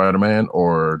Spider-Man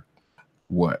or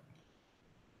what?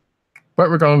 But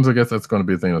regardless, I guess that's going to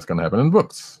be a thing that's going to happen in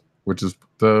books, which is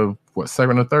the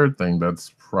second or third thing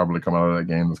that's probably come out of that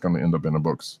game that's going to end up in the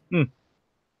books.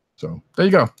 So there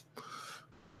you go.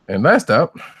 And last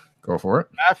up, go for it.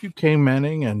 Matthew K.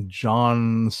 Manning and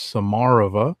John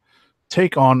Samarova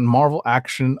take on Marvel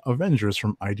Action Avengers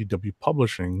from IDW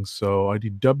Publishing. So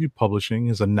IDW Publishing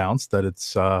has announced that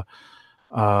it's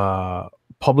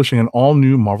publishing an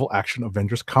all-new Marvel Action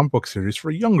Avengers comic book series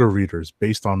for younger readers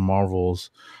based on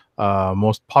Marvel's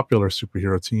most popular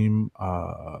superhero team.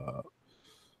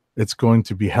 It's going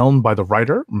to be helmed by the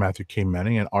writer, Matthew K.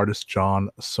 Manning, and artist John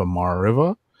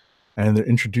Samariva, and they're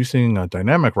introducing a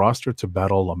dynamic roster to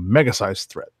battle a mega-sized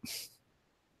threat.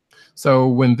 So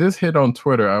when this hit on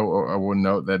Twitter, I will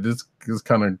note that this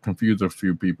kind of confused a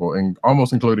few people, and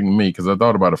almost including me, because I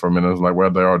thought about it for a minute. I was like, well,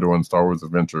 they are doing Star Wars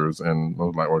Adventures, and I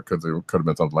was like, well, it could have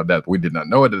been something like that. We did not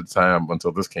know it at the time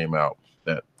until this came out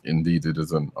that indeed it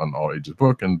is an all ages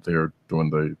book, and they're doing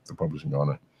the publishing on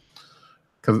it.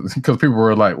 Because people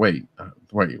were like, wait,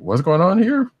 what's going on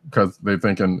here? Because they're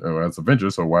thinking, oh, it's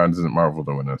Avengers, so why isn't Marvel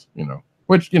doing this?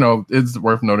 Which it's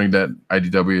worth noting that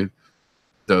IDW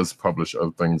does publish other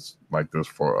things like this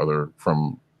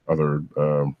from other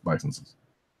licenses.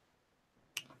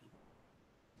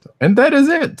 And that is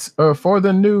it for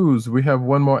the news. We have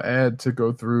one more ad to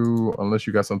go through, unless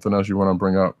you got something else you want to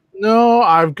bring up. No,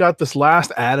 I've got this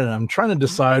last ad, and I'm trying to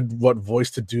decide what voice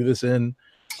to do this in.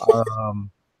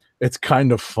 It's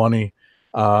kind of funny.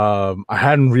 I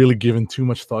hadn't really given too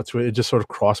much thought to it. It just sort of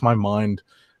crossed my mind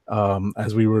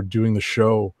as we were doing the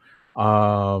show.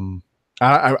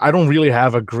 I don't really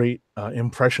have a great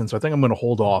impression, so I think I'm going to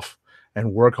hold off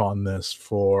and work on this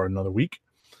for another week.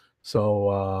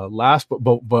 So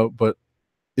but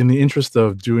in the interest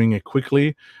of doing it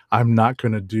quickly, I'm not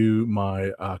going to do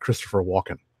my Christopher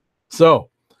Walken. So,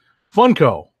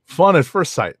 Funko, fun at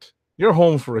first sight. Your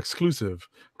home for exclusive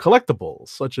collectibles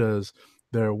such as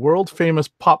their world-famous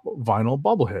pop vinyl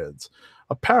bobbleheads,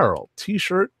 apparel,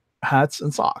 t-shirt, hats,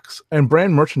 and socks, and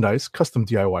brand merchandise, custom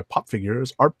DIY pop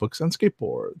figures, art books, and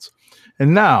skateboards.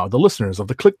 And now, the listeners of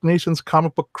the KLIQ Nation's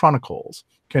Comic Book Chronicles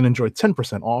can enjoy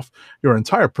 10% off your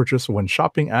entire purchase when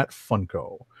shopping at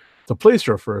Funko. To place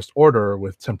your first order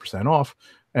with 10% off,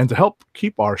 and to help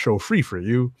keep our show free for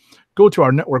you, go to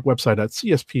our network website at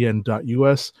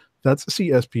cspn.us. That's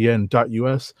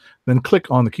cspn.us. Then click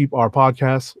on the Keep Our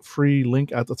Podcast free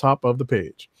link at the top of the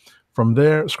page. From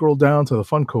there, scroll down to the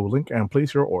Funko link and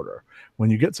place your order. When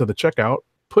you get to the checkout,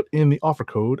 put in the offer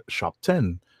code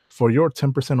SHOP10 for your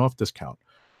 10% off discount.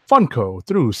 Funko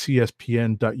through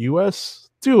cspn.us.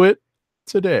 Do it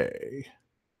today.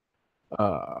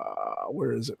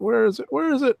 Where is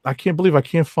it? I can't believe I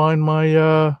can't find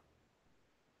my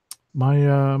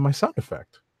my sound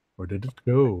effect. Where did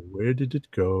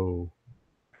it go?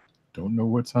 Don't know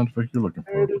what sound effect you're looking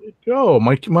for. Where did it go?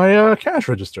 My cash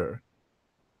register.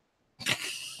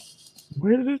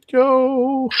 Where did it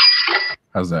go?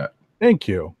 How's that? Thank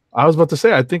you. I was about to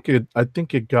say I think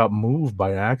it got moved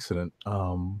by accident.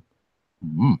 In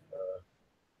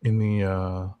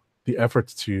the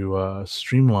efforts to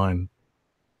streamline.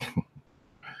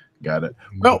 Got it.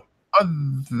 Well,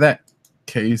 in that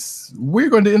case, we're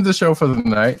going to end the show for the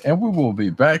night, and we will be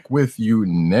back with you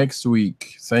next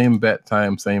week. Same bat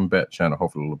time, same bat channel.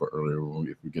 Hopefully a little bit earlier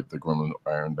if we get the gremlin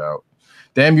ironed out.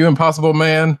 Damn you, Impossible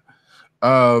Man.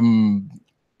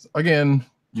 Again,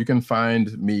 you can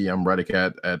find me. I'm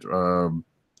Radicat at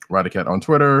Radicat on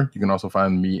Twitter. You can also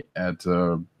find me at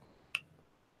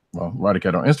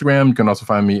Radicat on Instagram. You can also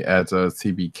find me at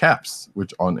CB Caps,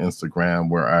 which on Instagram,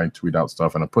 where I tweet out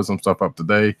stuff, and I put some stuff up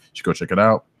today. You should go check it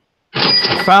out.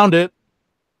 I found it.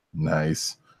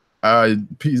 Nice.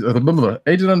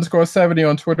 Agent_70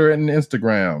 on Twitter and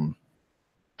Instagram.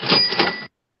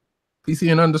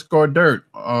 PCN_dirt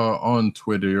on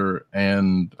Twitter,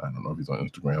 and I don't know if he's on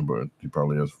Instagram, but he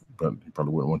probably is, but he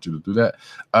probably wouldn't want you to do that.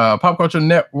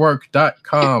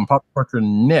 PopCultureNetwork.com,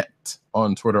 PopCultureNet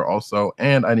on Twitter also,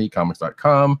 and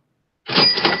INeedComics.com.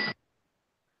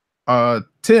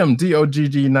 Tim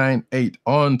DOGG98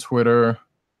 on Twitter.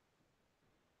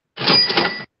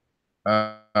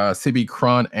 CB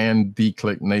Cron and the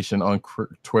KLIQ Nation on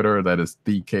Twitter. That is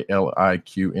the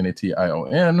KLIQ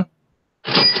NATION.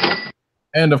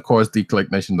 And of course,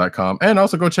 thekliqnation.com. And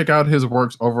also go check out his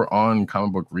works over on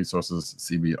Comic Book Resources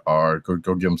CBR.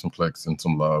 Go give him some clicks and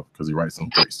some love because he writes some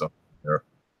great stuff there.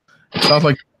 It sounds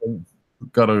like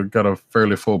got a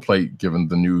fairly full plate given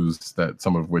the news that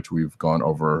some of which we've gone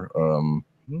over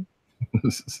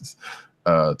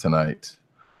tonight.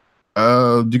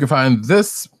 You can find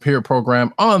this peer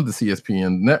program on the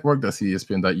CSPN network. That's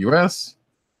CSPN.us.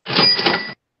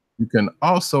 You can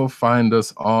also find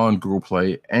us on Google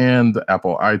Play and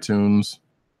Apple iTunes,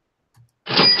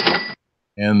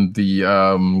 and the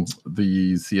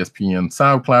CSPN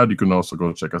SoundCloud. You can also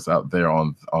go check us out there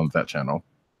on that channel.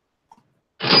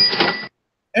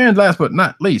 And last but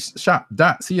not least,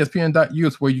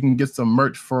 shop.cspn.youth, where you can get some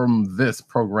merch from this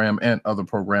program and other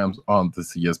programs on the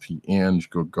CSPN. You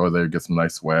go there, get some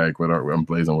nice swag with our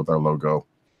emblazoned with our logo.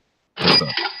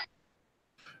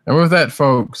 And with that,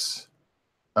 folks.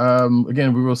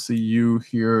 Again, we will see you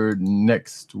here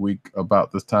next week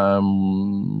about this time.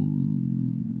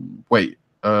 Wait,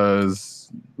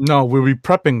 no, we'll be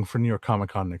prepping for New York Comic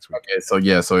Con next week. Okay, so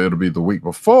yeah, so it'll be the week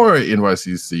before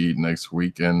NYCC next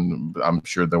week, and I'm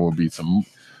sure there will be some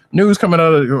news coming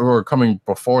out or coming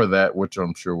before that, which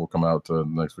I'm sure will come out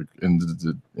next week. In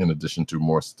addition to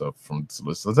more stuff from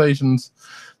solicitations,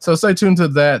 so stay tuned to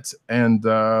that, and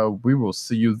we will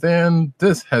see you then.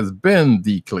 This has been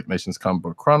the KLIQ Nation's Comic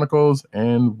Book Chronicles,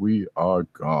 and we are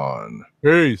gone.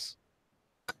 Peace.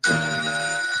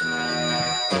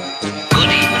 Good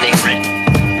evening, Rick.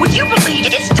 Would you believe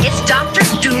it's Dr.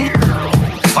 Doom?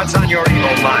 What's on your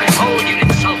evil mind? Oh, you